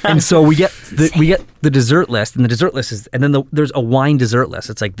have. And so we get the dessert list, and the dessert list is, and then there's a wine dessert list.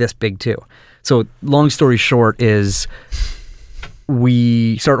 It's like this big too. So long story short is,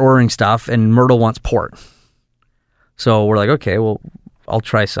 we start ordering stuff, and Myrtle wants port. So we're like, okay, well, I'll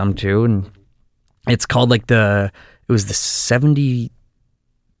try some too, and it's called like it was the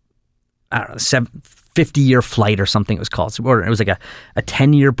 50-year flight or something it was called. So it was like a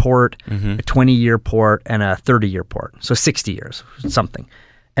 10-year port, a 20-year port, and a 30-year port. So 60 years, something.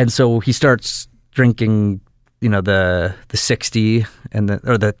 And so he starts drinking, you know, the 60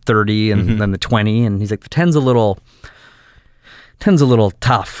 or the 30 and then the 20, and he's like, the 10's a little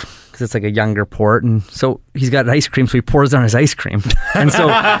tough, because it's like a younger port, and so he's got ice cream, so he pours down his ice cream, and so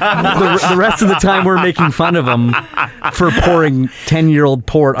the rest of the time we're making fun of him for pouring 10-year-old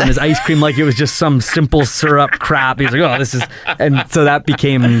port on his ice cream like it was just some simple syrup crap. He's like, oh, this is, and so that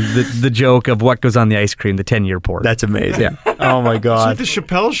became the joke of what goes on the ice cream, the 10-year port. That's amazing. Yeah. Oh my It's God. like the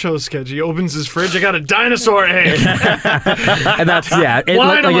Chappelle Show sketch. He opens his fridge. I got a dinosaur egg. And that's, yeah, Wine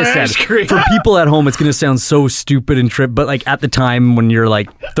like on I my said, ice cream. for people at home, it's going to sound so stupid and trip, but like at the time when you're like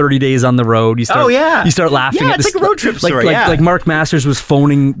 30 days on the road, you start, Oh, yeah. you start laughing. Yeah, at it's this, like a road trip story, like, yeah. like Mark Masters was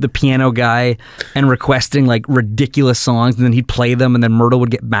phoning the piano guy and requesting like ridiculous songs, and then he'd play them, and then Myrtle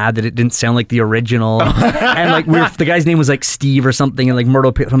would get mad that it didn't sound like the original. And like the guy's name was like Steve or something, and like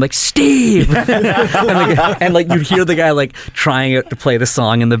Myrtle picked, I'm like, Steve! and like you'd hear the guy like trying to play the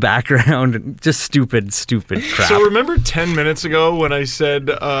song in the background, and just stupid crap. So remember 10 minutes ago when I said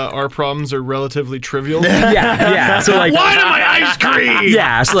our problems are relatively trivial? yeah. So like, Wine on my ice cream!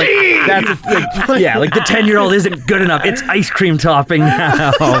 yeah, so like that's like the 10-year-old isn't good enough. It's ice cream topping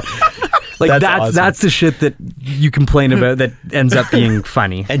now. Like That's awesome. that's the shit that you complain about that ends up being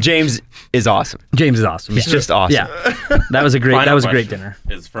funny. And James is awesome. James is awesome. He's just awesome. Yeah, that was a great Final great question dinner.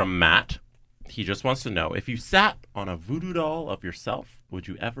 Is from Matt. He just wants to know, if you sat on a voodoo doll of yourself, would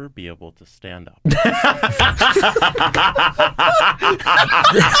you ever be able to stand up?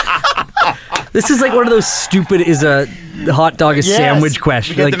 This is like one of those stupid is a hot dog a sandwich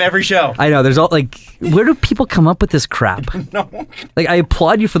question. We get Like, them every show. I know. There's all like, where do people come up with this crap? No. Like, I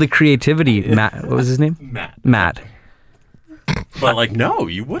applaud you for the creativity, Matt. What was his name? Matt. But like, no,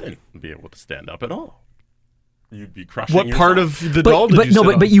 you wouldn't be able to stand up at all. You'd be crushing What part yourself. of the doll did you sit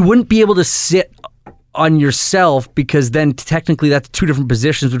on? But you wouldn't be able to sit on yourself, because then technically that's two different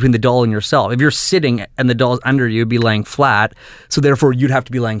positions between the doll and yourself. If you're sitting and the doll's under you, it'd be laying flat. So therefore, you'd have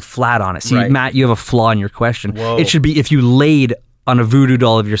to be laying flat on it. See, Right. Matt, you have a flaw in your question. Whoa. It should be if you laid on a voodoo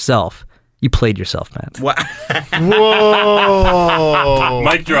doll of yourself. You played yourself, Matt. Whoa.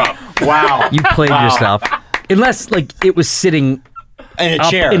 Mic drop. Wow. You played yourself. Unless, like, it was sitting In a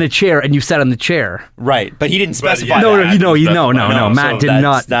up chair. in a chair and you sat on the chair. Right. But he didn't specify yeah. No, that. no, no. No, Matt so did that's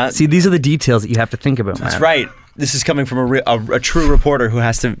not. not- See, these are the details that you have to think about, That's Matt. right. This is coming from a true reporter who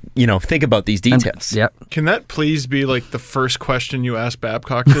has to, think about these details. Yep. Can that please be like the first question you ask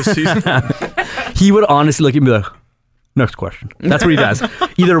Babcock this season? He would honestly look at me like, next question. That's what he does.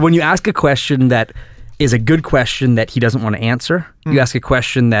 Either when you ask a question that is a good question that he doesn't want to answer, you ask a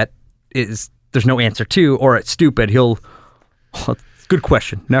question that there's no answer to, or it's stupid, he'll, good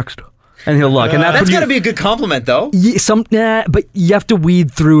question, next. And he'll look. And That's got to be a good compliment, though. but you have to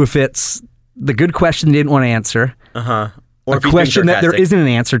weed through if it's the good question he didn't want to answer, Or a if he's being question that there sarcastic. isn't an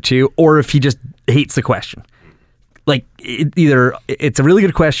answer to, or if he just hates the question. Like, either it's a really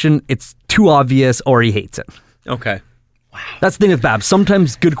good question, it's too obvious, or he hates it. Okay. That's the thing with Babs.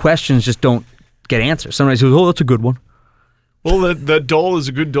 Sometimes good questions just don't get answers. Sometimes he goes, oh, that's a good one. Well, that doll is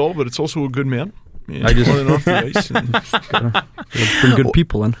a good doll, but it's also a good man. Yeah, I just on and off the ice. Bring good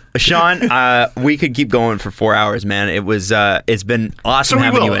people in. Shawn, we could keep going for 4 hours, man. It's been awesome So we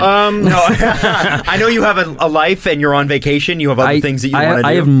having will. you in. No, I know you have a life and you're on vacation. You have other things that you want to do.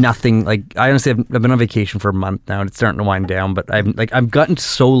 I have nothing. Like, I honestly have, I've been on vacation for a month now, and it's starting to wind down. But I've gotten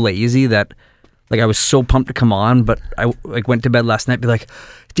so lazy that, like, I was so pumped to come on, but I went to bed last night, be like,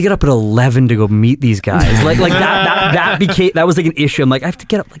 to get up at 11 to go meet these guys, like that was like an issue. I'm like, I have to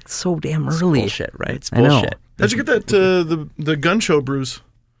get up like so damn early. bullshit, right? It's I know. bullshit. How'd you get that the gun show bruise?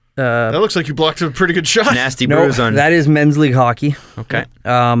 That looks like you blocked a pretty good shot. Nasty No, bruise on. that is men's league hockey. Okay.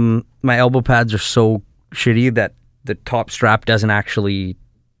 My elbow pads are so shitty that the top strap doesn't actually,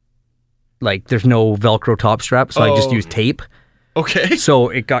 like, there's no Velcro top strap, so I just Oh. use tape. Okay. So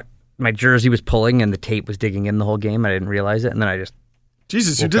it got my jersey was pulling and the tape was digging in the whole game. I didn't realize it, and then I just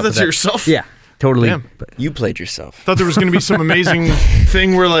Jesus, you woke did up that with to yourself? Yeah, totally. Damn. But You played yourself. Thought there was going to be some amazing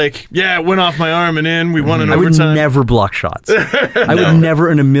thing where like, yeah, it went off my arm and in. We won in I would overtime. never block shots. I would never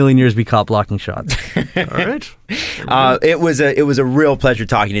in a million years be caught blocking shots. All right. It was a real pleasure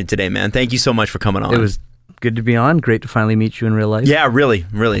talking to you today, man. Thank you so much for coming on. It was good to be on. Great to finally meet you in real life. Yeah, really.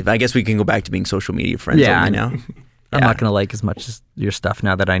 I guess we can go back to being social media friends Yeah, only I now. I'm not going to like as much as your stuff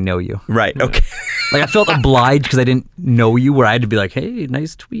now that I know you. Right. Okay. Like I felt obliged because I didn't know you, where I had to be like, "Hey,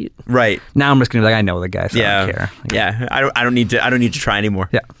 nice tweet." Right. Now I'm just gonna be like, "I know the guy, so I Yeah. don't care." Like, Yeah. I don't need to try anymore.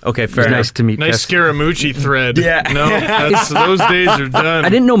 Yeah. Okay. it was Fair enough. nice to meet. Nice Jess. Scaramucci thread. Yeah. No, those days are done. I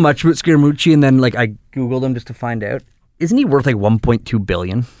didn't know much about Scaramucci, and then like I googled him just to find out. Isn't he worth like 1.2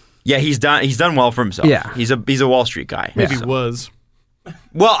 billion? Yeah. He's done well for himself. Yeah. He's a Wall Street guy. Maybe So- was.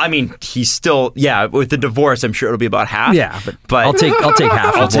 Well, I mean, he's still with the divorce. I'm sure it'll be about half. Yeah, but I'll take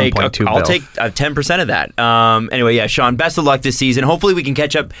half. I'll of take 1.2 I'll bill. take 10% of that. Anyway, yeah, Shawn, best of luck this season. Hopefully, we can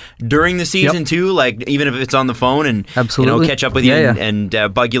catch up during the season Yep. too. Like even if it's on the phone and Absolutely. catch up with you Yeah, and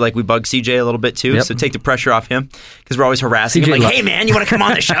bug you like we bug CJ a little bit too. Yep. So take the pressure off him because we're always harassing him. CJ Like, lo- hey man, you want to come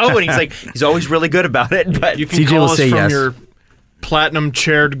on the show? And he's like, he's always really good about it. But You can CJ call will us say from yes. your platinum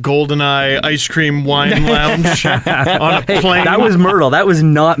chaired GoldenEye ice cream wine lounge on a plane. That was Myrtle. That was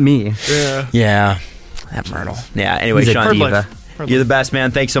not me. yeah, that Myrtle. Yeah. Anyway, He's a Shawn, diva. you're the best,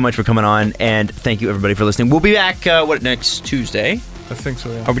 man. Thanks so much for coming on, and thank you everybody for listening. We'll be back next Tuesday. I think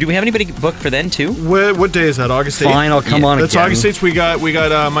so. Yeah. Or do we have anybody booked for then too? What day is that? August 8th? Fine, I'll come on That's again. August 8th. We got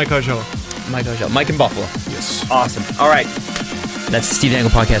Mike Ajala. My gosh, Mike in Buffalo. Yes. Awesome. All right. That's the Steve Dangle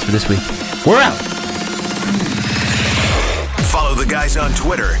Podcast for this week. We're out. Follow the guys on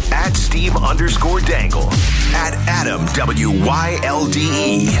Twitter at Steve_Dangle, at Adam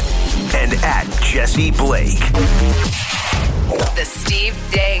WYLDE, and at Jesse Blake. The Steve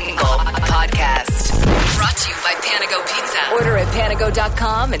Dangle Podcast. Brought to you by Panago Pizza. Order at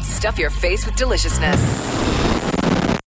panago.com and stuff your face with deliciousness.